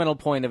fundamental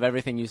point of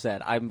everything you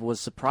said. I was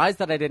surprised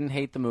that I didn't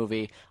hate the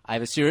movie. I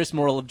have a serious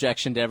moral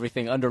objection to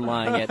everything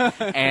underlying it,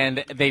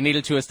 and they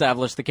needed to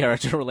establish the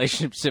character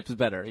relationships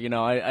better. You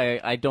know,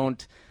 I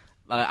don't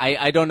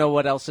know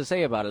what else to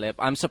say about it.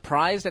 I'm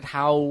surprised at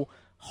how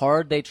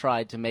hard they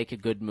tried to make a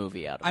good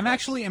movie out of it. I'm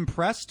actually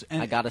impressed,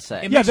 and I gotta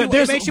say. it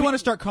makes you want to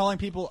start calling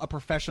people a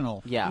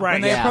professional. Yeah. Right.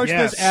 When they Yeah. approach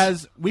Yes. this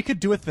as, we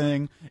could do a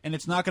thing, and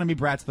it's not going to be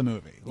Bratz the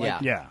movie.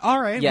 Like, Yeah.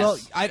 All right.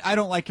 Yes. Well, I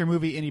don't like your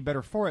movie any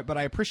better for it, but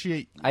I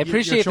appreciate. I your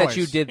appreciate that choice.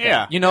 you did that.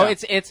 Yeah, You know,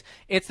 yeah.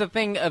 it's the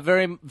thing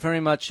very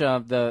very much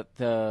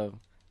the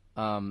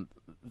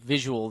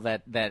visual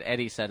that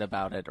Eddie said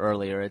about it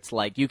earlier. It's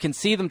like you can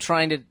see them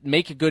trying to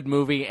make a good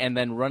movie and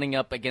then running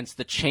up against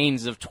the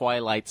chains of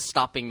Twilight,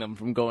 stopping them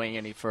from going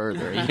any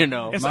further. You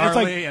know, It's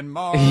Marley like- and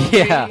Marley.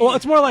 yeah. Well,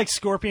 it's more like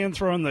Scorpion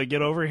throwing the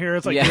get over here.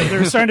 It's like Yeah.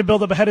 they're starting to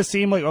build up a head of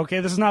steam. Like,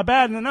 okay, this is not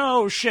bad, and then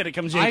oh shit, it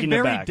comes I yanking it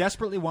very back.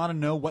 desperately want to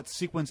know what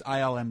sequence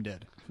ILM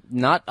did.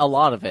 Not a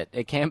lot of it.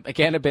 It can't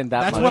have been that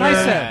That's much. what I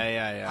Yeah, said.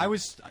 yeah. I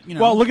was,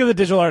 Well, look at the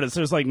digital artists.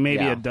 There's like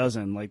maybe Yeah. a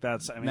dozen. Like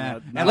that's. I mean, Nah.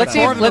 not And Let's see.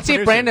 that Four If, of the let's see if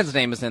producers. Brandon's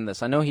name is in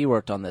this. I know he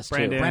worked on this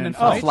too. Brandon oh,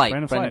 Flight. Flight.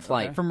 Brandon Brandon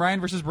Flight. Flight. From Ryan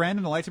versus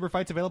Brandon, the lightsaber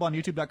fight's available on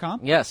YouTube.com.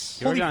 Yes.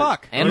 Holy George-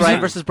 fuck! And Who's Ryan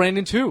that? versus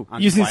Brandon too.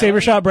 Using Twilight?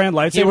 Sabershot brand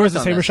lightsabers worked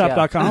at on this,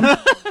 sabershop.com.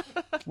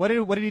 What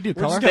did he do?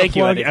 We're Color? just gonna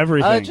plug Eddie.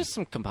 everything. Just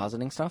some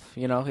compositing stuff.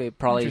 You know,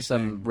 probably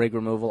some rig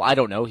removal. I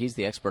don't know. He's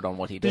the expert on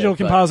what he did. Digital but-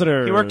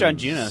 compositor. He worked on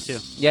Juno too.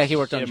 Yeah, he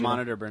worked on Yeah, Juno.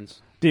 monitor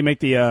burns. Did he make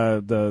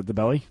the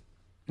belly?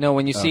 No,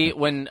 when you see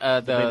when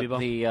baby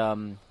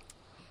bump?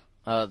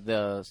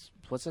 the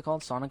what's it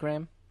called,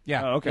 sonogram?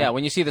 Yeah. Oh, okay. Yeah,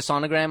 when you see the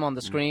sonogram on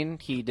the screen,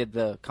 he did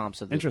the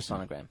comps of the Interesting.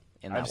 sonogram.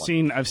 in that I've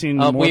one. seen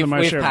more we've than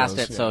my share of passed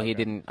those. it, so Yeah, he okay.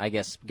 didn't, I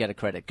guess, get a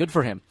credit. Good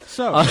for him.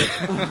 So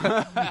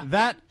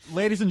that,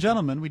 ladies and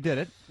gentlemen, we did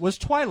it. Was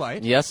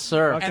Twilight. Yes,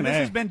 sir. And this A.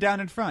 has been Down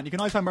in Front. You can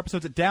always find more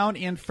episodes at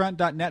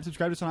downinfront.net.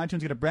 Subscribe to us on iTunes.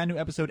 Get a brand new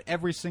episode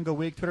every single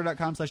week.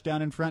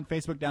 Twitter.com/downinfront.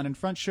 Facebook Down in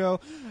Front Show.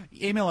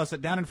 Email us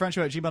at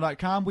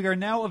downinfrontshow@gmail.com. We are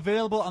now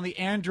available on the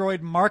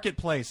Android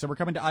Marketplace. So we're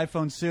coming to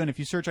iPhone soon. If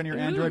you search on your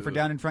Android for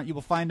Down in Front, you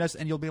will find us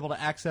and you'll be able to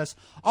access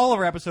all of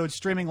our episodes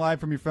streaming live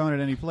from your phone at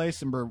any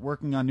place. And we're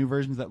working on new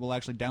versions that will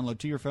actually download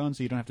to your phone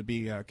so you don't have to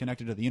be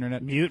connected to the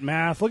internet. Mute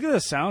Math. Look at the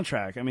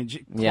soundtrack. I mean,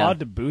 Yeah. Claude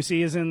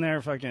Debussy is in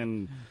there.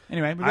 Fucking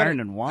Anyway, Iron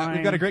and Wine.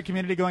 We've got a great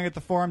community going at the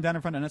forum,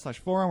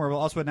 downinfront.net/forum, where we'll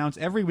also announce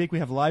every week we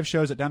have live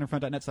shows at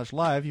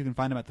downinfront.net/live. You can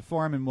find them at the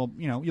forum, and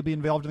you'll be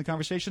involved in the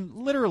conversation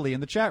literally in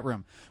the chat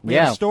room. We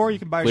have a store. You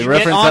can buy. We shirts.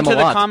 reference Get them onto a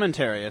the lot.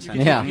 commentary,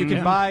 essentially. Yeah. You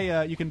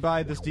can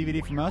buy this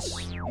DVD from us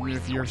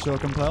if you're so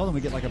compelled, and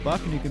we get like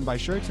 $1, and you can buy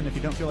shirts. And if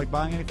you don't feel like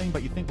buying anything,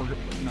 but you think we're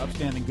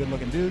upstanding,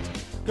 good-looking dudes,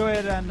 go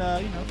ahead and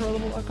throw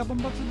a couple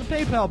bucks in the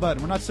PayPal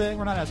button. We're not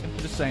asking, we're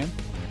just saying.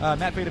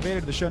 Matt Veda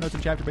to the show notes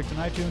and chapter breaks on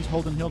iTunes.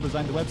 Holden Hill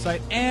designed the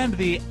website and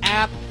the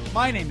app.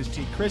 My name is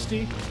T.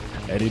 Christie.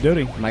 Eddie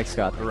Doty. Mike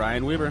Scott.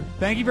 Ryan Weaver.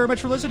 Thank you very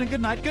much for listening.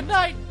 Good night. Good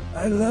night.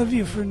 I love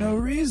you for no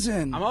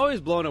reason. I'm always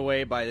blown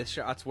away by the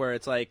shots where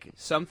it's like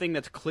something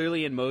that's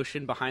clearly in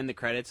motion behind the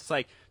credits. It's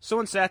like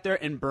someone sat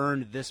there and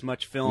burned this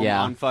much film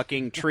Yeah. on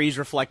fucking trees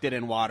reflected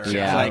in water.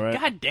 Yeah. It's like, Right.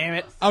 God damn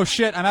it. Oh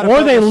shit! I'm out of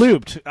Or they focus.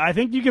 looped. I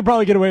think you could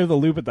probably get away with a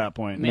loop at that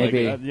point.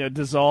 Maybe. Like,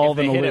 dissolve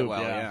If in they a hit it loop.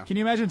 well, yeah. Can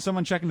you imagine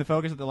someone checking the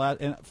focus at the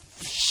last?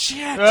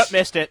 Shit!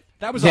 Missed it.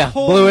 That was Yeah, a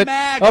whole blew it.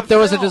 mag. Oh, of there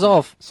was a film.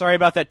 dissolve. Sorry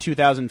about that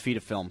 2,000 feet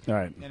of film. All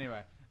right. Anyway,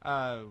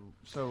 I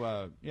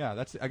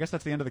guess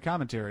that's the end of the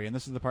commentary, and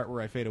this is the part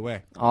where I fade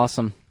away.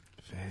 Awesome.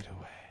 Fade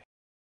away.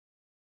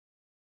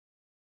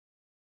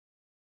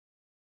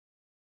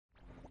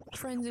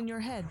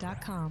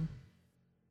 Friendsinyourhead.com.